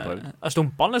aldri- aldri prøvd. den.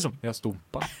 Stumpe den, liksom. Ja,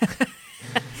 stumpa.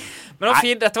 Men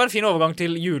dette var en fin overgang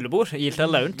til julebord. Gildt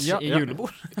eller launt Ja, i ja.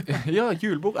 julebord. Ja,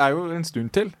 julebord er jo en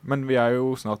stund til, men vi er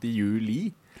jo snart i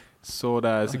juli. Så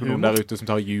det er sikkert noen der ute som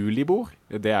tar julibord.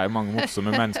 Det er jo mange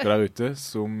morsomme mennesker der ute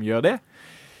som gjør det.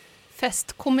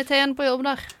 Festkomiteen på jobb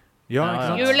der. Ja, Ja, ikke ja.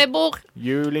 sant? Julebord.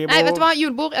 Julibord. Nei, vet du hva?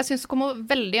 Julebord, jeg synes det kommer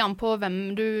veldig an på hvem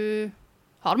du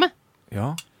har det med. Ja,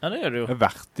 Ja, det gjør du jo. jeg har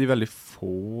vært i veldig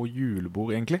få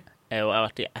julebord, egentlig. Jeg har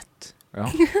vært i ett. Ja.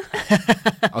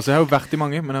 Altså, jeg har jo vært i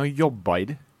mange, men jeg har jobbet i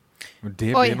det. Men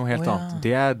det Oi. blir noe helt Å, ja. annet.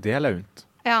 Det er launt.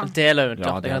 Ja. Det er launt,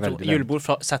 Ja, ja. det er veldig launt. Julebord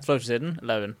sett fra utsiden,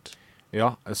 launt.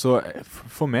 Ja, så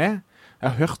for meg, jeg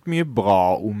har hørt mye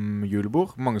bra om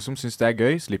julebord. Mange som synes det er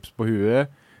gøy, slips på huet,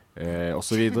 og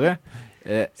så videre.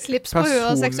 Slips på huet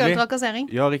og Personlig- seksuell trakassering.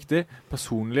 Ja, riktig.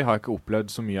 Personlig har jeg ikke opplevd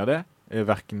så mye av det.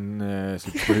 Hverken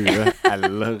slips på huet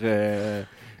eller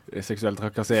seksuell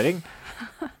trakassering.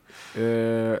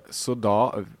 Så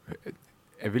da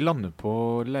jeg vil lande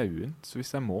på lauent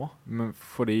hvis jeg må, men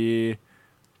fordi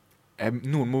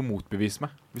noen må motbevise meg,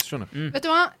 hvis du skjønner. Vet du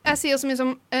hva? Jeg sier så mye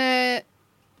som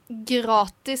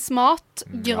gratis mat,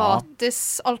 gratis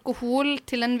alkohol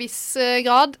til en viss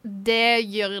grad. Det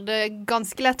gjør det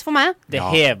ganske lett for meg. Det Ja.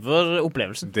 hever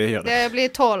opplevelsen. Det gjør det. Det blir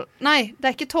Nei, det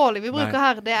er ikke tålig vi bruker Nei.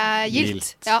 her. Det er gildt.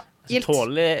 Gildt. Ja, gildt.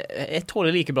 Jeg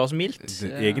tåler like bra som mildt.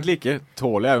 Egentlig ikke.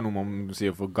 Tålig er jo noe man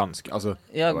sier for ganske. Altså,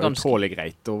 Ja, det var jo ganske. tålig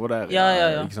greit over der.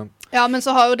 Ja. Ikke sant? Ja, men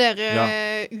så har jo dere Ja.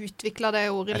 utviklet det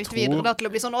ordet Jeg litt tror- videre da, til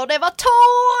å bli sånn, å, det var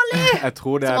tålig! Jeg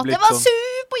tror det Som er at det blitt var sånn.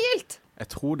 supergildt! Jeg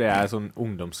tror det er sånn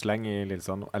ungdomssleng i litt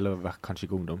sånn, eller kanskje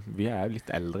ikke ungdom. Vi er jo litt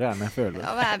eldre enn jeg føler.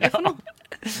 Ja, hva er vi for noe?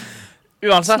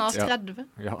 Uansett. Snart Ja. 30.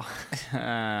 Ja.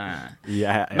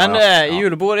 Men ja. i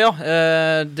julebord, ja.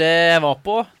 Det jeg var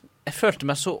på, jeg følte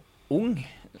meg så ung.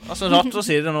 Altså, rart å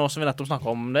si det nå som vi nettopp snakket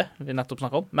om,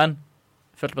 men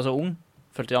jeg følte meg så ung.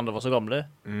 Følte de andre var så gamle.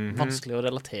 Mhm. Vanskelig å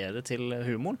relatere til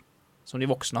humoren, som de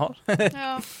voksne har.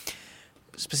 Ja.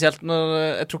 Spesielt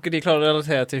når, jeg tror ikke de klarer å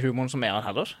relatere til humoren som er han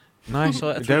heller. Nei,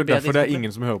 Så jeg tror det er jo det blir derfor det er litt-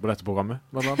 ingen som hører på dette programmet.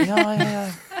 blant annet. Ja.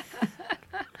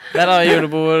 Det er da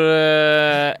julebord,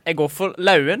 jeg går for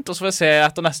lauent, og så får jeg se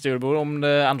etter neste julebord om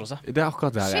det endrer seg. Det er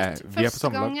akkurat der jeg Shit, vi er på første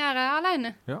samme gang lag. er jeg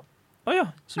alene. Åja,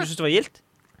 så du synes det var gildt?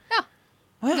 Ja.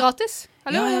 Gratis.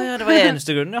 Hallo? Ja, det var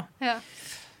eneste grunnen, ja. Ja,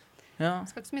 Ja.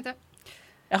 skal ikke så mye til.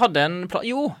 Jeg hadde en plan.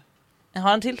 Jo, jeg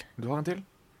har en til. Du har en til?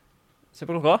 Se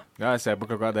på klokka. Ja, jeg ser på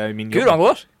klokka. Det er min Gud, jobb. han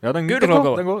går. Ja, den Gud, den den går.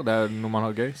 går. Den går. Det er når man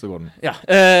har det gøy, så går den. Ja.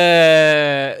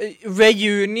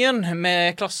 Reunion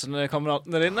med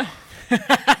klassekameratene dine.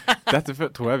 Dette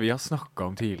tror jeg vi har snakket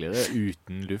om tidligere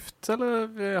uten luft, eller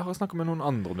vi har snakket med noen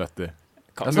andre om dette.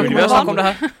 Kan Jeg vi snakker med snakke om det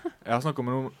her? Jeg har snakket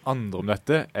med noen andre om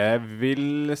dette. Jeg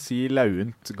vil si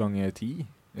lauent ganger 10.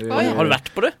 Har du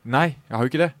vært på det? Nei, jeg har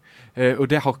jo ikke det. Og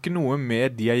det har ikke noe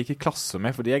med de jeg gikk i klasse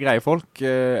med, for de er greie folk.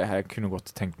 Jeg kunne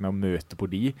godt tenkt meg å møte på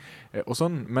de, og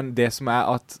sånn. Men det som er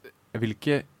at jeg vil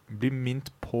ikke bli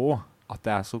minnet på at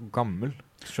jeg er så gammel.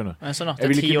 Skjønner du? Sånn at Jeg det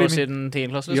vil er 10 ikke år bli siden 10.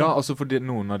 klasse, Ja, liksom. altså for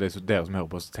noen av dere som hører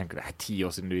på, så tenker det er 10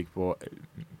 år siden du gikk på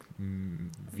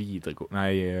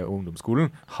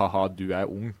ungdomsskolen. Haha, du er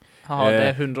ung. Haha,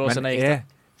 det 100 år siden men jeg gikk der.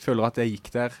 jeg føler at jeg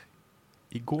gikk der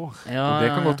i går. Ja, og det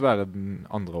kan ja. godt være den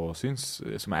andre årsyns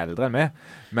som er eldre enn meg.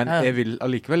 Men Ja. jeg vil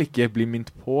allikevel ikke bli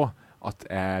minnet på at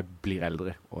jeg blir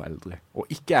eldre og eldre. Og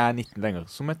ikke er 19 lenger,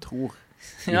 som jeg tror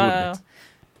i Ja, hodet ja, ja. mitt.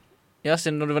 Ja,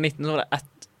 siden når du var 19, så var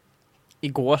det i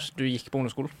går du gikk på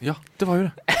ungdomsskolen. Ja, det var jo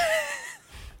det.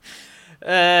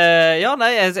 Ja,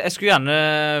 nei, jeg skulle gjerne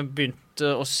begynt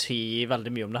å si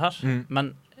veldig mye om det her.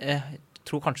 Men jeg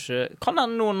tror kanskje kan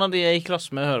hende noen av de jeg i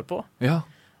klasse med hører på. Ja.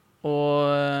 Og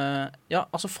ja,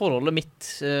 altså forholdet mitt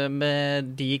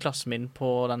med de i klassen min på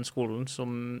den skolen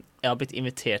som jeg har blitt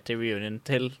invitert til reunion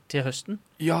til høsten.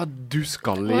 Ja, du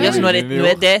skal i Ja, så nå er reunion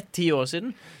i år. det 10 år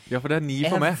siden. Ja, for det er 9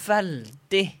 for meg. Jeg er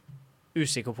veldig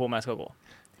usikker på om jeg skal gå.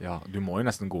 Ja, du må jo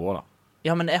nesten gå da.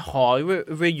 Ja, men jeg har jo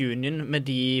reunion med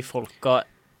de folka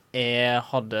jeg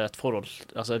hadde et forhold,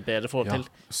 altså et bedre forhold Ja.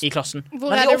 til i klassen. Hvor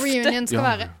Veldig er det ofte. reunion skal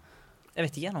være? Jeg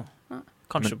vet ikke ennå.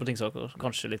 Kanskje på Tingsaker,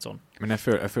 kanskje litt sånn. Men jeg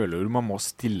føler jo man må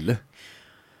stille.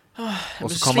 Jeg Og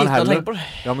blir så kan man sliten av å heller, tenke på det.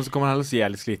 ja, men så kan man heller si jeg er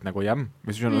litt sliten, jeg går hjem.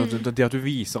 Hvis du skjønner, det at du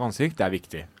viser ansikt, det er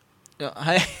viktig. Ja,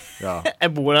 hei, Ja,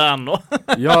 jeg bor der ennå.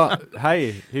 ja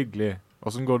hei, hyggelig.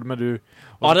 Hvordan går det med du?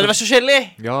 Å, det var så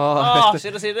kjedelig! Ja, Å, vet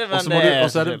du. si det, Og men så må du- og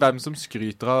så er det så hvem som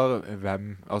skryter av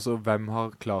hvem. Altså, hvem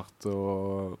har klart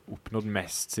å oppnå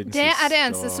mest siden Det sist. er det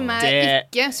eneste og- som jeg Det-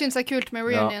 ikke synes er kult med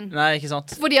reunion. Nei, ikke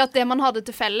sant. Fordi at det man hadde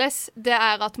til felles, det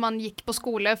er at man gikk på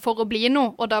skole for å bli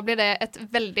noe, og da blir det et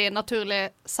veldig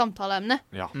naturlig samtaleemne.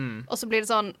 Ja. Og så blir det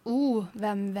sånn,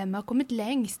 hvem har kommet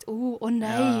lengst?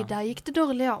 Nei, Ja. der gikk det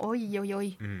dårlig, ja.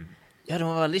 Oi. Ja, det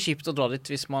var veldig kjipt å dra dit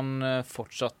hvis man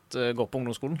fortsatt går på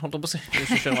ungdomsskolen, holdt jeg på å si. Hvis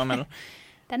du skjønner hva jeg mener.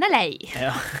 Den er lei.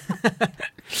 Ja.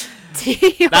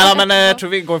 Nei da, men jeg tror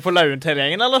vi går på Lauen til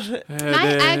gjengen, eller? Nei,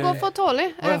 jeg går for tålig,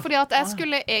 ja. fordi at jeg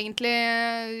skulle egentlig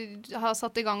ha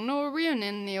satt i gang noe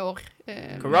reunion i år.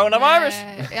 Coronavirus!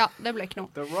 Men, ja, det ble ikke noe.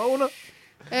 Corona.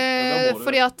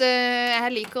 Fordi at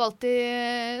jeg liker alltid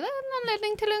en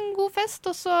anledning til en god fest,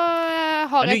 og så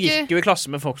har Men du jeg ikke... gikk jo i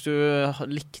klasse med folk du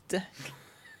likte.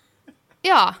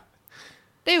 Ja,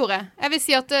 det gjorde jeg. Jeg vil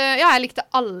si at jeg likte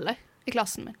alle i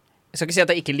klassen min. Jeg skal ikke si at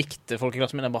jeg ikke likte folk i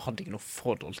klassen min, jeg bare hadde ikke noe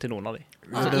forhold til noen av de.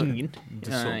 Altså, ingen.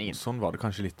 Ingen. Sånn var det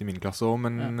kanskje litt i min klasse også,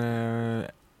 men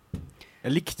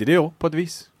jeg likte det jo, på et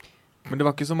vis. Men det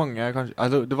var ikke så mange, kanskje.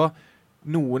 Altså, det var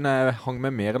noen jeg hang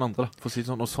med mer enn andre, da, for å si det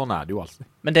sånn, og sånn er det jo alltid.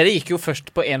 Men dere gikk jo først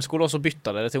på en skole, og så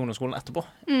bytta dere til ungdomsskolen etterpå.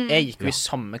 Jeg gikk jo i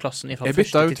samme klassen. Jeg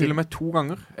bytta jo til og med 2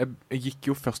 ganger. Jeg gikk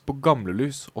jo først på gamle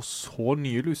lus, og så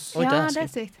nye lus. Oi, Ja, det er det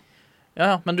er sykt.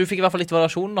 Ja, men du fikk i hvert fall litt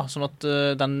variasjon da, sånn at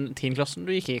den 10. klassen du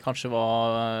gikk i kanskje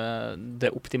var det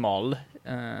optimale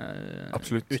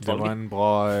Absolutt, det utvalget.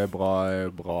 var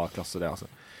en bra klasse det, altså.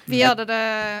 Vi hadde det...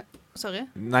 Sorry.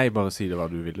 Nei, bare si det hva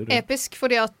du ville, du. Episk,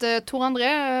 fordi at Tor André,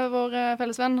 vår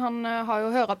fellesvenn, han har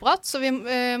jo høreapparat, så vi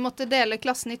måtte dele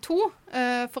klassen i 2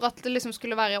 for at det liksom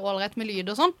skulle være ålreit med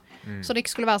lyd og sånn, så det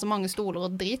ikke skulle være så mange stoler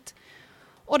og drit.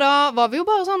 Og da var vi jo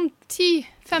bare sånn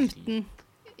 10-15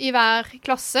 i hver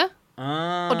klasse,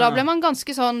 og da ble man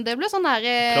ganske sånn, det ble sånn der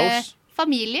Close.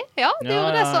 familie. Ja, det Ja,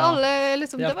 gjorde det, ja, så ja. alle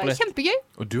liksom, det var Hjelper litt. kjempegøy.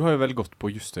 Og du har jo vel gått på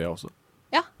Justøya også.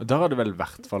 Ja. Og der har det vel i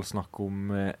hvert fall snakk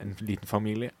om en liten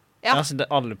familie. Ja. Altså,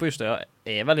 alle på Justøya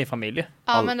er vel i familie.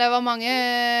 Ja, Alle- men det var mange...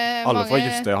 Alle fra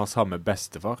Justøya har samme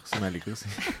bestefar, som jeg liker å si.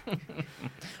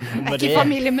 Jeg er ikke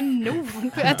familie med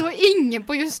noen. Jeg tror ingen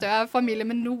på Justøya er familie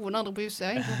med noen andre på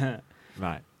Justøya. egentlig.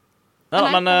 Nei. Nei,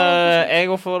 Nei, men det var jeg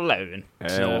går for Lauen.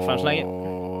 For så lenge.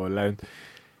 Laun.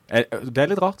 Det er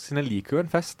litt rart, siden jeg liker jo en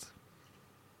fest.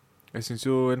 Jeg synes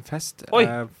jo en fest Oi.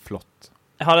 er flott.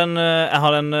 Jeg har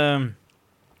en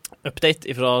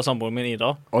update fra samboeren min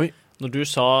Ida. Oi. Når du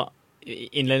sa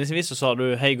innledningsvis, så sa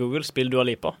du «Hei Google, spill Dua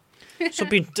Lipa». Så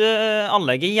begynte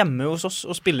anlegget hjemme hos oss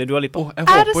å spille Dua Lipa. Jeg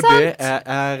Er det håper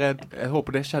jeg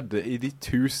håper det skjedde i de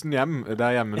 1000 hjem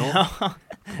der hjemme nå.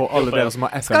 For alle dere som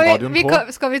har FM-radioen på.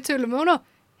 Skal vi tulle med henne nå?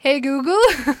 Hei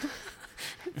Google.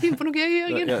 Finn på noe gøy,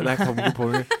 Jørgen. Ja, jeg kommer ikke på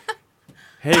det.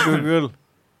 Hei Google,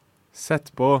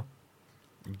 sett på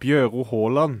Bjøro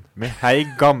Haaland med Hei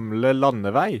gamle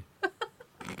landevei.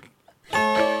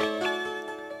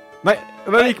 Nei,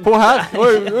 den gikk på her.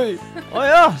 Oi.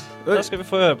 Åja, da skal vi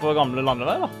få høre på gamle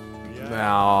landevei da.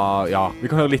 Ja, vi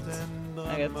kan høre litt. Det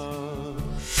er greit.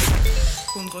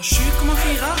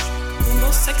 107,4,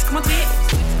 106,3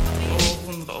 og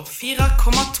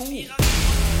 104,2.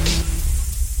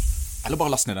 Eller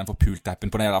bare last ned den forpulte appen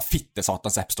på den der fitte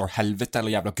satans appstore, helvete,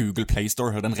 eller jævla Google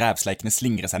Playstore. Hør den rævsleikende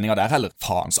slingresendinga der, heller.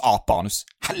 Faens apanus.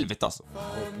 Helvete, altså.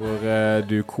 Hvor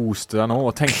du koste deg nå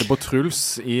og tenkte på Truls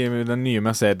i den nye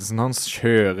Mercedesen hans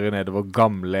kjører nedover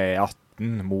gamle E18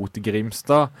 Skjetten mot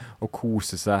Grimstad og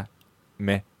kose seg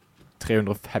med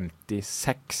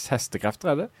 356 hestekrefter,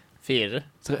 er det? 4.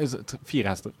 4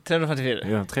 hester. 354.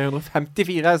 Ja,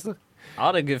 354 hester.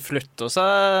 Ja, det flytter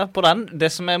seg på den.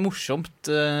 Det som er det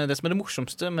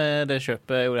morsomste med det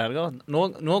kjøpet jeg gjorde i helga,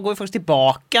 nå går vi faktisk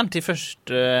tilbake igjen til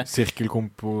første...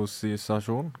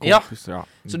 Sirkelkomposisasjon? Ja.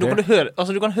 Så du kan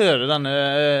høre denne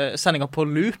sendingen på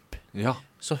loop, ja.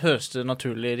 Så høres det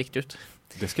naturlig riktig ut.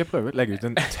 Det skal jeg prøve. Legge ut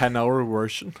en 10-hour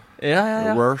version.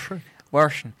 Ja.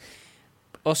 Version.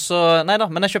 Og så,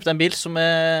 men jeg kjøpte en bil som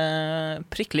er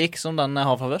prikk lik som den jeg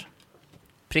har fra før.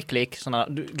 Prikk lik, sånn her.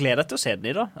 Du gleder deg til å se den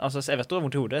i da. Altså, jeg vet du har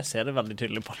vondt i hodet, jeg ser det veldig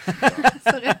tydelig på det.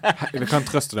 Vi kan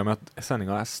trøste deg med at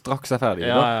sendingen straks ferdig.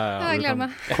 Ja. Jeg gleder meg.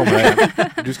 Komme deg hjem.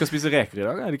 Du skal spise reker i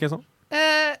dag, er det ikke sånn?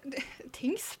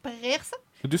 Ting sprer seg.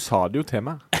 Du sa det jo til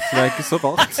meg, så det er ikke så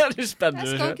rart. Jeg skal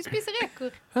ikke spise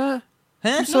reker.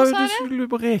 Du sa jo du skulle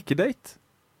på rekedate.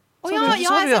 Jeg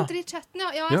sendte det i chatten, ja.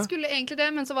 Jeg skulle egentlig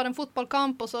det, men så var det en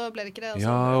fotballkamp, og så ble det ikke det.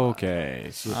 Ja, ok.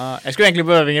 Så... jeg skulle egentlig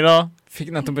på øving i dag. Fikk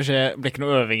nettopp beskjed, ble ikke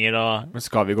noe øving i dag. Men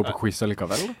skal vi gå på quiz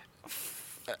allikevel?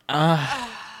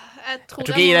 Jeg tror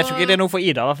ikke det er noe for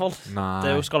Ida, i hvert fall. Nei. Det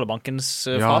er jo Skallebankens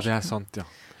far. Ja, det er sant, ja.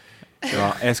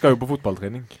 Jeg skal jo på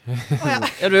fotballtrening.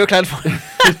 Ja, du er jo kledd for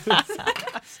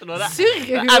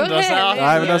Surrehør. Nei,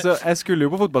 men altså, jeg skulle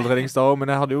jo på fotballtreningsdag, men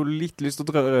jeg hadde jo litt lyst til å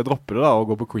droppe det da, og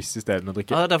gå på quiz i stedet og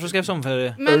drikke. Ja, derfor skrev jeg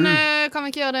sommerferie. Men kan vi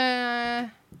ikke gjøre det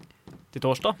til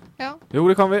torsdag? Ja. Jo,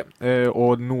 det kan vi.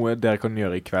 Og noe dere kan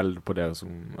gjøre i kveld på dere som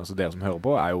hører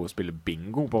på, er jo å spille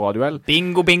bingo på Radio L.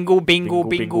 Bingo.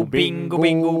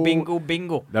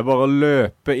 Det er bare å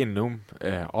løpe innom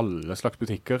alle slags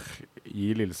butikker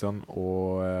i Lillesand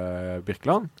og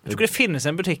Birkeland. Jeg tror ikke det finnes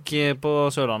en butikk på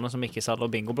Sørlandet som ikke selger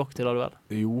bingoblokk til Radio L.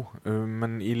 Jo,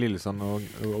 men i Lillesand og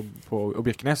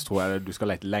Birkenes tror jeg du skal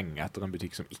lete lenge etter en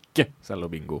butikk som ikke selger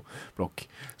bingoblokk.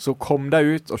 Så kom deg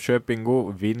ut og kjøp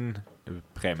bingo, vinn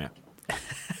premie.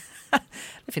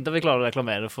 Det er fint at vi klarer å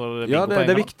reklamere for bingo. Ja, det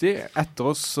er viktig. Etter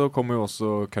oss så kommer jo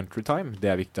også Country Time. Det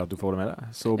er viktig at du får det med deg.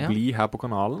 Så bli her på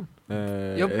kanalen,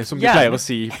 som de pleier å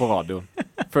si på radioen.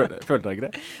 Følte dere ikke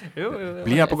det? Jo,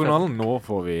 bli her på kanalen. Nå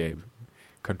får vi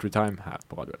Country Time her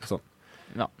på radioen. Sånn.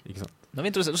 Ja. Ikke sant? Da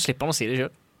slipper han å si det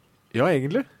selv. Ja,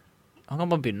 egentlig. Han kan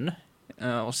bare begynne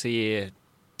og si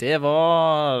det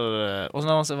var... Hva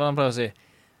han pleier å si?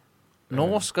 Nå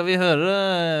skal vi høre...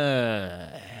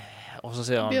 Og så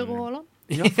sier han... Bjørn Håland.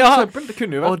 Ja, for eksempel, det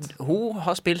kunne jo vært. Og hun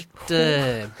har spilt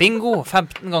bingo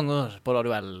 15 ganger på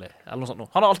Radio L, eller noe sånt.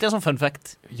 Han har alltid en sånn fun fact.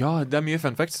 Ja, det er mye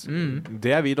fun facts.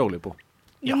 Det er vi dårlige på.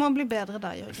 Du må bli bedre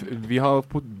der, Jørgen. Vi har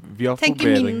tenk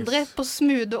mindre på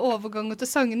smoothe overganger til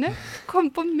sangene. Kom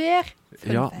på mer fun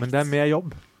facts. Ja, men det er mer jobb.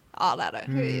 Ja, det er det.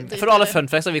 For alle fun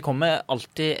facts vi kommer med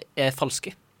alltid er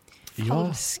falske.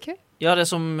 Falske? Ja, det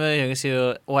som Jørgen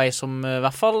sier, og jeg som i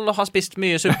hvert fall har spist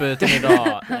mye suppe til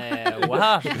middag, og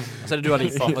her, så er det Dua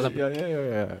Lipa, for eksempel. Ja.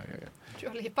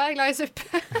 Dua Lipa er glad i suppe.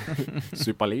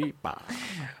 Suppa Lipa.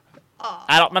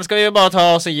 Neida, men skal vi bare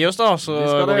ta oss og gi oss da, så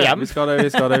går vi hjem? Vi skal det.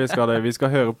 Vi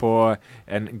skal høre på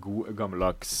en god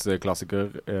gammeldags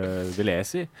klassiker,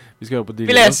 Vilesi. Vi skal høre på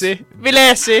Vilesi!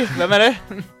 Hvem er det?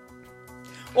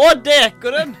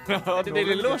 Dekeren! De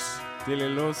Lillos.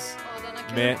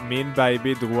 Med Min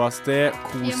baby dro av sted.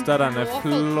 Kos deg denne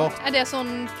flott. Er det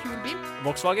sånn kul bil?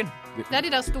 Volkswagen. Det er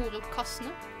de der store kassene.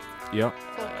 Ja.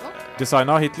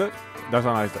 Designer av Hitler.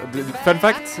 Fun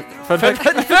fact.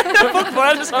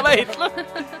 Volkswagen designer av Hitler.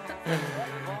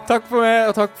 Takk for meg,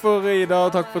 og takk for Ida,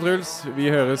 og takk for Truls.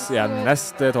 Vi høres igjen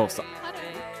neste torsdag.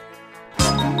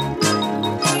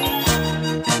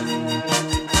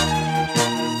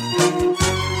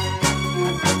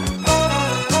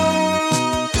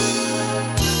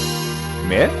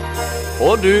 Med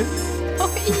og du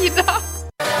og Ida.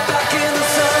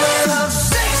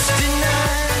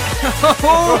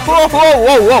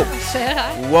 Wow. Skjer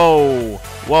her? Wow.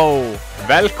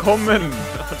 Velkommen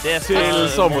til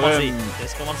sommeren. Det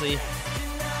skal man si.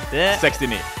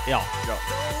 69. Ja.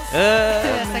 Det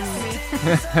er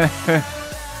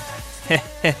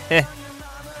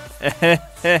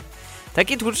 69. Tenk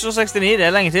i 2069, det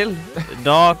er lenge til.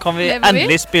 Da kan vi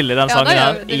endelig spille den sangen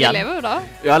her igjen. Ja, lever jo da.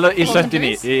 Ja, eller i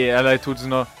 79, eller i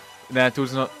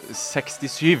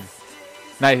 2067.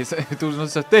 Nei,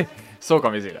 2070. Så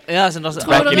kan vi si det. Ja, så da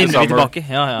minner vi tilbake.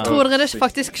 Ja. Tror dere det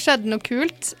faktisk skjedde noe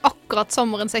kult akkurat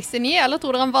sommeren 69, eller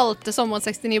tror dere han valgte sommeren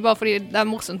 69 bare fordi det er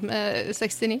morsomt med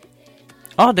 69?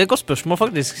 Ja, det er et godt spørsmål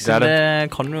faktisk. Det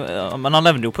kan jo, men han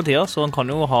levde jo på tida, så han kan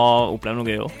jo ha opplevd noe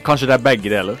gøy også. Kanskje det er begge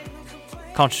deler.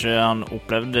 Kanskje han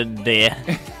opplevde det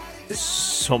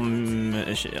som,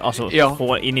 altså, i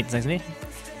 1969?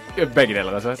 Begge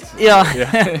deler, rett og slett. Ja.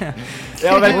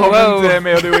 Ja, velkommen til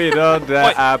meg og du, Ida. Det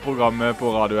er programmet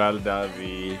på Radio L der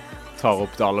vi tar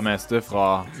opp det aller meste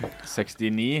fra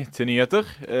 69 til nyheter.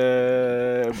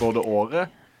 Både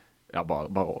året. Ja,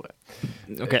 bare året.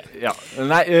 Ok. Ja.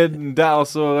 Nei, det er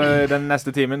altså den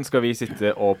neste timen skal vi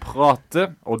sitte og prate,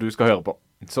 og du skal høre på.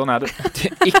 Sånn er det.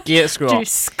 Ikke skru av. Du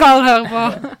skal høre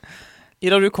på.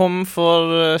 Ida, du kom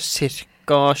for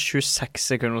cirka 26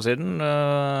 sekunder siden.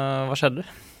 Hva skjedde?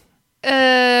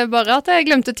 Bare at jeg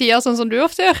glemte tida, sånn som du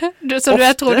ofte gjør.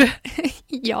 Jeg tror du...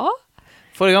 Ja.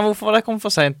 Forrige gang, hvorfor var det kommet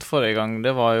for sent forrige gang?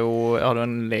 Det var jo... Jeg hadde jo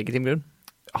en legitim grunn.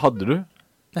 Hadde du?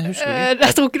 Jeg husker ikke.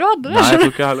 Jeg tror ikke du hadde det. Nei, jeg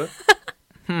tror ikke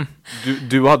heller.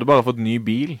 Du hadde bare fått ny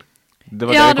bil. Det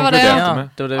var Ja, det jeg det var det, konkluderte ja.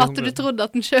 med. Det var det vi At du konkluderte. trodde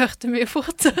at den kjørte mye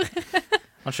fortere.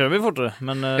 Han kjører mye fortere,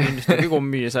 men det nytter ikke å gå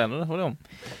mye senere. Hva er det om?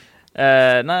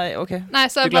 Nei, ok. Nei,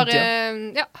 så Du jeg bare...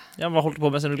 glemte Ja. Ja, hva holdt du på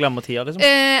med siden du glemmer tida, liksom?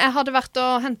 Jeg hadde vært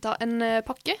og hentet en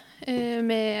pakke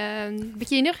med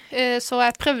bikinier, så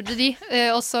jeg prøvde de,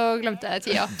 og så glemte jeg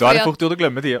tida. Da er det fort gjort å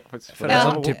glemme tida, faktisk. For det er Ja.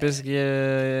 sånn typisk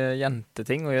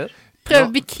jenteting å gjøre.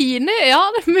 Prøve bikini? Ja,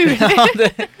 det er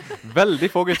mulig. Veldig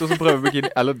få gutter som prøver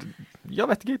bikini. Eller, jeg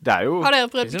vet ikke, det er jo... Har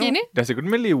dere prøvd bikini? Det er sikkert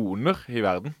millioner i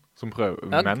verden som prøver,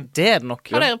 Ja, menn. det er det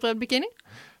nok. Har dere prøvd bikini?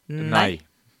 Nei.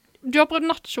 Du har prøvd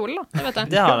nattkjole da, det vet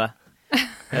jeg. Det har jeg.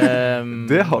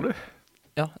 Det har du.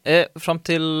 Ja, frem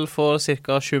til for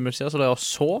cirka 20 minutter siden så lå jeg og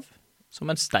sov som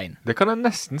en stein. Det kan jeg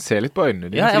nesten se litt på øynene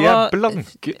dine, Ja, for jeg de var- er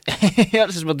blanke. Ja,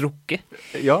 det synes jeg var drukket.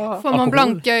 Ja, Får man alkohol.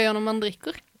 blanke øyne når man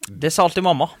drikker? Det sa alltid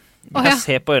mamma. Du Å, kan ja.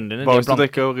 se på øynene dine, bare de hvis er du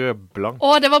blanke. drikker blank.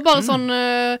 Og det var bare sånn,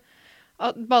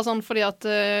 bare sånn fordi at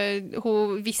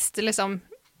hun visste liksom,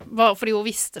 bare fordi hun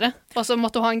visste det. Og så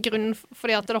måtte hun ha en grunn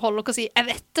fordi at det holder ikke å si, jeg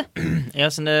vet det. Ja,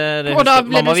 så det Og da husker,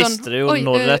 ble mamma det sånn, visste det jo oi,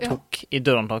 når jeg ja. tok i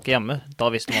dørhåndtaket hjemme. Da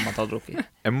visste mamma at jeg hadde drukket.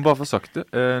 Jeg må bare få sagt det.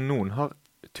 Noen har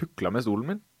tuklet med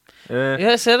stolen min.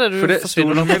 Ja, jeg ser det, du For det,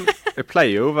 forsvinner. stolen min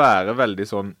pleier jo å være veldig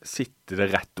sånn sitte det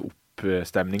rett opp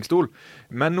stemningsstol.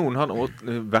 Men noen har nå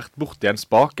vært borte i en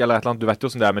spak eller et eller annet. Du vet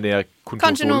jo hvordan det er med de her kontorstolene.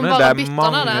 Kanskje noen bare Det er bytter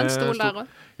mange der, det er en stol der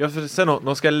også. Ja, for se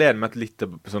nå skal jeg lene meg litt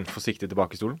sånn forsiktig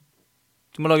tilbake i stolen.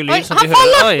 Du må lage Oi, lyd sånn at han de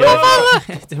hører.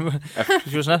 Oi, du må-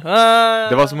 du må sånn.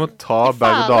 Det var som å ta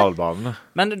berg-og-dal-banene.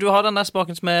 Men du har den der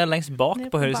spaken som er lengst bak Ned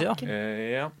på på høyre sida. bakken.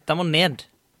 Ja. Den må ned.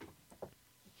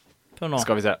 Prøv nå.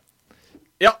 Skal vi se.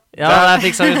 Ja, Ja, der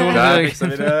fiksa vi stolen. der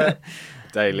fikser vi det.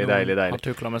 Deilig, deilig, Har deilig.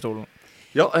 tuklet med stolen.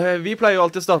 Ja, vi pleier jo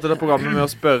alltid å starte det programmet med å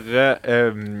spørre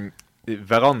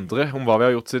hverandre om hva vi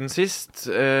har gjort siden sist.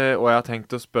 Og jeg har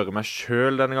tenkt å spørre meg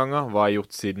selv denne gangen. Hva har jeg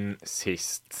gjort siden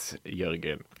sist,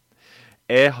 Jørgen?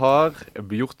 Jeg har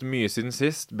gjort mye siden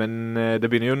sist, men det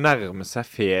begynner jo å nærme seg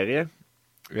ferie.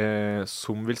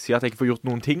 Som vil si at jeg ikke får gjort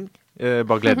noen ting.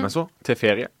 Bare gleder meg så til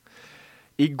ferie.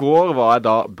 I går var jeg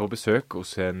da på besøk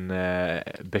hos en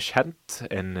bekjent,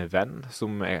 en venn,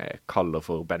 som jeg kaller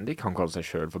for Bendik. Han kaller seg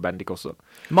selv for Bendik også.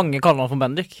 Mange kaller han for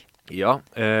Bendik. Ja,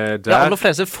 Det er aller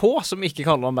fleste få som ikke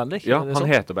kaller han Bendik. ja, Er det han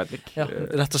sånn? heter Bendik. Ja,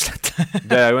 rett og slett.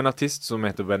 Det er jo en artist som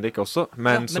heter Bendik også,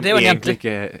 men, Ja, men som det er jo en egentlig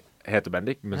ikke heter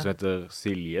Bendik, men som heter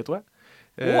Silje, tror jeg.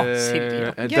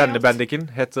 Silje. Denne Bendiken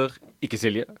heter ikke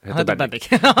Silje, Han heter heter Bendik.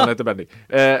 Bendik. Han heter Bendik.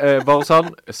 Bare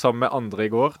sånn, sammen med andre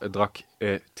i går, drakk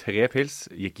 3 pils,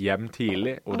 gikk hjem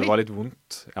tidlig, og det Oi. var litt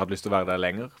vondt. Jeg hadde lyst til å være der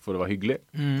lenger, for det var hyggelig.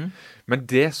 Mm. Men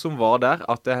det som var der,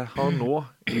 at jeg har nå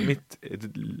i mitt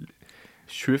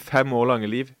 25 år lange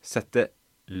liv sett det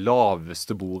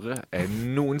laveste bordet jeg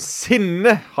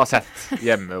noensinne har sett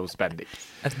hjemme hos Bendik.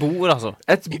 Et bord, altså.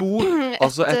 Et bord,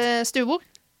 altså Et stuebord.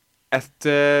 et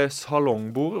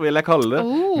salongbord, vil jeg kalle det.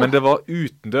 Oh. Men det var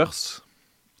utendørs.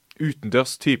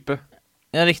 Utendørs type.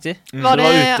 Ja, riktig. Var det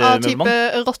av utemøblement.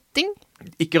 type rotting?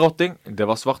 Ikke rotting, det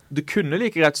var svart. Det kunne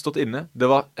like greit stått inne. Det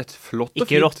var et flott og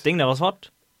Ikke fint. rotting, det var svart.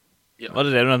 Var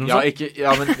det det du nevnte? Ja, ikke,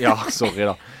 ja, men, ja, sorry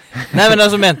da. Nei, men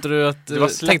altså mente du at Det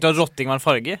var slett. tenkte du at rotting var en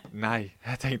farge? Nei,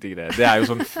 jeg tenkte ikke det. Det er jo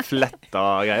sånn fletta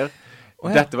greier. Å,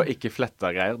 ja. Dette var ikke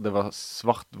fletta greier. Det var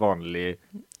svart, vanlig,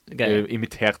 Greier.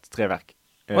 imitert treverk,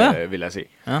 Å, ja. vil jeg si.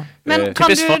 Ja. Men Eh, kan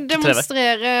typisk du svart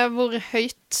demonstrere hvor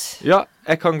høyt? Ja,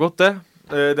 jeg kan godt det.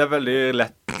 Det er veldig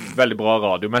lett, veldig bra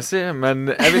radiomessig, men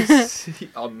jeg vil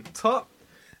anta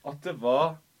at det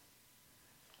var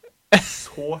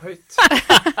så høyt.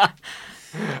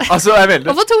 Altså, jeg vil det.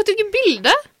 Hvorfor tok du ikke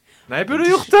bilde? Nei, jeg burde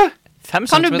gjort det. 5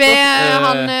 Kan du be centimeter.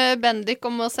 han Bendik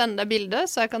om å sende deg bilde,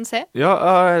 så jeg kan se? Ja,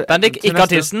 Bendik, til ikke neste-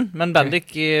 artisten, men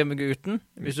Bendik gutten.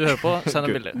 Hvis du hører på, send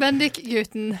et bilde. Bendik,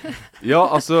 gutten. Ja,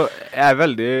 altså, jeg er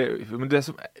veldig... Men det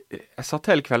som... Jeg satt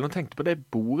hele kvelden og tenkte på det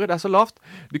bordet, det er så lavt.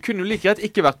 Det kunne jo like greit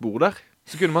ikke vært bord der.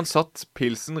 Så kunne man satt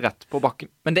pilsen rett på bakken.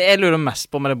 Men det jeg lurer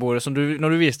mest på med det bordet, som du,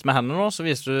 når du viste med hendene nå, så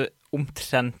viste du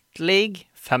omtrentlig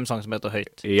 5 centimeter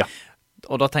høyt. Ja.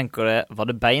 Og da tenker jeg, var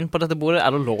det bein på dette bordet,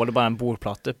 eller lå det bare en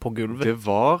bordplate på gulvet? Det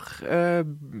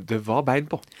var bein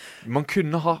på. Man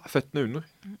kunne ha føttene under.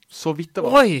 Så vidt det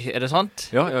var. Oi, er det sant?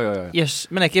 Ja. Yes,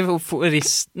 men er ikke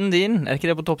risten din, er ikke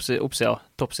det på oppsida?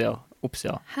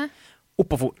 Hæ?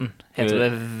 Oppå foten, heter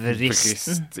det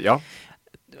risten? Ja.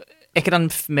 Er ikke den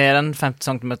mer enn 50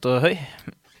 cm høy?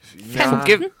 Ja.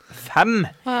 Fem?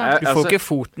 Ja. Du får ikke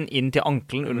foten inn til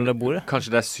ankelen under det bordet?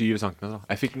 Kanskje det er 7 centimeter.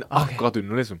 Jeg fikk den akkurat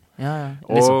under, liksom. Ja.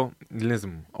 Og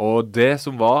det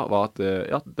som var at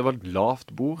det var et lavt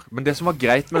bord. Men det som var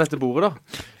greit med dette bordet, da,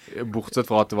 bortsett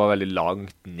fra at det var veldig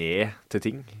langt ned til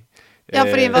ting. Ja,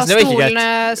 fordi var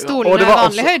stolene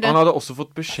vanlig høyde. Han hadde også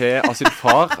fått beskjed av sin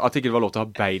far at ikke det var lov til å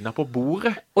ha beina på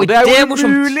bordet. Og det er jo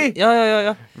umulig!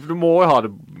 Ja. Du må jo ha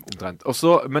det omtrent.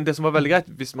 Men det som var veldig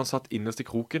greit, hvis man satt innerst i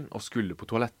kroken og skulle på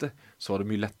toalettet, så var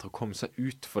det mye lettere å komme seg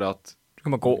ut, for at... Du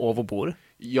kan bare gå over bordet?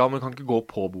 Ja, man kan ikke gå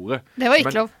på bordet. Det var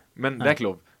ikke lov. Men det er ikke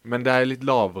lov. Men det er litt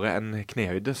lavere enn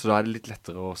knehøyde, så da er det litt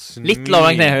lettere å smyge. Litt lavere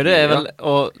enn knehøyde er vel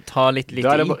å ta litt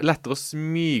da er det lettere å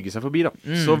smyge seg forbi, da.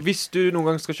 Så hvis du noen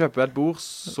gang skal kjøpe et bord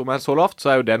som er så lavt,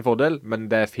 så er jo det en fordel, men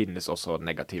det finnes også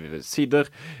negative sider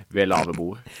ved lave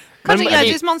bord. Kanskje greit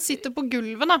hvis man sitter på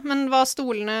gulvet, da, men var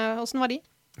stolene, hvordan var de?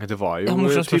 Det var jo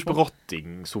type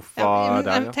rottingsofa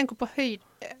der, Jeg tenker på høyde.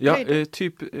 Ja,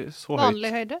 type så høyt.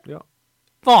 Vanlig høyde? Ja.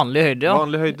 Vanlig høyde, ja.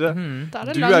 Vanlig høyde. Da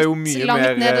er det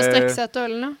langt ned å strekke seg etter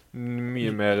ølene. Mye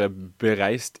mer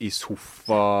bereist i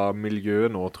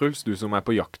sofamiljøet nå, Truls. Du som er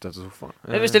på jakt etter sofa.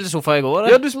 Jeg bestilte sofa i går,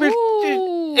 Ja, du spilte...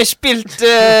 Jeg spilte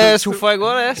sofa i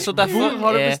går, så derfor... Hvor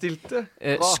har du bestilt det?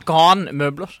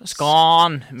 Scan-møbler.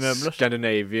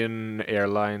 Scandinavian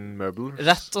Airline møbler.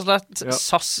 Rett og slett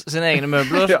SAS sine egne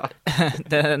møbler.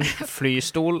 Det er en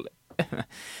flystol.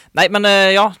 Nei, men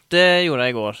det gjorde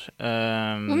jeg i går.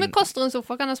 Hvor mye koster en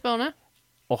sofa, kan jeg spørre ned?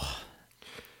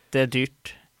 Det er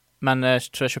dyrt. Men jeg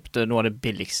tror jeg kjøpte noe av det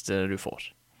billigste du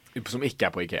får. Som ikke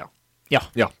er på IKEA. Ja.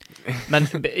 Men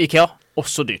IKEA,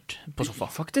 også dyrt på sofa.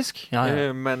 Faktisk. Ja.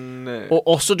 Og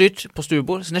også dyrt på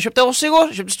stuebord. Så jeg kjøpte også i går.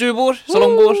 Kjøpte stuebord,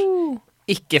 salongbord.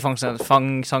 Ikke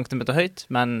centimeter høyt,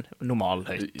 men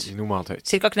normalt høyt.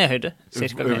 Cirka knehøyde.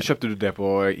 Kjøpte du det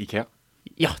på IKEA?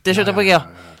 Ja, det kjøpte jeg på IKEA.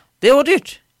 Det er også dyrt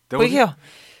på IKEA.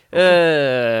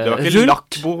 Det var ikke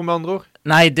lakkbord med andre ord?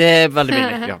 Nei, det er veldig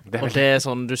billig. Og det er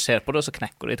sånn, du ser på det, og så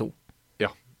knekker det i to. Ja.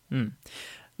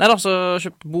 Nei da, så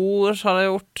kjøpt bord har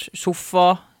jeg gjort, sofa.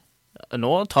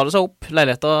 Nå tar det seg opp,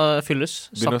 leiligheten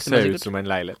fylles. Begynner å se ut som en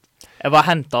leilighet. Jeg bare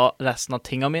hentet resten av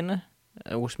tingene mine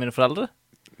hos mine foreldre.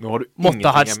 Nå har du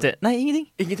ingenting hjemme? Nei,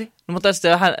 ingenting. Nå måtte jeg et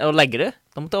sted å legge det.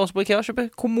 Da måtte jeg også på IKEA kjøpe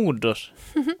kommoder.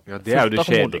 Ja, det er jo det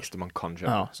kjedeligste man kan kjøpe.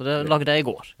 Ja, så det lagde jeg i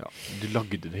går. Ja, du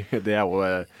lagde det. Det er jo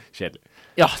kjedelig.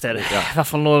 Ja, det er det. I hvert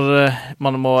fall når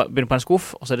man må begynne på en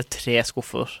skuff, og så er det 3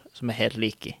 skuffer som er helt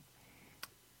like.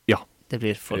 Ja. Det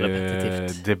blir for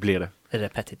repetitivt. Det blir det.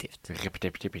 Repetitivt.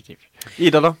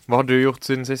 Ida da, hva har du gjort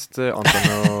siden sist? Anton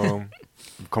å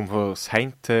komme for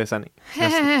sent til sending?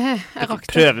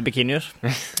 Prøve bikinier.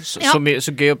 Så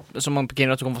gøy så mange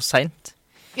bikinier at du kommer for sent.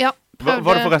 Ja. Var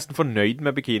du forresten fornøyd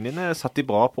med bikiniene? Satt de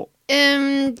bra på?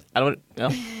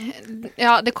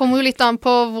 Ja, det kommer jo litt an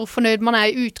på hvor fornøyd man er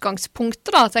i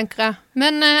utgangspunktet da, tenker jeg.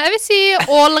 Men jeg vil si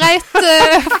ålreit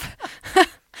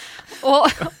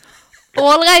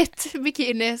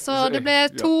bikini. Så det ble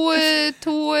to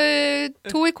i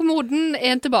kommoden,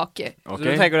 1 tilbake. Ok, så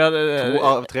du tenker at 2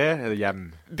 av 3 er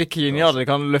hjem. Bikini, det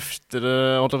kan løfte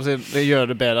det, det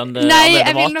gjør det bedre enn det. Nei,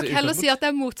 jeg vil nok heller si at det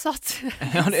er motsatt.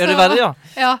 Ja, det gjør det verre, ja.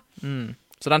 Ja.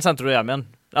 Så den sendte du hjem igjen?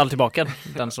 Eller tilbake igjen?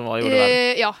 Den som gjorde det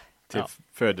verre? Ja. Til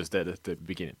fødestedet til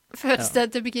bikini.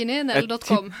 Fødestedet til bikini,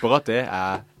 nell.com. Jeg tipper at det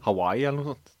er Hawaii eller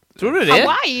noe sånt. Tror du det?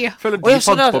 Hawaii? Føler de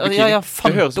fant på bikini.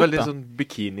 Det høres veldig sånn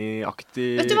bikini-aktig.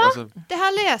 Vet du hva? Det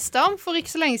her leste jeg om for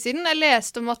ikke så lenge siden. Jeg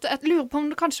leste om at, jeg lurer på om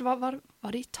det kanskje var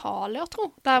det Italia, tro?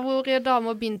 Der hvor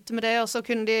damer begynte med det, og så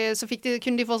kunne de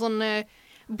få sånn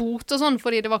bot og sånn,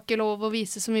 fordi det var ikke lov å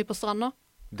vise så mye på stranda.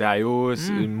 Det er jo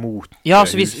mot... Ja,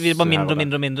 så vi bare mindre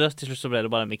og mindre. Til slutt så ble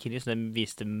det bare en bikini, så den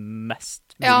viste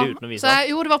mest mulig uten å vise.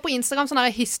 Jo, det var på Instagram sånn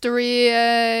her history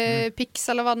pics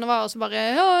eller hva det var, og så bare,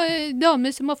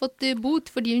 damer som har fått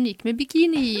bot fordi hun gikk med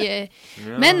bikini.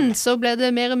 Men så ble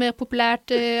det mer og mer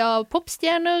populært av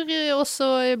popstjerner, og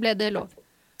så ble det lov.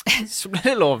 Så ble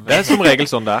det lov. Det er som regel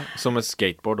sånn det er, som med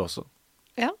skateboard også.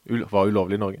 Ja. Var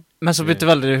ulovlig i Norge. Men så begynte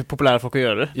veldig populære folk å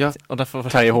gjøre det. Ja,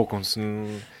 Terje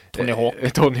Håkonsen... Tony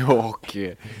Hawk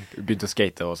begynte å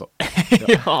skate også.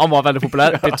 Ja, han var veldig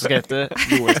populær. Begynte å skate.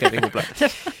 Noe skating populær.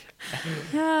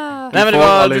 Nei, men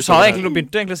du sa egentlig, du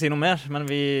begynte egentlig å si noe mer, men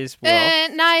vi sporer av.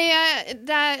 Nei,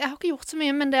 jeg har ikke gjort så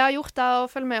mye, men det jeg har gjort er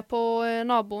å følge med på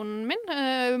naboen min,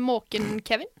 måken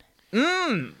Kevin.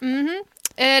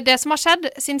 Det som har skjedd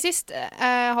siden sist,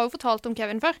 jeg har jo fortalt om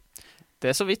Kevin før. Det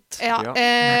er så vidt. Ja,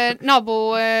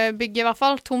 nabobygget i hvert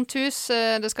fall, tomt hus,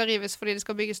 det skal rives fordi det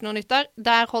skal bygges noe nytt der.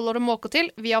 Der holder det måker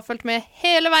til. Vi har fulgt med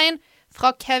hele veien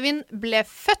fra Kevin ble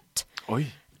født. Oi.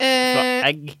 Fra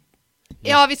egg.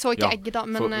 Ja, vi så ikke egget da,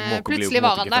 men plutselig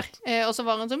var han der. Og så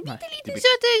var han sånn bitte liten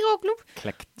søte gråklump.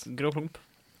 Gråklump.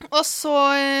 Og så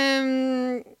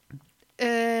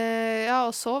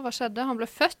og så, hva skjedde? Han ble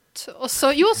født. Og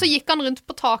så, så gikk han rundt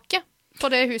på taket på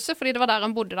det huset, fordi det var der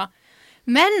han bodde da.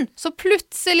 Men så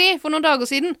plutselig, for noen dager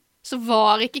siden, så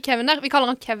var ikke Kevin der. Vi kaller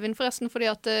han Kevin forresten, fordi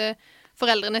at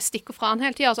foreldrene stikker fra han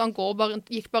hele tiden. Altså han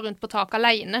gikk bare rundt på taket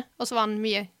alene, og så var han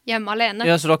mye hjemme alene.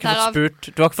 Ja, så du har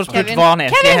ikke fått spurt hva han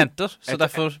egentlig henter. Så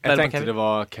derfor jeg tenkte det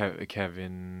var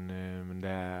Kevin, men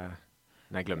det...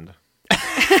 Nei, glem det.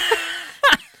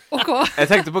 Okay. Jeg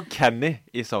tenkte på Kenny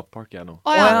i South Park nå.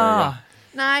 Ja.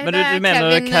 Nei, men du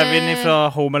mener Kevin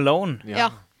fra Home Alone? Ja.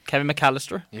 Kevin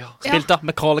McAllister. Ja. Spilt av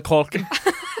Macaulay Culkin.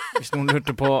 Hvis noen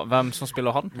lurte på hvem som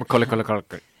spiller han. Macaulay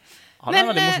Culkin. Han er en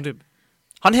veldig morsom type.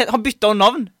 Han bytta jo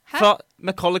navn fra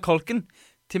Macaulay Culkin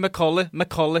til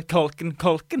Macaulay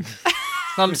Culkin.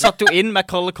 Han satt jo inn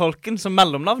Macaulay Culkin som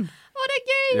mellomnavn. Det er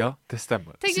gøy! Ja, det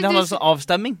stemmer. Siden han hadde sånn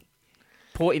avstemming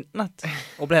på internett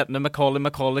og ble hetende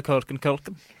Macaulay Culkin.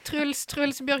 Truls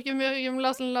Bjørkum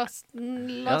Larsen.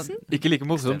 Ja, ikke like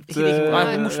morsomt. Ikke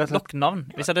like morsomt nok navn.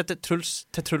 Hvis jeg hadde til Truls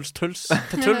til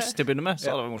å begynne med,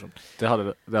 så hadde det vært morsomt. Det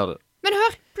hadde det. Men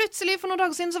hør, plutselig for noen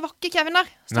dager siden så var ikke Kevin der.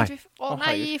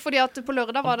 Nei, fordi at på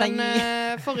lørdag var det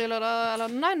forrige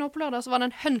lørdag, nå på lørdag så var det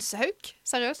en hønsehauk,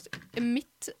 seriøst,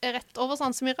 midt rett over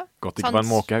Sandsmyra. Godt ikke var en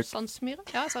måkehauk. Sandsmyra,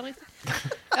 ja, jeg sa det riktig.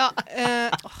 Ja,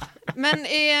 men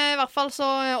i hvert fall så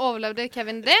overlevde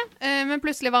Kevin det, men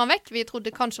plutselig var han vekk. Vi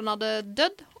trodde kanskje han hadde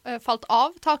dødd, falt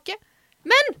av taket.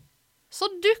 Men så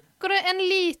dukker det en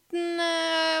liten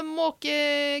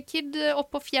måkekid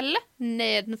opp på fjellet,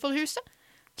 nedenfor huset.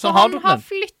 Så han har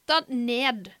flyttet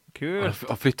ned. Kult.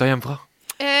 Har flyttet hjemmefra?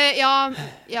 Ja.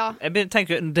 Jeg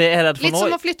tenker, det er redd for litt nå.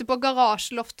 Litt som å flytte på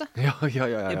garasjeloftet. Ja.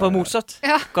 På motsatt.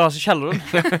 Ja. Garasjekjelleren.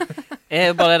 Jeg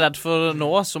er bare redd for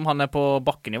nå, som han er på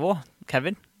bakkenivå,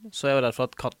 Kevin, så er jeg redd for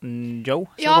at katten Joe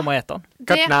skal komme og ete han.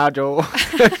 Katten Joe.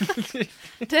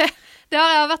 det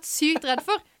har jeg vært sykt redd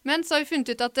for. Men så har vi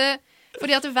funnet ut at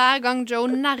fordi at hver gang Joe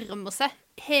nærmer seg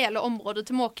hele området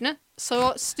til måkene,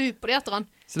 så stuper de etter han.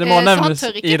 Så det må nevnes,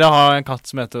 Ida har en katt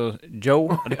som heter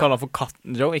Joe, og de kaller han for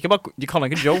katten Joe. De kaller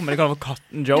han ikke Joe, men de kaller han for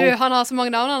katten Joe. Du, han har så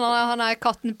mange navn. Han er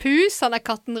katten Pus, han er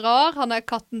katten Rar, han er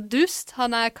katten Dust,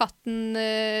 han er katten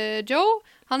Joe.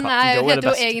 Han heter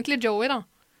jo egentlig Joey da.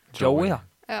 Joey, ja.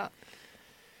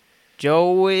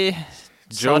 Joey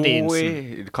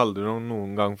kaller du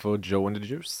noen gang for Joe and the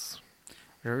Juice?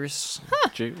 Juice.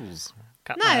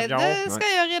 Nei, det skal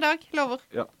jeg gjøre i dag, lover.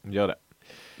 Ja, gjør det.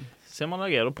 Se om han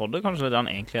reagerer på det, kanskje det er han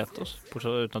egentlig heter oss.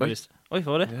 Uten at vi visste. Oi,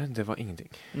 hva var det? Det var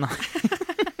ingenting. Nei.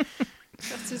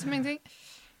 Hørtes ut som ingenting.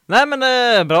 Nei, men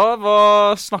bra.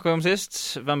 Hva snakket vi om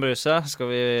sist? Hvem bryr seg?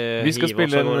 Vi skal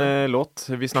spille en låt.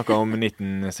 Vi snakket om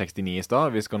 1969 i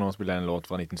stad. Vi skal nå spille en låt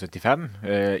fra 1975.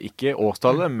 Ikke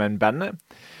årstallet, men bandet.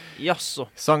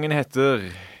 Jaså. Sangen heter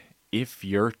If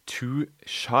You're Too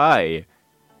Shy,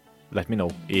 Let Me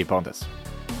Know, i parentes.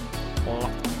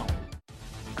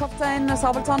 Kaptein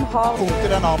Sabeltann har punktet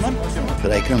den armen. For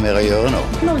det er ikke noe mer å gjøre nå.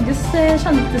 Norges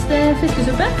kjenteste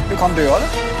fiskesuppe. Du kan dø av det.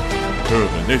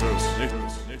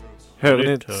 Hørenytt. Nå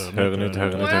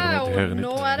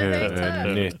er det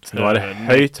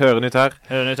høyt hørenytt her.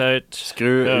 Hørenytt høyt.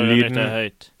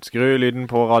 Skru lyden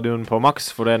på radioen på maks,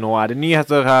 for nå er det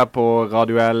nyheter her på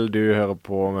Radio L. Du hører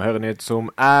på Hørenytt,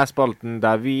 som er spalten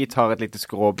der vi tar et lite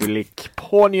skråblikk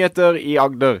på nyheter i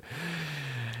Agder.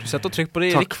 Du setter trykk på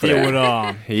de riktige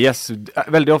ordene. Yes,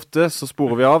 veldig ofte så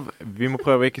sporer vi av. Vi må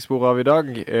prøve ikke spore av i dag.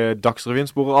 Dagsrevyen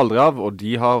sporer aldri av, og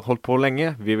de har holdt på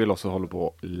lenge. Vi vil også holde på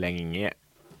lenge.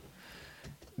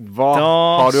 Hva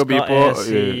har du å by på? Da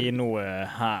skal jeg si noe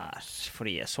her,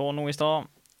 fordi jeg så noe i stad.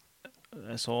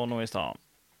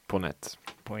 På nett.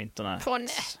 På internett. På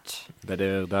nett. Det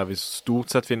er der vi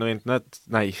stort sett finner internett.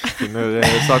 Nei, finner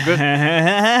saker.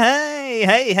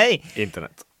 Hei.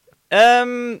 Internett.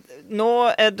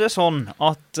 Nå er det sånn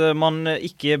at man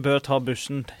ikke bør ta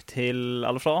bussen til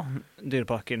eller fra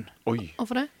dyreparken. Oi.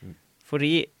 Hvorfor det?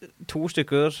 Fordi 2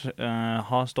 stykker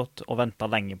har stått og ventet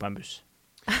lenge på en buss.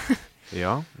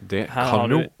 Ja, det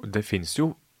kan det finnes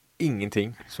jo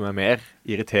ingenting som er mer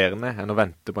irriterende enn å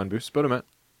vente på en buss, spør du meg.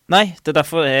 Nei, det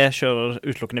derfor jeg kjører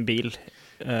utelukkende bil.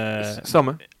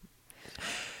 Samme.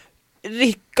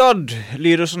 Rikard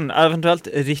Lydersen, eventuelt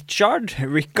Richard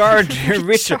Lydersen,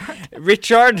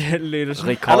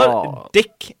 eller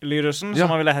Dick Lydersen,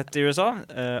 som han ville hett i USA,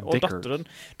 og datteren.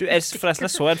 Forresten,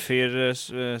 jeg så en fyr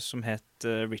som het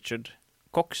Richard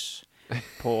Cox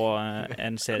på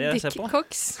en serie jeg ser på. Dick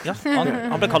Cox. Ja,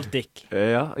 han ble kalt Dick.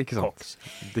 Ja, ikke sant. Cox.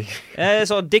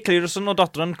 Så Dick Lydersen og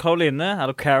datteren Caroline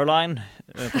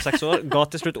på 6 år, ga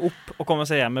til slutt opp og komme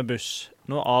seg hjem med buss.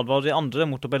 Nå advarer de andre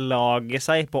mot å belage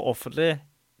seg på offentlig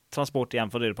transport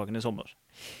hjem fra dyreparken i sommer.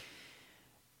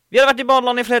 Vi hadde vært i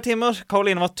badeland i flere timer.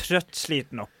 Caroline var trøtt,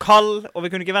 sliten og kald, og vi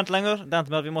kunne ikke vente lenger. Det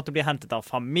endte med at vi måtte bli hentet av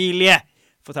familie,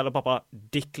 forteller pappa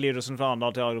Dick Lydersen fra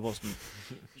Arendal til Agderposten.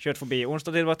 Kjørt forbi.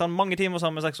 Onsdag tilbrakte han mange timer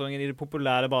sammen med 6-åringen i det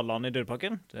populære badelandet i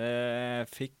dyreparken. Det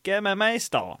fikk jeg med meg i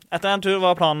stad. Etter en tur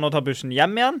var planen å ta bussen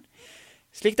hjem igjen.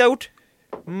 Slik det har gjort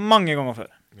mange ganger før.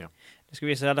 Ja. Det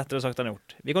skulle vise seg lettere sagt enn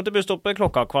gjort. Vi kom til busstoppet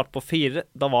klokka 3:15.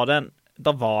 Da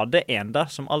var det en der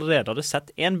som allerede hadde sett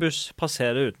en buss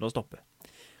passere uten å stoppe.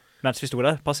 Mens vi stod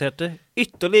der, passerte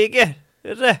ytterligere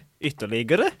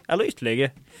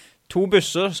 2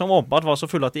 busser som åpenbart var så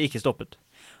fulle at de ikke stoppet.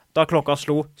 Da klokka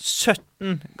slo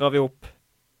 17, ga vi opp,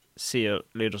 sier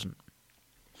Lydersen.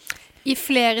 I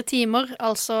flere timer,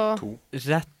 altså... 2.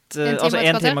 Altså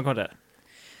 1 time kvarter.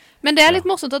 Men det er litt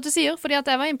morsomt at du sier, fordi at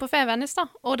jeg var inne på Fevennen i stad,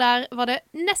 og der var det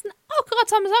nesten akkurat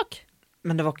samme sak.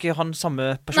 Men det var ikke han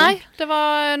samme person? Nei, det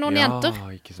var noen jenter.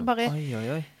 Ikke sant. Bare,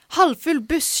 oi. halvfull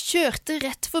buss kjørte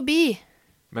rett forbi.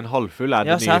 Men halvfull er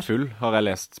det nye full, har jeg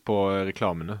lest på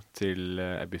reklamene til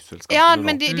busselskapene. Ja,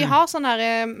 men de har sånne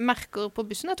her merker på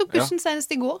bussen. Jeg tok bussen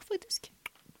senest i går, faktisk.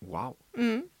 Wow.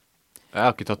 Jeg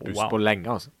har ikke tatt buss på lenge,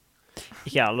 altså.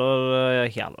 Ikke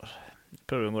heller.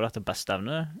 Prøver å unngå dette beste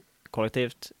evne.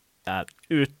 Kollektivt er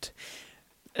ut.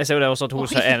 Jeg ser jo det også at hun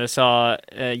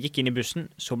gikk inn i bussen,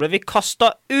 så ble vi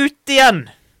kastet ut igjen,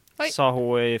 sa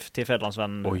hun til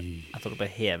Federlandsvennen etter å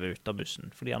ble hevet ut av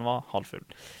bussen, fordi han var halvfull.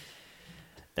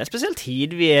 Det er en spesiell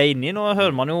tid vi er inne i. Nå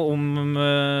hører man jo om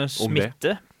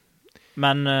smitte,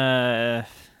 men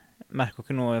merker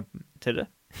ikke noe til det.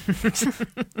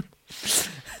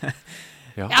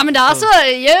 Ja, men da så,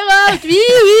 gjør alt!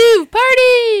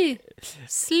 Party!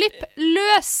 Slipp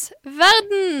løs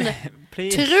verden!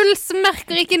 Truls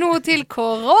merker ikke noe til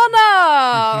korona!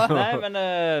 Nei, men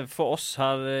for oss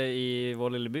her i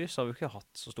vår lille by så har vi ikke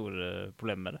hatt så store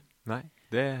problemer med det. Nei,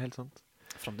 det er helt sant.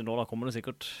 Frem til nå da kommer det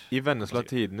sikkert. I Vennesla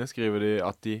Tidene skriver de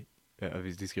at de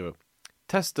skriver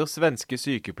tester svenske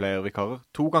sykepleiervikarer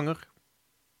 2 ganger.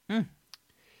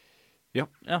 Ja,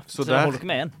 så det holder ikke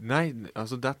med igjen. Nei,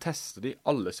 altså der tester de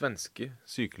alle svenske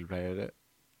sykepleiere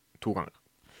 2 ganger.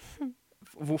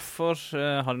 Hvorfor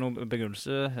har de noen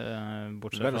begrunnelse?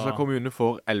 Vennesla kommune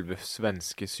får 11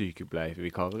 svenske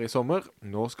sykepleiervikarer i sommer.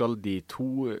 Nå skal de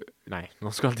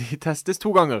testes 2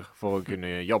 ganger for å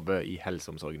kunne jobbe i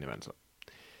helseomsorgen i Vennesla.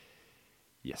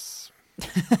 Yes.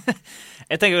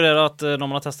 Jeg tenker jo det da at når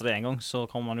man har testet det en gang, så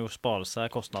kan man jo spare seg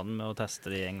kostnaden med å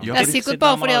teste det en gang. Det er sikkert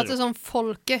bare fordi at sånn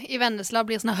folket i Vennesla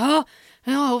blir sånn ja,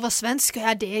 hun var svensk,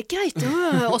 ja, det er greit.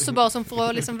 Også bare sånn for å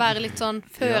liksom være litt sånn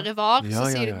føre var, så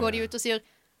går de ut og sier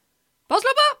bare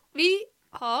slapp av, vi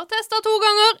har testet 2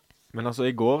 ganger. Men altså,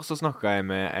 i går så snakket jeg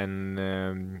med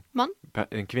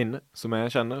en kvinne som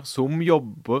jeg kjenner, som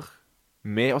jobber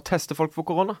med å teste folk for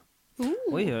korona.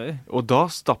 Oi. Og da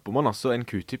stapper man altså en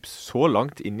Q-tips så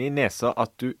langt inn i nesa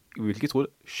at du vil ikke tro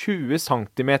det, 20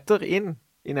 centimeter inn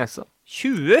i nesa.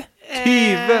 20?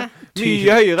 20!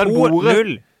 Mye høyere enn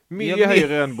bordet. Mye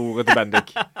høyere enn bordet til Bendik.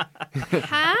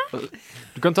 Hæ?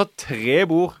 Du kan ta 3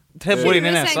 bord. 3 bord inn i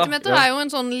 20 nesa. centimeter er jo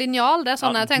en sånn lineal, det er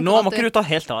sånn jeg tenker. Nå må ikke du ta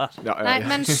helt av det. Nei,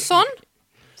 men sånn,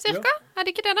 cirka, er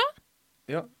det ikke det da?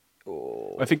 Ja.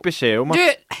 Og jeg fikk beskjed om at... Du,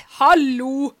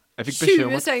 hallo!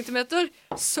 20 centimeter,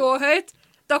 så høyt.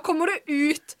 Da kommer du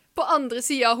ut på andre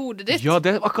siden av hodet ditt. Ja,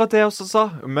 det er akkurat det jeg også sa.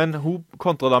 Men hun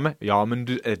kontra da med, ja, men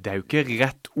det er jo ikke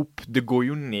rett opp. Det går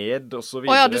jo ned, og så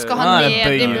videre. Åja, du skal ha ned i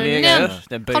munnen igjen.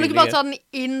 Kan du ikke bare ta den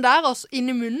inn der, og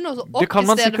inn i munnen, og så opp i stedet for inn i nesa og ned? Det kan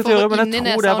man sikkert gjøre, men jeg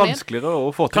tror det er vanskeligere å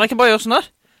få til. Kan jeg ikke bare gjøre sånn der?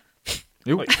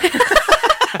 Jo.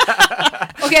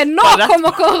 Ok, nå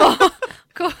kommer korona.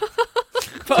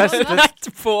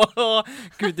 Rett på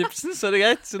Q-tipsen, så er det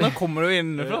greit. Så nå kommer du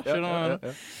innenfra.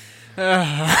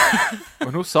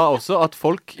 Og hun sa også at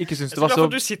folk ikke synes det var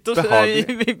så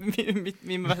behagelig.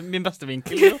 I min beste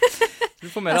vinkel.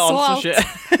 Du får med deg alt som skjer.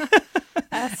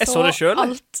 Jeg så det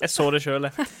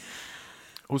selv.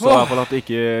 Hun sa i hvert fall at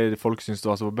ikke folk synes det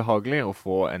var så behagelig å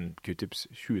få en Q-tips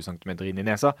 20 cm inn i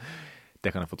nesa.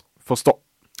 Det kan jeg forstå.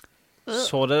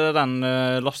 Så dere den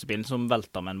lastebilen som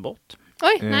velta med en båt?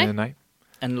 Oi, nei.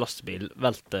 en lastebil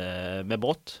veltet med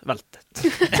båt. Veltet.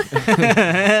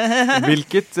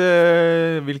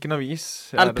 Hvilken avis?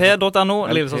 LP.no,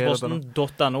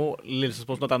 Lillesandposten.no.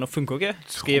 Lillesandposten.no funker ikke.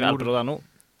 Skriv LP.no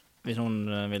hvis noen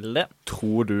vil det.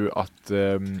 Tror du at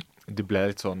det ble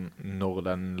litt sånn når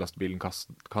den lastebilen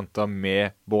kanta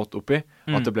med båt oppi,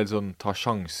 at det ble litt sånn ta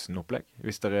sjansen-opplegg,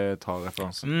 hvis dere tar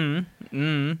referansen?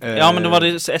 Ja, men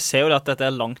jeg ser jo at dette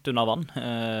er langt under vann.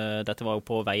 Dette var jo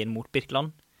på veien mot Birkeland.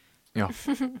 Ja.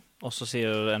 Og så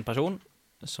sier en person,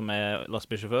 som er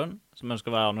lastbilsjåføren, som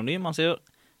ønsker å være anonym, han sier,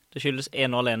 det skyldes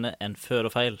en og alene en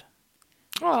førerfeil.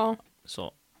 Åh. Så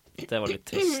det var litt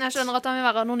trist. Jeg skjønner at han vil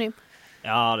være anonym.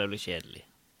 Ja, det blir kjedelig.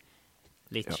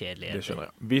 Litt kjedelig. Det skjønner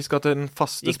jeg. Vi skal til den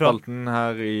faste spalten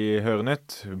her i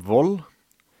Hørenytt. Vold.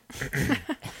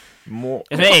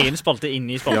 Det er egen spalte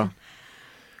inne i spalten.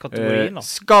 Ja. Kategorien da.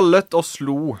 Skallet og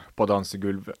slo på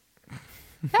dansegulvet.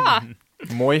 Ja.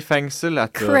 Må i fengsel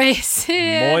etter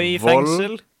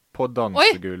vold på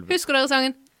dansegulvet. Oi, husker dere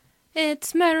sangen?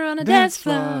 It's murder on a dance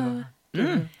floor.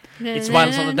 It's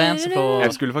violence on a dance floor.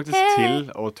 Jeg skulle faktisk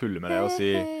til å tulle med det og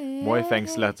si må i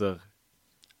fengsel etter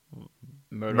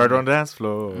Murder on the dance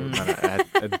floor. Men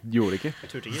jeg gjorde det ikke. Jeg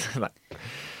turte ikke. Nei.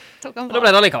 Men da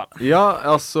ble det likevel. Ja,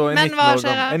 altså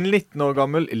en 19 år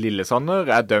gammel Lillesander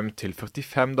er dømt til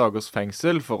 45 dagers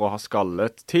fengsel for å ha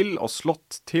skallet til og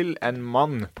slått til en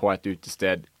mann på et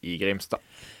utested i Grimstad.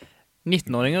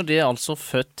 19-åringer, de er altså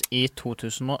født i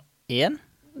 2001.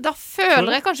 Da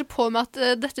føler jeg kanskje på meg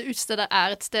at dette utestedet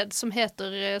er et sted som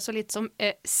heter så litt som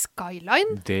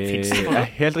Skyline. Det er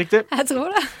helt riktig. Jeg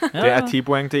tror det. Det er 10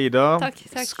 poeng til Ida. Takk.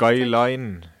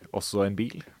 Skyline, også en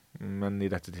bil, men i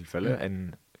dette tilfellet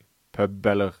en pub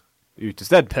eller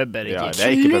utested. Pub er det ikke. Ja, det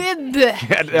er ikke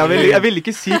klubb! Jeg vil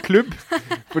ikke si klubb,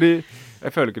 fordi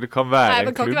jeg føler ikke det kan være en klubb. Nei,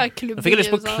 det kan ikke være klubb. Jeg fikk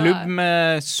lyst på klubb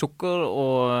med sukker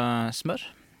og smør.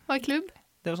 Hva er klubb?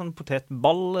 Det er jo sånn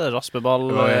potetball,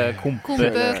 raspeball, kompe,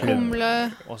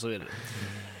 kumle og så videre.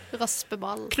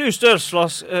 Raspeball. Knuste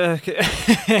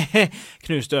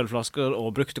ølflasker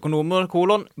og brukte kondomer,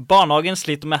 Barnehagen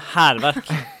sliter med hærverk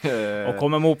og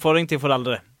kommer med oppfordring til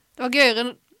foreldre. Det var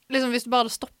gøyere liksom, hvis du bare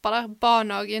hadde stoppet der,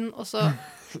 barnehagen, og så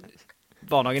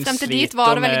barnehagen frem til dit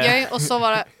var det veldig gøy, og så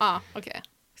var det, ok.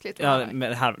 Ja,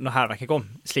 når herverket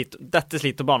kom. Dette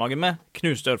sliter barnehagen med.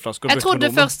 Knuste ølflasker og jeg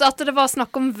trodde først at det var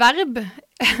snakk om verb.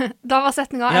 Da var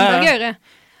setningen enda gøyere.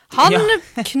 Han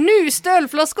knuste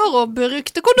ølflasker og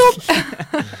brukte kondom.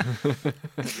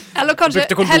 Eller kanskje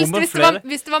helst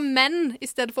hvis det var menn i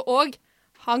stedet for og.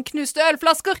 Han knuste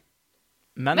ølflasker.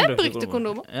 Men brukte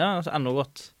kondomer. Ja, enda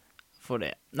godt for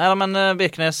det. Neida, men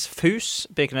Birkenes FUS.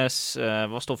 Birkenes,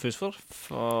 hva står FUS for?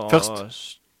 Først.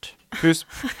 FUS.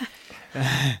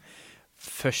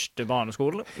 Første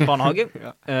barnehage.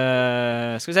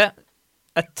 Skal vi se.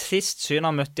 Et trist syn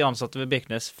har møtt de ansatte ved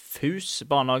Birkenes FUS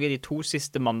barnehage de 2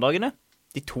 siste mandagene.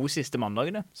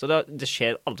 Så det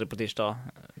skjer aldri på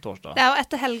torsdag. Det er jo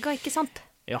etter helga, ikke sant?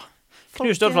 Ja.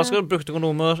 Knuste ølflasker, brukte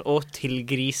kondomer og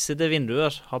tilgrisede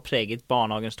vinduer har preget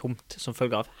barnehagens tomt som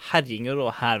følge av herjinger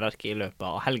og herverk i løpet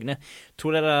av helgene.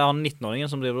 Tror dere han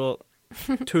 19-åringen som driver og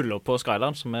tuller på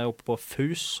Skyline, som er oppe på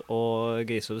FUS og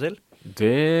griser det til?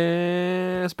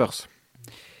 Det spørs.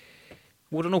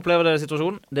 Hvordan opplever dere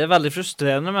situasjonen? Det er veldig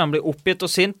frustrerende, men man blir oppgitt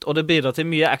og sint, og det bidrar til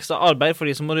mye ekstra arbeid for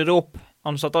de som må rydde opp.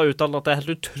 Ansatte har uttalt at det er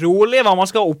helt utrolig hva man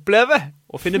skal oppleve.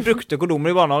 Å finne brukte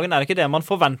kondomer i barnehagen er ikke det man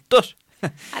forventer.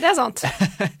 Nei, det er sant.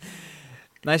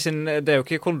 Nei, det er jo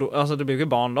ikke altså det blir jo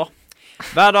ikke barn da.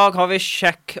 Hver dag har vi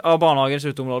sjekk av barnehagens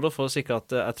uteområder for å sikre at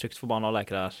det er trygt for barna å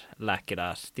leke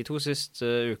der. De 2 siste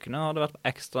ukene har det vært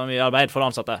ekstra mye arbeid for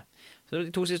ansatte. Så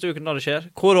de 2 siste ukene da det skjer.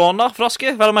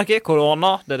 Koronaflaske, vel å merke.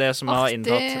 Korona, det er det som har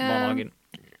inntatt barnehagen.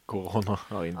 Korona,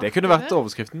 det kunne vært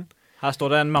overskriften. Her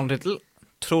står det en mellomtittel.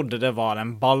 Trodde det var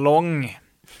en ballong.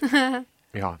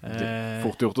 Ja, det er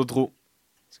fort gjort å tro.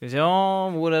 Skal vi se,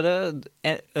 hvor er det?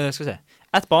 Skal vi se.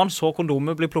 Et barn så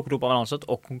kondomet bli plukket opp av en ansatt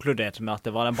og konkluderte med at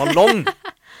det var en ballong.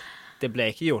 Det ble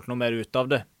ikke gjort noe mer ut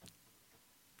av det.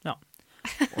 Ja.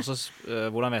 Og så,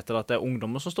 hvordan vet dere at det er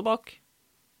ungdommer som står bak?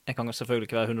 Jeg kan selvfølgelig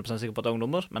ikke være 100% sikker på at det er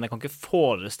ungdommer, men jeg kan ikke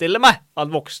forestille meg at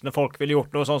voksne folk ville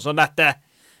gjort noe sånn som dette.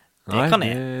 Det kan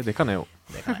jeg. Det kan jeg jo.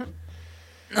 Det kan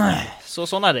jeg. Så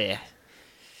sånn er det.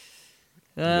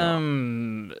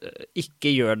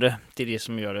 Ikke gjør det til de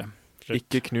som gjør det. Slutt.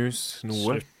 Ikke knus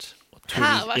noe. Slutt.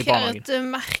 Herverk er et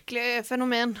merkelig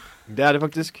fenomen. Det er det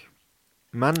faktisk.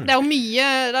 Men det er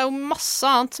jo masse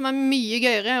annet som er mye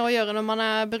gøyere å gjøre når man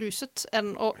er beruset enn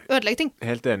å ødelegge ting.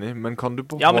 Helt enig, men kan du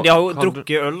Ja, men de har jo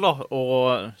drukket øl da,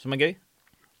 som er gøy.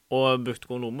 Og brukt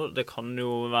kondomer. Det kan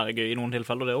jo være gøy i noen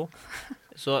tilfeller, det også.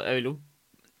 Så jeg vil jo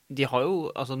de har jo,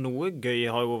 altså noe gøy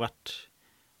har jo vært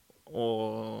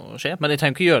skje. Men jeg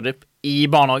trenger ikke gjøre det i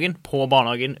barnehagen, på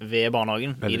barnehagen, ved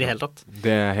barnehagen, i det hele tatt.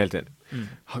 Det er jeg helt enig.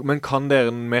 Men kan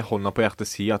dere med hånda på hjertet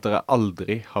si at dere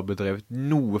aldri har bedrevet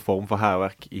noe form for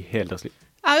hærverk i hele deres liv?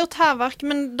 Jeg har gjort hærverk,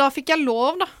 men da fikk jeg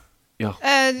lov, da. Ja,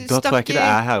 da tror jeg ikke det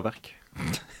er hærverk.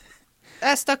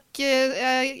 Jeg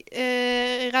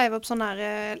reiv opp sånn her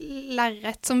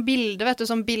lerret som bilde, vet du,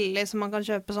 sånn billig som man kan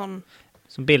kjøpe sånn.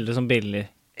 Som billig.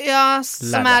 Ja,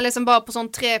 som er liksom bare på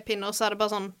sånn trepinner, så er det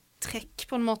bare sånn trekk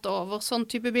på en måte over, sånn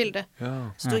type bilde. Ja.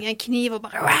 Så tok jeg en kniv og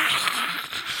bare...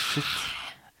 Shit.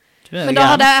 Men da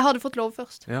hadde jeg fått lov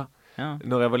først. Ja.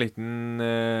 Når jeg var liten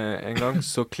en gang,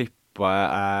 så klippet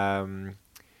jeg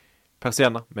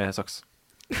persienner med saks.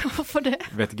 Hvorfor det?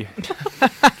 Vet ikke.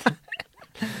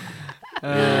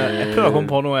 Jeg prøver å komme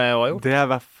på noe jeg har gjort. Det er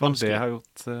i hvert fall det jeg har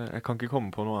gjort. Jeg kan ikke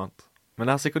komme på noe annet. Men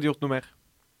jeg har sikkert gjort noe mer.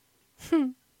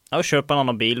 Jeg har jo kjøpt en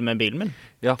annen bil med bilen min.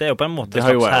 Ja. Det er jo på en måte det et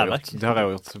slags hærverk. Det har jeg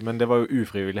jo gjort. Men det var jo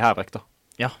ufrivillig hærverk da.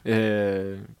 Ja.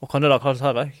 Og kan det da kalles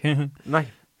hærverk? Nei.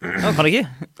 Ja, kan det ikke?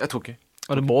 Jeg tror ikke.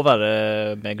 Og det må være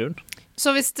med grunn. Så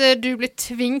hvis du blir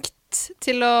tvingt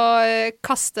til å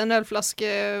kaste en ølflaske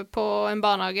på en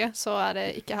barnehage, så er det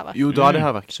ikke hærverk. Jo, da er det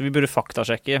hærverk. Så vi burde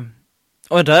faktasjekke.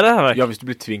 Det er det hærverk. Ja, hvis du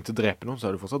blir tvingt til å drepe noen, så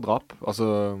er det fortsatt drap. Altså,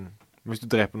 hvis du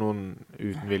dreper noen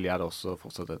uten vilje, er det også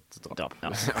fortsatt et drap. Ja.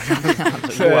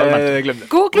 Jeg glemte det.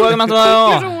 God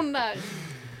konklusjon der.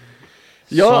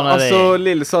 Ja, altså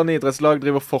Lillesand idrettslag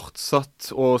driver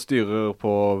fortsatt og styrer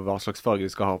på hva slags farge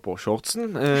de skal ha på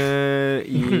shortsen.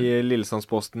 I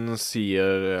Lillesandsposten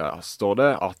står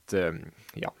det at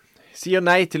sier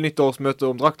nei til nytt årsmøte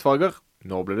om draktfarger.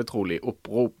 Nå ble det trolig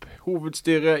opprop.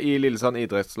 Hovedstyret i Lillesand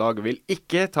idrettslag vil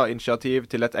ikke ta initiativ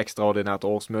til et ekstraordinært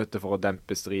årsmøte for å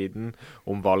dempe striden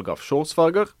om valg av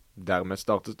shortsfarger. Dermed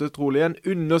startet det trolig en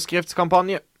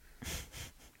underskriftskampanje.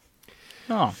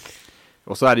 Ja.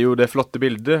 Og så er det jo det flotte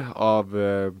bildet av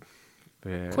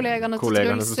kollegene til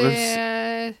Truls i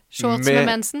shorts med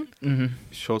mensen.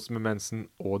 Shorts med mensen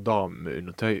og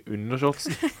dameundertøy under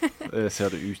shortsen. Ser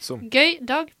det ut som. Gøy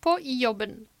dag på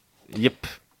jobben. Jepp.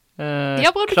 De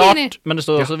har brukt klart, bikini. men det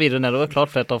står også videre nedover. Klart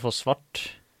flertall for svart.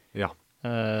 Ja.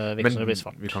 Men vi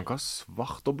kan ikke ha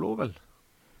svart og blå, vel?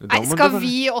 Nei, skal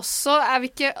vi også? Er vi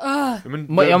ikke... Men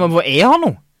hva er han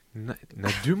nå?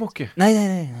 Nei, du må ikke. Nei.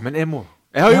 Men jeg må.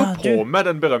 Jeg har jo på med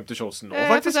den berømte shortsen nå,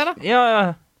 faktisk. Ja.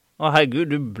 Å, herregud,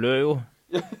 du blør jo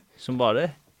som bare det.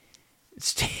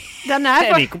 Den er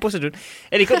Jeg liker posituren.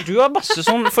 Jeg liker at du har masse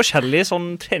sånn forskjellige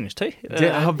sånn treningstøy.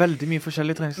 Jeg har veldig mye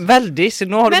forskjellige treningstøy. Veldig, så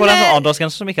nå har du på den sånn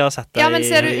adelsgenser som ikke har sett deg i livet. Ja, men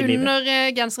ser du under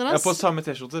genseren hans? Jeg er på samme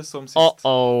t-skjorte som sist.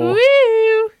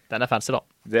 Den er fancy da.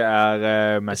 Det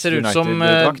er Manchester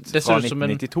United-drakt fra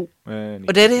 1992.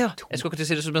 Og det er det, ja. Jeg skal ikke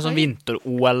si det som en sånn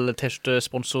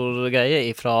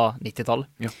vinter-OL-t-skjorte-sponsorgreie fra 90-tallet.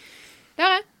 Ja. Det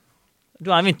er det. Du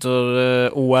har en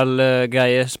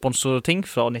vinter-OL-greie-sponsorting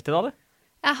fra 90-tallet?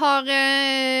 Jeg har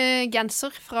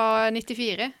genser fra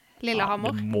 94,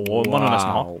 Lillehammer. Det må man jo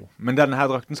nesten ha. Men denne her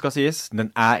drakten skal sies, den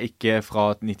er ikke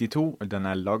fra 92, den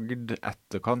er lagd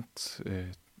etterkant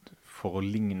for å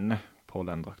ligne på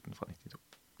den drakten fra 92.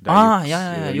 Det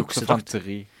er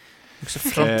juksefanteri.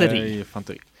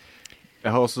 Juksefanteri.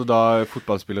 Jeg har også da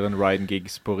fotballspilleren Ryan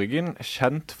Giggs på ryggen,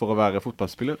 kjent for å være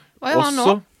fotballspiller. Hva gjør han nå?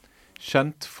 Også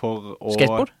kjent for å...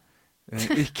 Skateboard?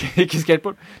 Ikke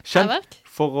skateboard. Kjent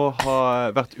for å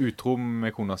ha vært utro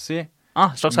med kona si.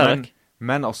 Slags herverk.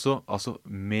 Men også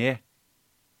med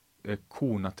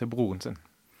kona til broren sin.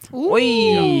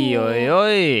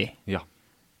 Oi. Ja.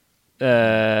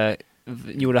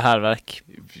 Gjorde herverk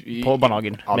på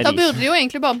barnehagen. Da burde de jo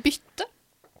egentlig bare bytte.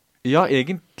 Ja,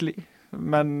 egentlig.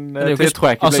 Men det tror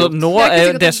jeg ikke altså, ble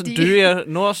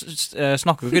nå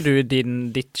snakker jo ikke du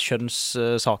ditt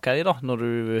kjønnssak her i da, når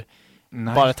du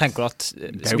bare tenker at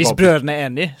hvis brødrene er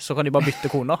enige, så kan de bare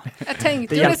bytte kona. Jeg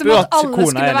tenkte jo liksom at alle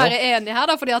skulle være enige her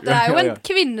da, fordi at det er jo en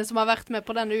kvinne som har vært med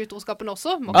på denne utroskapen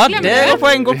også. Det er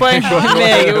god poeng.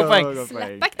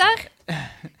 Slepp vekk der.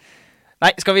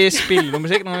 Nei, skal vi spille noe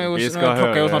musikk?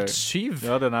 Klokka er jo snart 7.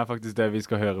 Ja, den er faktisk det vi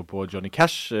skal høre på Johnny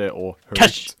Cash og Hurt.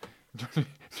 Cash!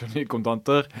 Johnny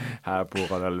Kontanter. Her på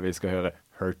Radel vi skal høre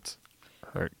Hurt.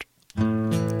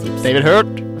 David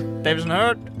Hurt. Davidson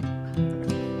Hurt.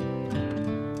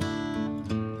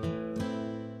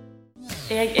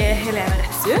 Jeg er Helene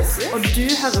Retsius, og du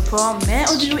hører på meg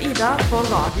og du og Ida på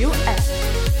Radio L.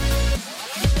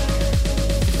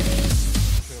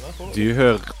 Du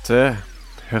hørte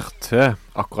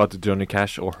akkurat Johnny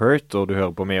Cash og Hurt, og du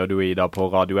hører på meg og du Ida på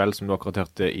Radio L, som du akkurat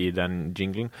hørte i den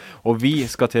jinglen. Og vi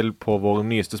skal til på vår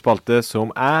nyeste spalte,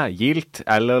 som er Gildt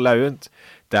eller Launt,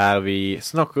 der vi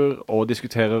snakker og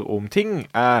diskuterer om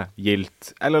ting er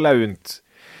gildt eller launt.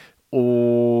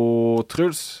 Og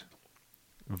Truls,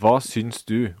 hva syns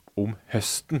du om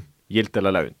høsten? Gildt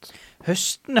eller launt?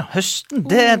 Høsten, ja. Høsten.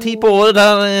 Det er en tid på året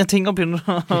der ting begynner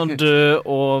å dø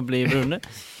og bli brune.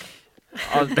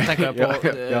 Tenker jeg på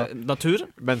naturen.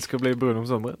 Mennesker blir brune om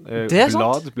sommeren. Det er sant.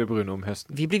 Blad blir brune om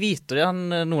høsten. Vi blir hvitere enn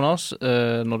noen av oss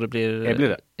når det blir... Jeg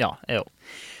blir det. Ja, jeg også.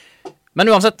 Men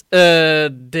uansett,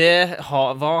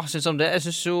 hva synes du om det? Jeg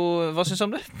synes jo... Hva synes du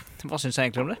om det? Hva synes jeg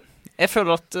egentlig om det? Jeg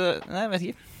føler at... Nei, jeg vet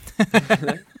ikke.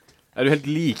 Er du helt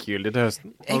likegyldig til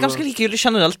høsten? Jeg er ganske likegyldig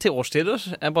generelt til årstider.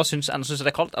 Jeg bare synes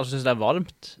det er kaldt, eller synes det er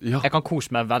varmt. Ja. Jeg kan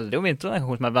kose meg veldig om vinteren, jeg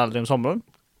kan kose meg veldig om sommeren.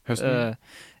 Høsten?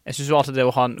 Jeg synes jo alltid det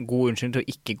å ha en god unnskyldning til å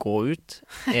ikke gå ut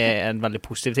er en veldig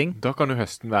positiv ting. Da kan jo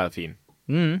høsten være fin,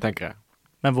 tenker jeg.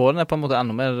 Men våren er på en måte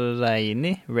enda mer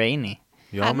rainy.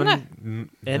 Ja, men...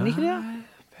 Er den ikke det?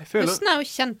 Høsten er jo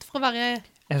kjent for å være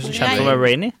kjent for å være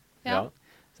rainy? Ja.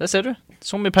 Så det ser du.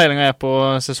 Så mye peilinger er på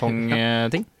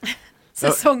sesongting.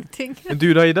 Sesongting.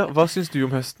 Du da, Ida, hva synes du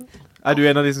om høsten? Er du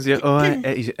en av de som sier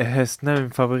høsten er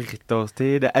min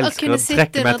favorittårstid, jeg elsker å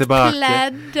trekke meg tilbake? Å kunne sitte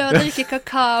under et pledd og drikke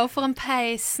kakao foran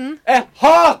peisen. Jeg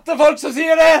hater folk som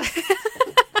sier det!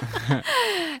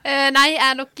 Nei, jeg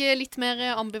er nok litt mer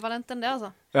ambivalent enn det,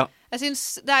 altså. Ja. Jeg synes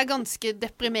det er ganske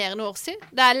deprimerende årstid.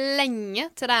 Det er lenge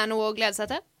til det er noe å glede seg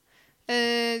til.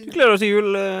 Du gleder deg til jul.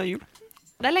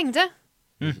 Det er lenge til.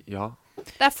 Ja.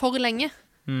 Det er for lenge.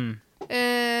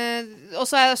 Og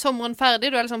så er sommeren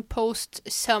ferdig. Du er liksom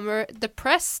post-summer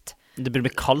depressed. Det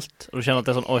blir kaldt, og du kjenner at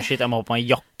det er sånn shit, jeg må ha på meg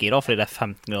en jakke i dag fordi det er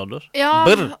 15 grader. Ja,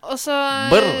 Brr. og så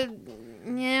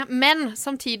men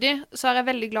samtidig så er jeg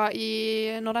veldig glad i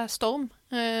når det er storm,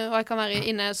 og jeg kan være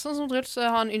inne, sånn som Truls,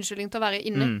 ha en unnskyldning til å være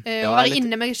inne. Og være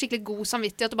inne med skikkelig god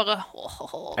samvittighet og bare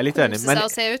jeg er litt enig, kose seg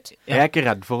og se ut. Jeg er ikke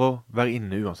redd for å være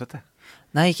inne uansett det.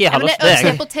 Nei, ikke jeg heller. Men det å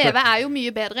se på TV er jo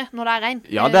mye bedre når det er regn.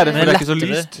 Ja, det er det, for det er ikke så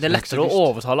lyst. Det er lettere å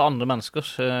overtale andre mennesker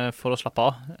for å slappe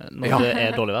av når det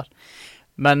er dårlig vær.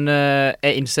 Men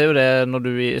jeg innser jo det når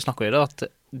du snakker i det, at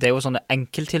det er jo sånne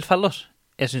enkelttilfeller.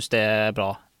 Jeg synes det er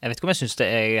bra. Jeg vet ikke om jeg synes det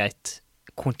er greit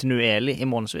kontinuerlig i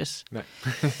månedsvis. Nei.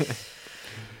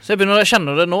 Så jeg begynner å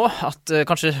kjenne det nå, at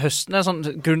kanskje høsten er sånn,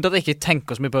 grunnen til at jeg ikke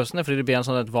tenker så mye på høsten er fordi det blir en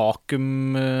sånn et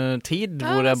vakuumtid,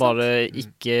 hvor jeg bare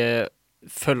ikke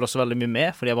følger så veldig mye med,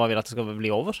 fordi jeg bare vil at det skal bli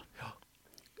over.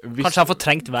 Kanskje jeg har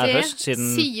fortrengt hver høst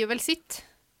siden... Det sier vel sitt.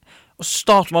 Og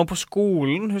starter man på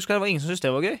skolen, husker jeg det var ingen som syntes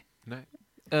det var gøy. Nei.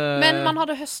 Men man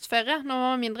hadde høstferie når man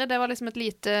var mindre, det var liksom et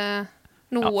lite...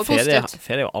 Noe positivt.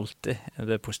 Ferie er jo alltid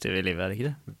det positive i livet, er det ikke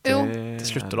det? Jo. Det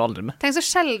slutter du aldri med. Tenk så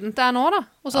sjeldent det er nå da.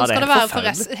 Og sånn skal det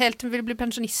være helt til vi blir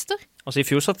pensjonister. Altså i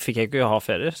fjor så fikk jeg ikke ha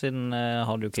ferie, siden jeg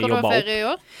hadde jo ikke jobbet opp. Skal du ha ferie i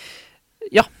år?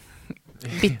 Ja.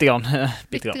 Bittegrann.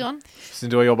 Bittegrann.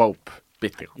 Siden du har jobbet opp.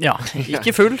 Bittegrann. Ja,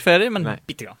 ikke full ferie, men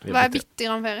bittegrann. Hva er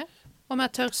bittegrann ferie? Om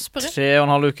jeg tør spørre?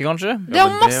 3,5 uker kanskje. Det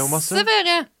er masse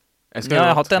ferie! Jeg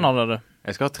har hatt en allerede.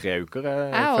 Jeg skal ha 3 uker,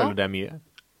 jeg føler det er mye.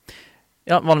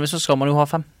 Ja, vanligvis så skal man jo ha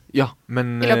 5. Ja,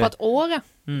 men... I løpet av et år, ja.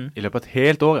 I løpet av et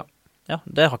helt år, ja. Ja,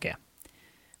 det har ikke jeg.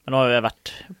 Men nå har jeg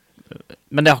vært...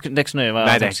 Men det er ikke så nøye hva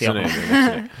jeg tenker. Nei, det er ikke så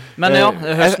nøye. Men ja,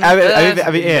 høsten...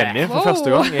 Er vi enige for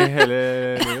første gang i hele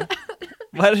livet?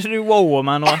 Hva er det du wower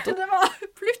meg nå etter? Det var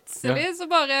plutselig så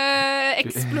bare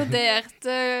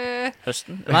eksploderte...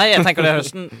 Høsten? Nei, jeg tenker det er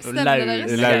høsten.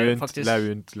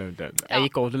 Launt. Jeg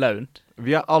gikk over til launt.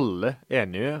 Vi er alle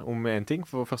enige om en ting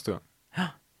for første gang.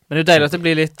 Ja. Men det er jo deilig at det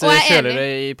blir litt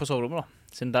kjøligere på soverommet da.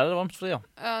 Siden der er det varmt for det, ja.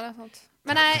 Ja, det er sant.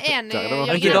 Men jeg er enig,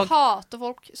 jeg hater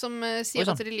folk som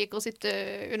sier at de liker å sitte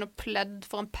under pledd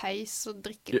for en peis og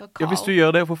drikke kakao. Ja, hvis du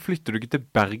gjør det, hvorfor flytter du ikke til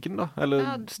Bergen da?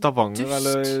 Eller Stavanger,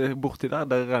 eller borti der?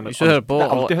 Hvis du hører på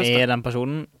og er den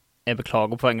personen, jeg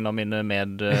beklager på vegne av mine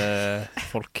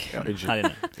medfolk. Ja,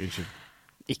 unnskyld.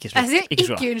 Jeg sier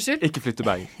ikke unnskyld. Ikke flytte til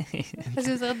Bergen. Jeg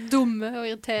synes dere er dumme og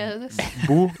irriterende.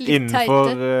 Bo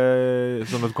innenfor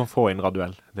sånn at du kan få inn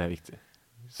Raduel. Det er viktig.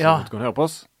 Sånn at du kan høre på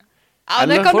oss. Ja,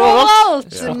 det kan du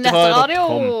overalt! Nettradio!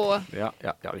 Ja,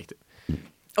 riktig.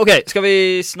 Ok, skal vi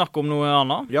snakke om noe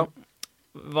annet? Ja.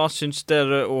 Hva synes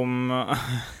dere om... Nå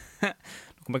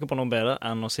kommer jeg ikke på noe bedre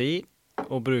enn å si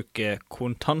å bruke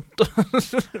kontanter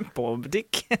på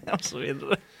butikk, og så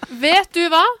videre. Vet du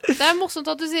hva? Det er morsomt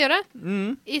at du sier det.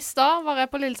 I stad var jeg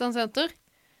på Lillesand Senter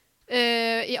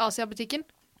i Asia-butikken.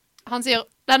 Han sier,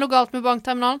 det er noe galt med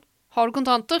bankterminalen. Har du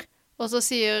kontanter? Og så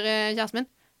sier kjæresten min,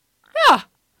 ja,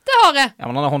 det har jeg. Ja,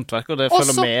 men han er håndverker, og det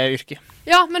følger med yrket.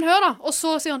 Ja, men hør da. Og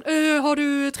så sier han, har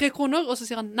du 3 kroner? Og så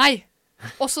sier han, nei.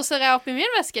 Og så ser jeg opp i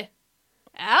min veske.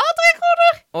 Jeg har 3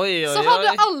 kroner. Så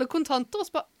hadde alle kontanter, og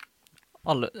så bare,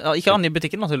 ja, ikke han i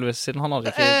butikken naturligvis, siden han hadde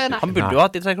ikke... Han burde jo ha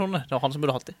hatt de 3 kronene. Det var han som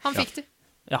burde hatt de. Han fikk de.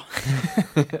 Ja.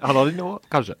 Han hadde de nå,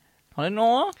 kanskje. Har de nå?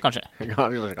 Kanskje.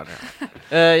 Kanskje.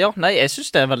 Ja, nei, jeg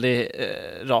synes det er veldig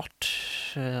rart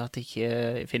at det ikke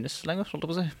finnes lenger, holdt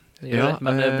jeg på å si. Det gjør det,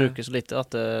 men det brukes så lite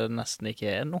at det nesten ikke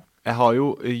er noe. Jeg har jo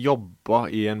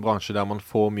jobbet i en bransje der man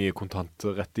får mye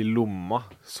kontanter rett i lomma,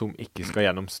 som ikke skal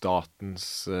gjennom statens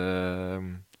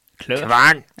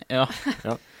kvern. Ja.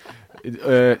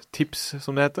 Tips,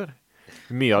 som det heter.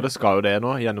 Mye av det skal jo det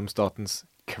nå, gjennom statens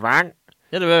kvern.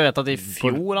 Ja, det var jo vedtatt i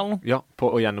fjor eller noe. Ja,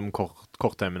 og gjennom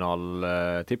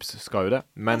kortterminaltips skal jo det.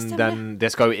 Men det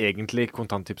skal jo egentlig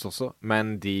kontanttips også,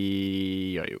 men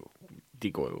de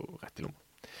går jo rett i lomma.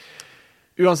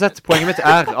 Uansett, poenget mitt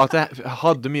er at jeg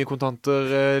hadde mye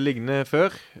kontanter liggende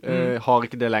før. Har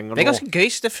ikke det lenger nå. Det er ganske gøy.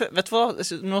 Vet du hva?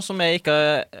 Nå som jeg ikke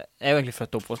jeg er jo egentlig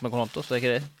født og oppvokst med kontanter, så det er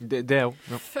ikke det. Det er jo.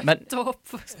 Ja. Født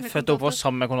og oppvokst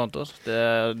sammen med kontanter.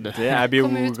 Det er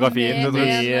biografien. Det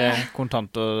blir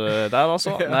kontanter der,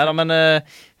 altså. Neida, men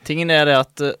tingen er det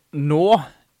at nå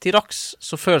til dags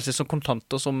så føles det som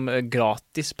kontanter som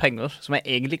gratis penger, som jeg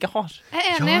egentlig ikke har.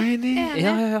 Jeg er enig.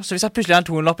 Ja. Så hvis jeg plutselig har en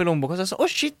 200-lapp i lommeboka, så er det sånn,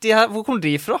 shit, hvor kom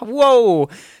de fra? Wow!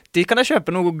 De kan jeg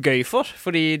kjøpe noe gøy for,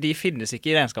 fordi de finnes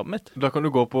ikke i regnskapet mitt. Da kan du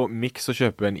gå på Mix og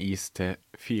kjøpe en is til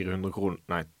 400 kroner,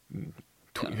 nei,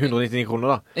 199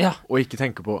 kroner da. Ja. Og ikke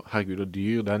tenke på, herregud, og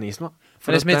dyr den isen var.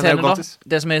 For det som er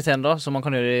irriterende da, som man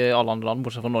kan gjøre i alle andre land,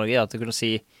 bortsett fra Norge, er at du kan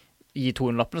si, gi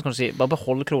 200-lappen, så kan du si, bare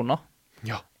behold kroner.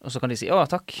 Ja. Og så kan de si,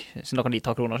 takk, så da kan de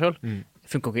ta kroner selv.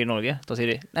 Funker ikke i Norge. Da sier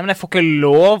de, nei, men jeg får ikke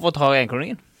lov å ta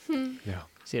 1-kroningen. Ja.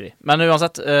 Sier de. Men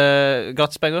uansett,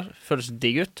 gratispenger føles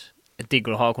digg ut. Jeg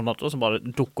digger å ha kontanter som bare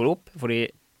dukker opp, fordi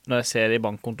når jeg ser det i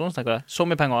bankkontoen, så tenker jeg, så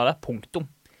mye penger er det, punktum.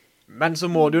 Men så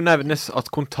må det jo nevnes at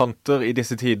kontanter i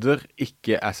disse tider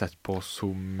ikke er sett på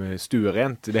som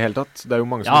stuerent i det hele tatt. Det er jo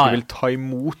mange som ikke vil ta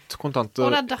imot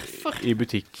kontanter i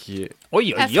butikk. Jeg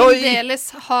fremdeles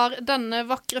har denne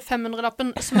vakre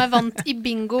 500-lappen som jeg vant i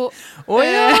bingo i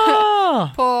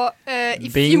fjor.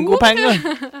 Bingo-penger.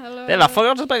 Det er i hvert fall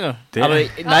gratispenger.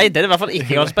 Nei, det er i hvert fall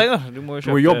ikke gratispenger. Du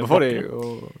må jobbe for det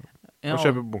og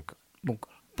kjøpe bunker.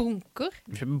 Bunker?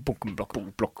 Du kjøper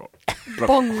blokker.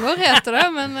 Bonger heter det,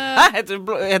 men... Hæ? Heter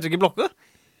det ikke blokker?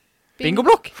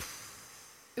 Bingo-blokk?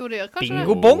 Jo, det gjør kanskje det.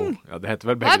 Bingo-bong? Ja, det heter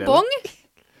vel begge deler. Hva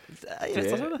er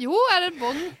bong? Jo, er det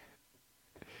bong?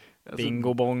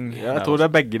 Bingo-bong. Ja, jeg tror det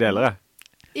er begge deler.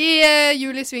 I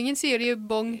Juli i Svingen sier de jo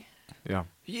bong. Ja.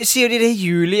 Sier de det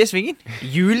Juli i Svingen?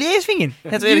 Juli i Svingen?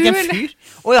 Heter det ikke en fyr?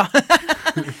 Åja.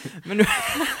 Men du...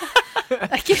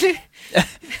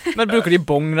 Men bruker de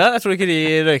bong der? Jeg tror ikke de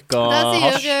røyker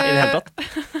hasj i det hele tatt.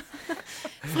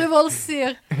 Fru Vold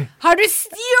sier, har du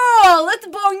stjålet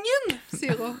bongen?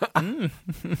 Sier hun.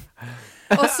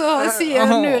 Og så sier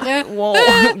Nure,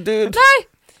 nei,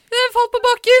 det falt på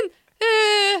bakken.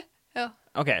 Ja.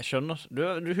 Ok, jeg skjønner.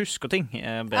 Du husker ting.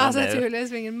 Jeg har sett Juli i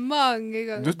Svingen mange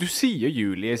ganger. Du sier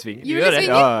Juli i Svingen. Juli i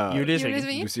Svingen? Ja. Juli i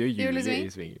Svingen. Du sier Juli i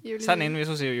Svingen. Send inn hvis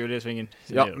du sier Juli i Svingen.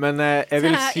 Ja, men jeg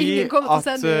vil si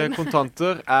at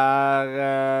kontanter er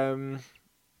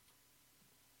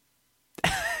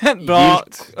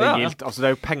gildt. Det er gildt. Altså, det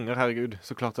er jo penger, herregud.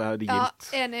 Så klart det er det gildt.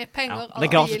 Ja, enig. Penger. Det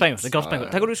er gratis penger.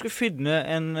 Tenk om du skulle finne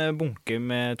en bunke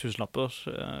med 1000-lapper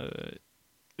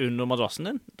under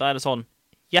madrassen din. Da er det sånn,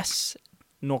 yes,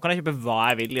 nå kan jeg kjøpe hva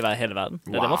jeg vil i hele verden.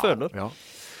 Det er det man føler. Ja.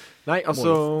 Nei,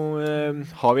 altså,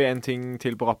 har vi en ting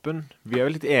til på rappen? Vi er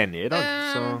jo litt enige i dag,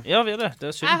 så... Ja, vi er det. Det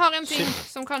er synd. Jeg har en ting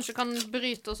som kanskje kan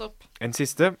bryte oss opp. En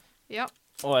siste? Ja.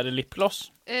 Og er det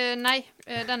lipgloss? Nei,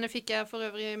 denne fikk jeg for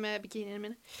øvrig med bikiniene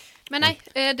mine. Men nei,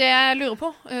 det jeg lurer på,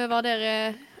 hva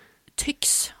dere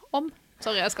tyks om.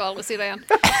 Sorry, jeg skal aldri si det igjen.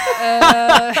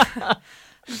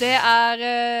 Det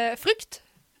er frukt.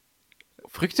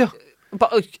 Frukt, ja.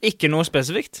 Ikke noe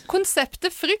spesifikt?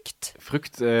 Konseptet frukt.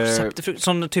 Konseptet frukt.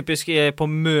 Sånn typisk på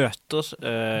møter,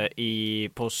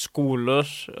 på skoler,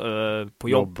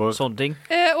 på jobb, sånne ting.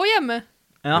 Og hjemme.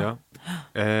 Ja.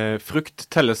 Frukt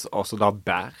telles altså da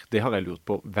bær. Det har jeg lurt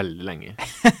på veldig lenge.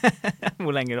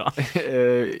 Hvor lenge da?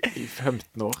 I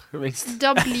 15 år, minst.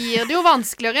 Da blir det jo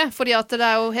vanskeligere, fordi at det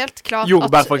er jo helt klart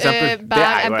jordbær, for eksempel.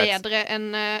 Bær er bedre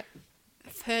enn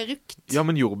frukt. Ja,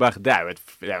 men jordbær, det er jo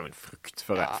en frukt,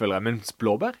 føler jeg. Men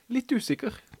blåbær, litt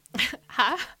usikker. Hæ?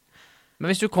 Men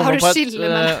hvis du kommer på et...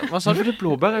 Hva sa du?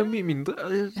 Blåbær er jo mye mindre.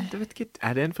 Jeg vet ikke,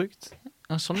 er det en frukt?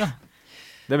 Ja, sånn, ja.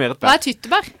 Det er mer et bær. Hva er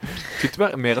tyttebær? Tyttebær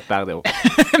er mer et bær, det også.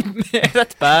 Mer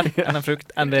et bær enn en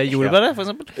frukt enn det jordbæret, for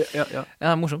eksempel.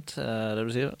 Ja, morsomt, det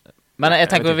du sier. Men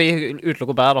jeg tenker vi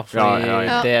utelukker bær da, fordi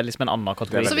det er liksom en annen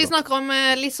kategori. Så vi snakker om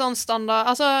litt sånn standard,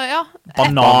 altså, ja.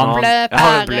 Banan,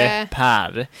 eple,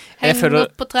 pære. Henger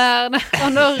opp på trærne, og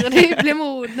når de blir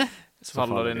modne. Så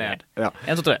faller de ned. 1,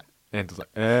 2, 3.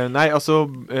 Nei, altså,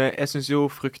 jeg synes jo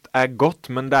frukt godt,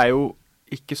 men det jo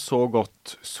ikke så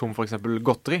godt som for eksempel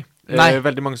godteri.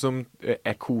 Veldig mange som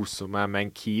jeg koser meg med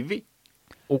en kiwi.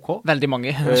 Ok. Veldig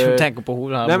mange. Jeg tenker på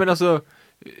hodet her. Nei, men altså,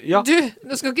 ja. Du,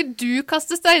 nå skal ikke du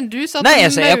kaste stein, du satt Nei,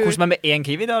 jeg koser meg med en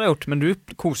kiwi, det hadde jeg gjort, men du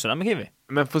koser deg med kiwi.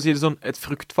 Men for å si det sånn, et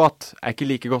fruktfat ikke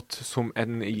like godt som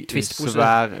en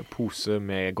svær pose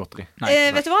med godteri.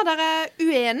 Vet du hva, der jeg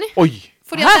uenig. Oi!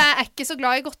 Fordi at jeg ikke så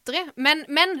glad i godteri. Men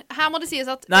her må det sies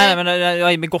at... Nei, men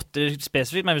jeg med godteri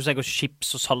spesifikt, men hvis jeg går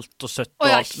chips og salt og søtt og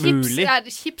alt mulig.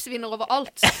 Chips vinner over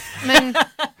alt. Men...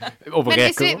 over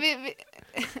reker.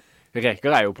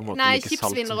 Reker jo på en måte nei, like salt. Nei,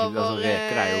 chips vinner over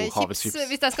reker jo havets chips.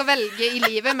 Hvis jeg skal velge i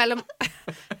livet mellom...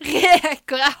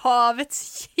 Reker havets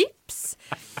chips?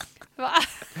 Hva?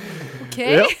 Ok.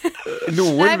 Ja.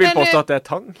 Noen vil påstå at det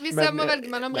tang. Hvis jeg må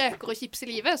velge mellom reker og chips i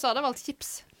livet, så hadde jeg valgt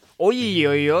chips. Oi,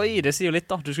 det sier jo litt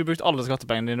da. Du skulle brukt alle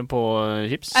skattepengene dine på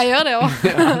chips. Jeg gjør det også.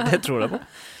 Ja, det tror jeg på.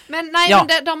 Men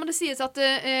da må det sies at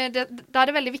da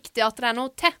det veldig viktig at det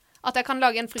noe til. At jeg kan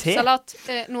lage en fruktsalat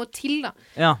noe til da.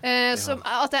 Ja.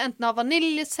 At jeg enten har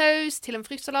vaniljesaus til en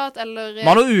fruktsalat, eller... Man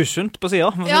har noe usunt på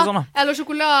siden. Ja, sånn, eller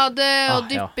sjokolade og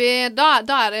dypp i. Da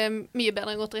det mye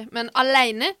bedre enn godteri. Men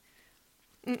alene...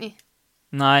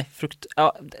 Nei, frukt...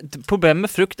 Ja, problemet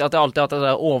med frukt at jeg alltid har hatt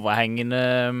det overhengende...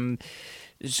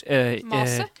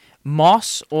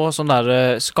 mas og sånn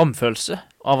der skamfølelse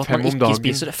av at man ikke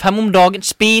spiser det. 5 om dagen,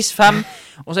 spis 5.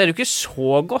 Og så det jo ikke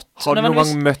så godt. Har du noen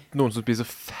gang møtt noen som spiser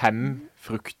 5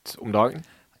 frukt om dagen?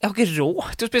 Jeg har ikke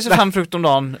råd til å spise 5 frukt om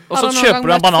dagen. Og så kjøper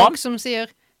du en banan. Folk som sier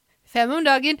 5 om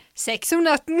dagen, 6 om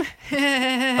natten.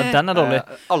 Ja, den dårlig.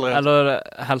 Eller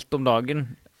helt om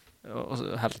dagen og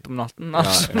helt om natten.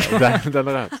 Altså. Ja, den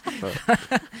rett.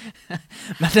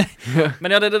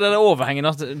 Men det overhengende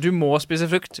at du må spise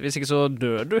frukt, hvis ikke så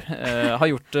dør du. Har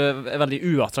gjort det veldig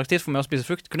uattraktivt for meg å spise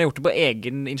frukt. Kunne jeg gjort det på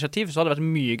egen initiativ, så hadde det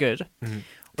vært mye gøyere.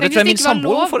 Og det tror jeg min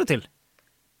samboer får det til.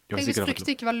 Tenk hvis frukt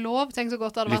ikke var lov, tenk så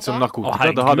godt det hadde vært. Litt som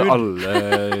narkotika, da hadde alle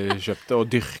kjøpt det og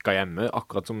dyrket hjemme,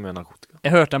 akkurat som med narkotika.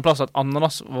 Jeg hørte en plass at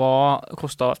ananas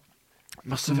kostet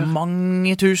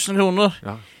mange tusen kroner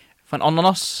for en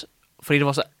ananas, fordi det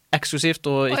var så eksklusivt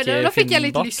og ikke finnbart. Da fikk jeg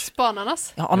litt lyst på ananas.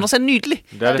 Ja, ananas nydelig.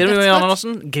 Det du gjør i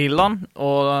ananasen, grill den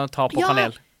og ta på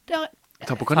kanel.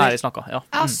 Ta på kanel? Jeg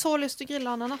har så lyst til å grille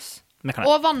ananas.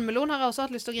 Og vannmelon har jeg også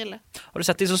hatt lyst til å grille. Har du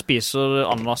sett de som spiser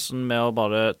ananasen med å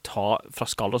bare ta fra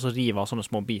skallet og så rive av sånne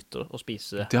små biter og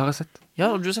spise? Det har jeg sett. Ja,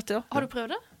 har du sett det? Ja? Har du prøvd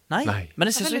det? Nei. Men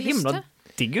det ser så himla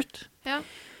digg ut. Ja.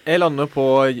 Jeg lander på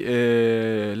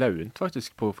launt faktisk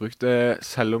på frukt,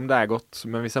 selv om det godt.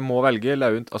 Men hvis jeg må velge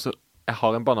launt, altså jeg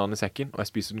har en banan i sekken, og jeg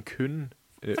spiser den kun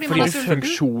fordi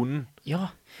funksjonen. Ja,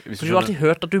 for du har alltid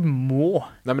hørt at du må.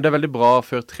 Nei, men det veldig bra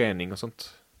før trening og sånt.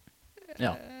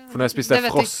 Ja. For når jeg spiste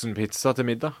frossenpizza til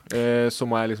middag, så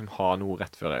må jeg liksom ha noe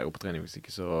rett før jeg går på trening, hvis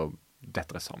ikke så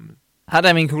detter jeg sammen.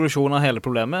 Her min konklusjon av hele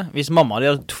problemet. Hvis mamma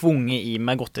hadde tvunget i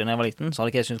meg godteri når jeg var liten, så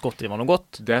hadde ikke jeg syntes godteri var noe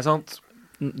godt. Det sant.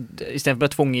 I stedet for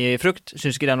å tvunget i frukt,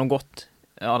 synes ikke det noe godt.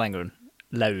 Ja, den grunn.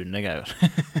 Laune greier.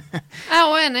 Jeg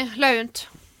også enig. Launt.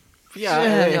 Vi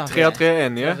 3 av 3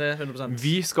 enige.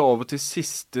 Vi skal over til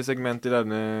siste segment i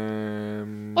denne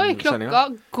sendingen.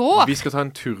 Klokka går. Vi skal ta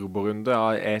en turborunde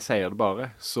av Jeg sier det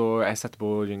bare. Så jeg setter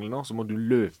på jingle nå, så må du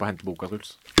løpe og hente boka,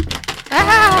 Truls.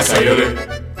 Jeg sier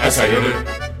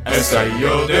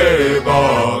det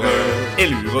bare.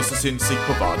 Jeg lurer så sinnssykt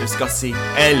på hva du skal si.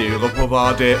 Jeg lurer på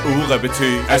hva det ordet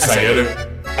betyr. Jeg sier det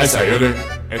bare.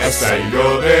 Jeg sier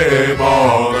det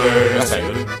bare.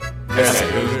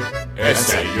 Jeg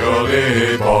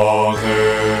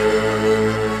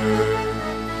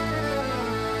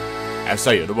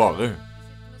sier det bare.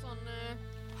 Sånn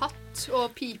hatt og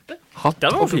pipe. Hatt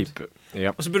og pipe. Ja.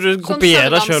 Og så burde du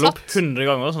kopiere deg selv opp 100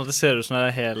 ganger, sånn at det ser ut som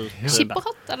det helt...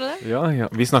 Skipperhatt, det det? Ja.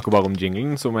 Vi snakker bare om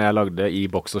jinglen som jeg lagde i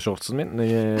boxershortsen min.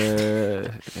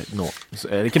 Nå.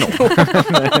 Ikke nå.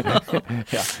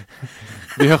 Ja.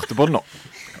 Vi hørte på den nå.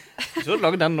 Så du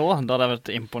lager den nå, da hadde jeg vært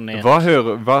imponert.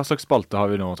 Hva slags spalte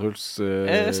har vi nå, Truls?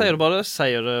 Jeg sier det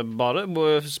bare.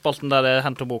 Spalten der jeg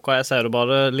henter boka, jeg sier det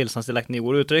bare. Lillesandsdialekten i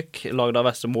ord og uttrykk, laget av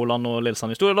Vestermoland og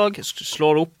Lillesand historielag.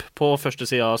 Slår det opp på første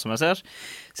siden som jeg ser.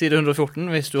 Side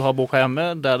 114, hvis du har boka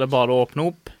hjemme, der det bare å åpne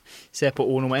opp. Se på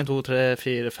ord nummer 1, 2, 3,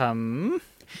 4, 5.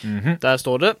 Der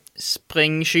står det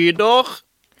springskyder.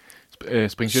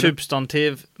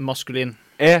 Substantiv maskulin.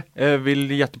 Jeg vil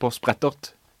gjette på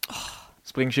sprettert.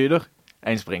 Springskyder.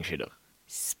 En springskyder.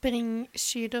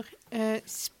 Springskyder.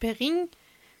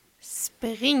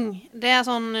 Spring. Det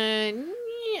sånn...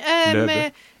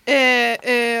 Løpe.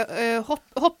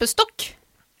 Hoppestokk.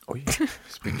 Oi,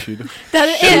 spinnskyder. Det er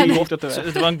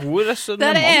Det var en god det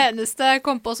er det eneste jeg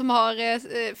kom på som har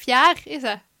fjær i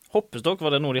seg. Hoppestokk,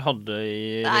 var det noe de hadde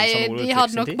i Nei, de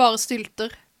hadde nok bare stylter.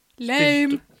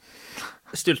 Lame.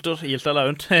 Stylter, gilt eller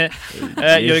launt.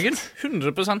 Jørgen,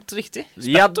 100% riktig.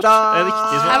 Ja da! Er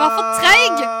riktig svar. Jeg var for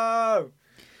treig!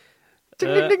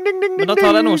 Men da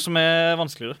tar jeg noe som er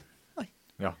vanskeligere.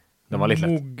 Ja, den var litt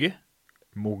lett. Mogge.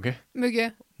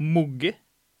 Mugge.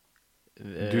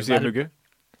 Du sier mugge.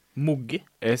 Mogge.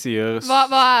 Jeg sier... Hva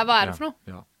er det for noe?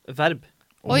 Ja. Verb.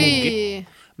 Oi.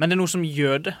 Men det er noe som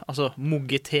gjør det. Altså,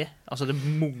 mogge te. Altså, det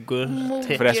mogger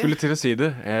te. For jeg skulle til å si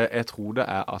det. Jeg tror det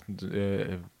er at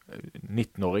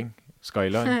 19-åring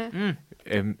Skyline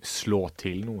slår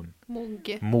til noen.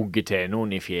 Mogge til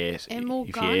noen i fjeset. Jeg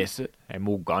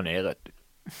mogger han ned, vet du.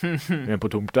 Men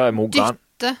på tomta er mogger han.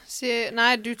 Dytte.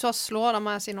 Nei, du tar slå, da må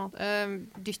jeg si noe.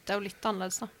 Dytte er jo litt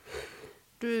annerledes, da.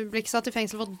 Du blir ikke satt i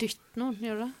fengsel for å dytte noen,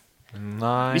 gjør du det?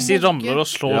 Nei. Hvis de ramler og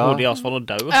slår hodet i asfalt og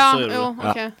dør, så gjør du det. Jo,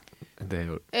 ok. Ja, det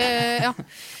gjør du. Ja.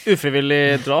 Ufrivillig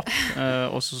drap,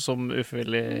 også som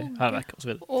ufrivillig herverk, og så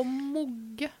videre. Og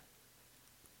mogge.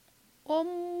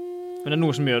 Men det er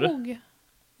noe som gjør det.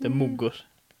 Det er mogger.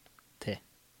 Te.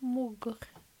 Mogger.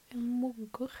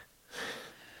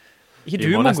 Ikke du,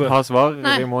 Vi må nesten mogger. ha svar.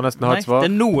 Nei. Vi må nesten ha et svar.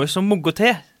 Det er noe som mogger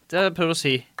te. Det er det jeg prøver å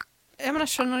si. Ja, men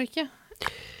jeg skjønner det ikke.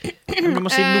 Men du må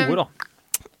si noe, da.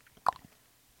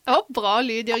 Ja, bra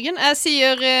lyd, Jørgen. Jeg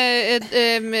sier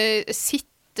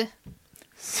sitte.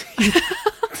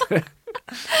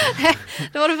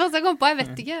 Det var det første jeg kom på, jeg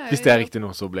vet ikke. Hvis det er riktig nå,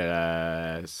 så blir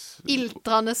jeg...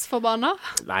 Iltrandes forbanna.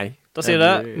 Nei. Da sier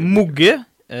det mogge,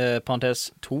 parentes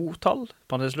 2-tall,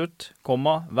 parentes slutt,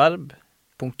 komma, verb,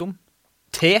 punktum.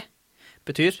 Te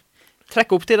betyr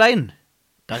trekk opp til regn.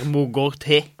 Der mogger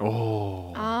te.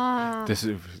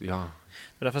 Ja.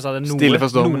 Derfor sa det Stille for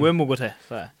stormen. noe mogger te.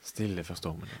 Stille for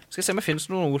stormen. Skal jeg se om jeg finnes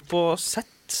noen ord på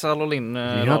sett eller lignende.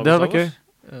 Ja, det hadde vært gøy.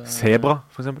 Zebra,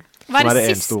 for eksempel. Hva er det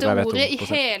siste ordet i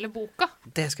hele boka?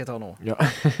 Det skal jeg ta nå. Ja.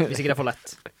 Hvis ikke det er for lett.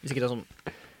 Hvis ikke det er sånn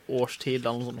årstid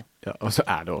eller noe sånt. Ja, og så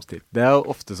er det årstid. Det er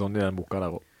ofte sånn i den boka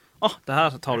der også. Det her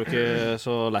tar du ikke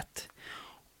så lett.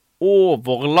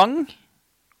 Overlang.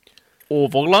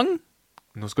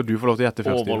 Nå skal du få lov til å gjette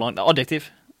først. Overlang. Det er adjektiv.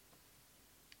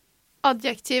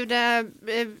 Adjektiv, det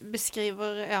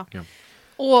beskriver, ja.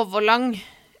 Overlang.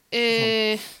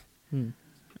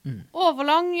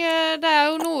 Overlang, det er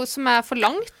jo noe som er for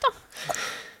langt, da.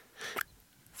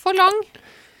 For lang.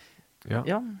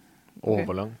 Ja.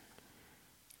 Overlang.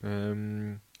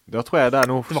 Da tror jeg det er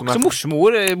noe som er... Det var ikke så morsomme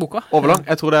ord i boka. Overlang,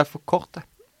 jeg tror det er for kort, det.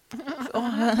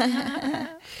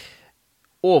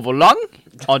 Overlang,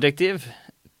 adjektiv.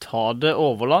 Ta det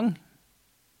overlang.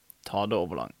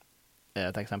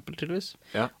 Et eksempel, tydeligvis.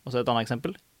 Ja. Og så et annet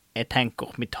eksempel. Jeg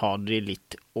tenker vi tar det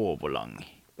litt overlang.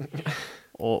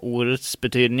 Og ordets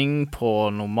betydning på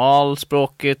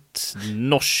normalspråket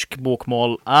norsk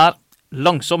bokmål er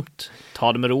langsomt.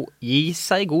 Ta det med ro. Gi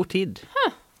seg god tid.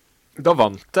 Da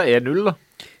vant jeg 1-0, da.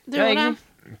 Du gjorde det.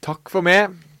 Takk for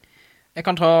meg. Jeg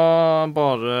kan ta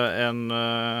bare en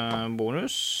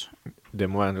bonus. Det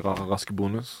må være en rask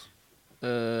bonus.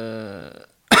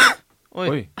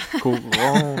 Oi.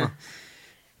 Korona.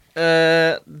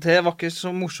 Det var ikke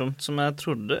så morsomt som jeg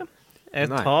trodde. Jeg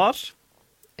tar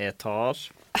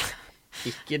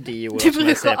ikke de ordene som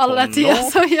jeg ser på nå. Du bruker alle tider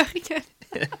så Jørgen.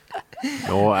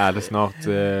 Nå er det snart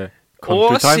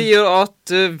og sier at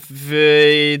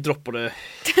vi dropper det.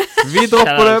 Vi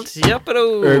dropper det. Kjempero.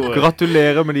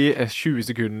 Gratulerer med de 20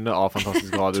 sekundene av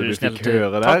Fantastisk Radio du fikk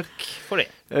høre der. Takk for det.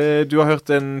 Du har hørt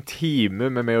en time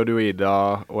med meg og du og Ida,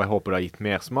 og jeg håper det har gitt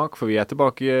mersmak, for vi er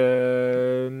tilbake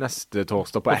neste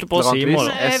torsdag på et eller annet vis.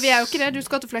 Vi er jo ikke det, du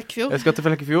skal til Flekkefjord. Jeg skal til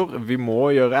Flekkefjord. Vi må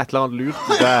gjøre et eller annet lurt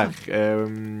der.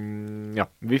 Ja,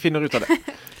 vi finner ut av det.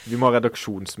 Vi må ha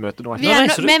redaksjonsmøte nå.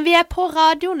 Men vi er på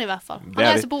radioen i hvert fall. Han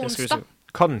reiser på onsdag.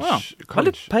 Kanskje.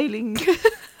 Veldig peiling.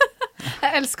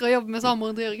 Jeg elsker å jobbe med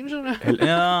samboeren til Jørgen, skjønner du.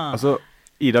 Altså,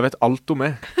 Ida vet alt om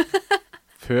meg.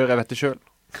 Før jeg vet det selv.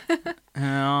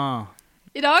 Ja.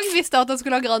 I dag visste jeg at han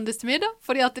skulle ha Grandis til middag,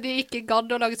 fordi at de ikke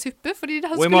gadd å lage suppe, fordi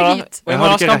han og skulle hit. Og i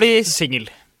morgen skal han bli single.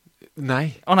 Nei.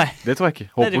 Nei. Det tror jeg ikke.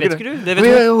 Håper det vet ikke du. Det vet du.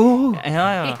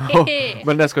 Ja.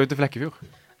 Men jeg skal jo til Flekkefjord.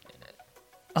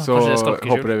 Så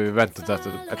håper det vi venter til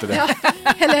etter det. Ja,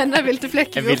 Helene vil til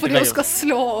Flekkefjord fordi hun skal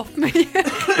slå opp med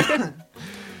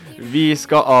Vi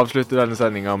skal avslutte denne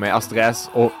sendingen med Astrid S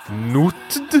og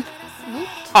Notd.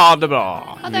 Ha det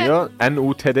bra. Ja,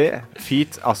 N-O-T-D.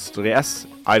 Feet Astrid S.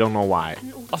 I don't know why.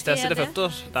 Astrid S i det føtter.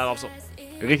 Der altså.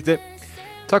 Riktig.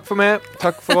 Takk for meg.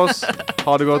 Takk for oss.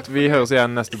 Ha det godt. Vi høres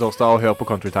igjen neste torsdag og hør på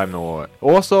Country Time nå.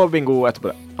 Og så bingo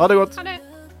etterpå det. Ha det godt. Ha det.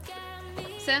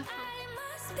 Se.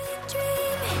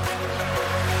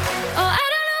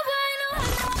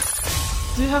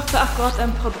 Du hørte akkurat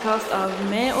en podcast av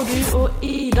meg og du og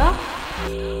Ida.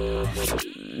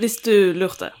 Hvis du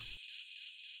lurte.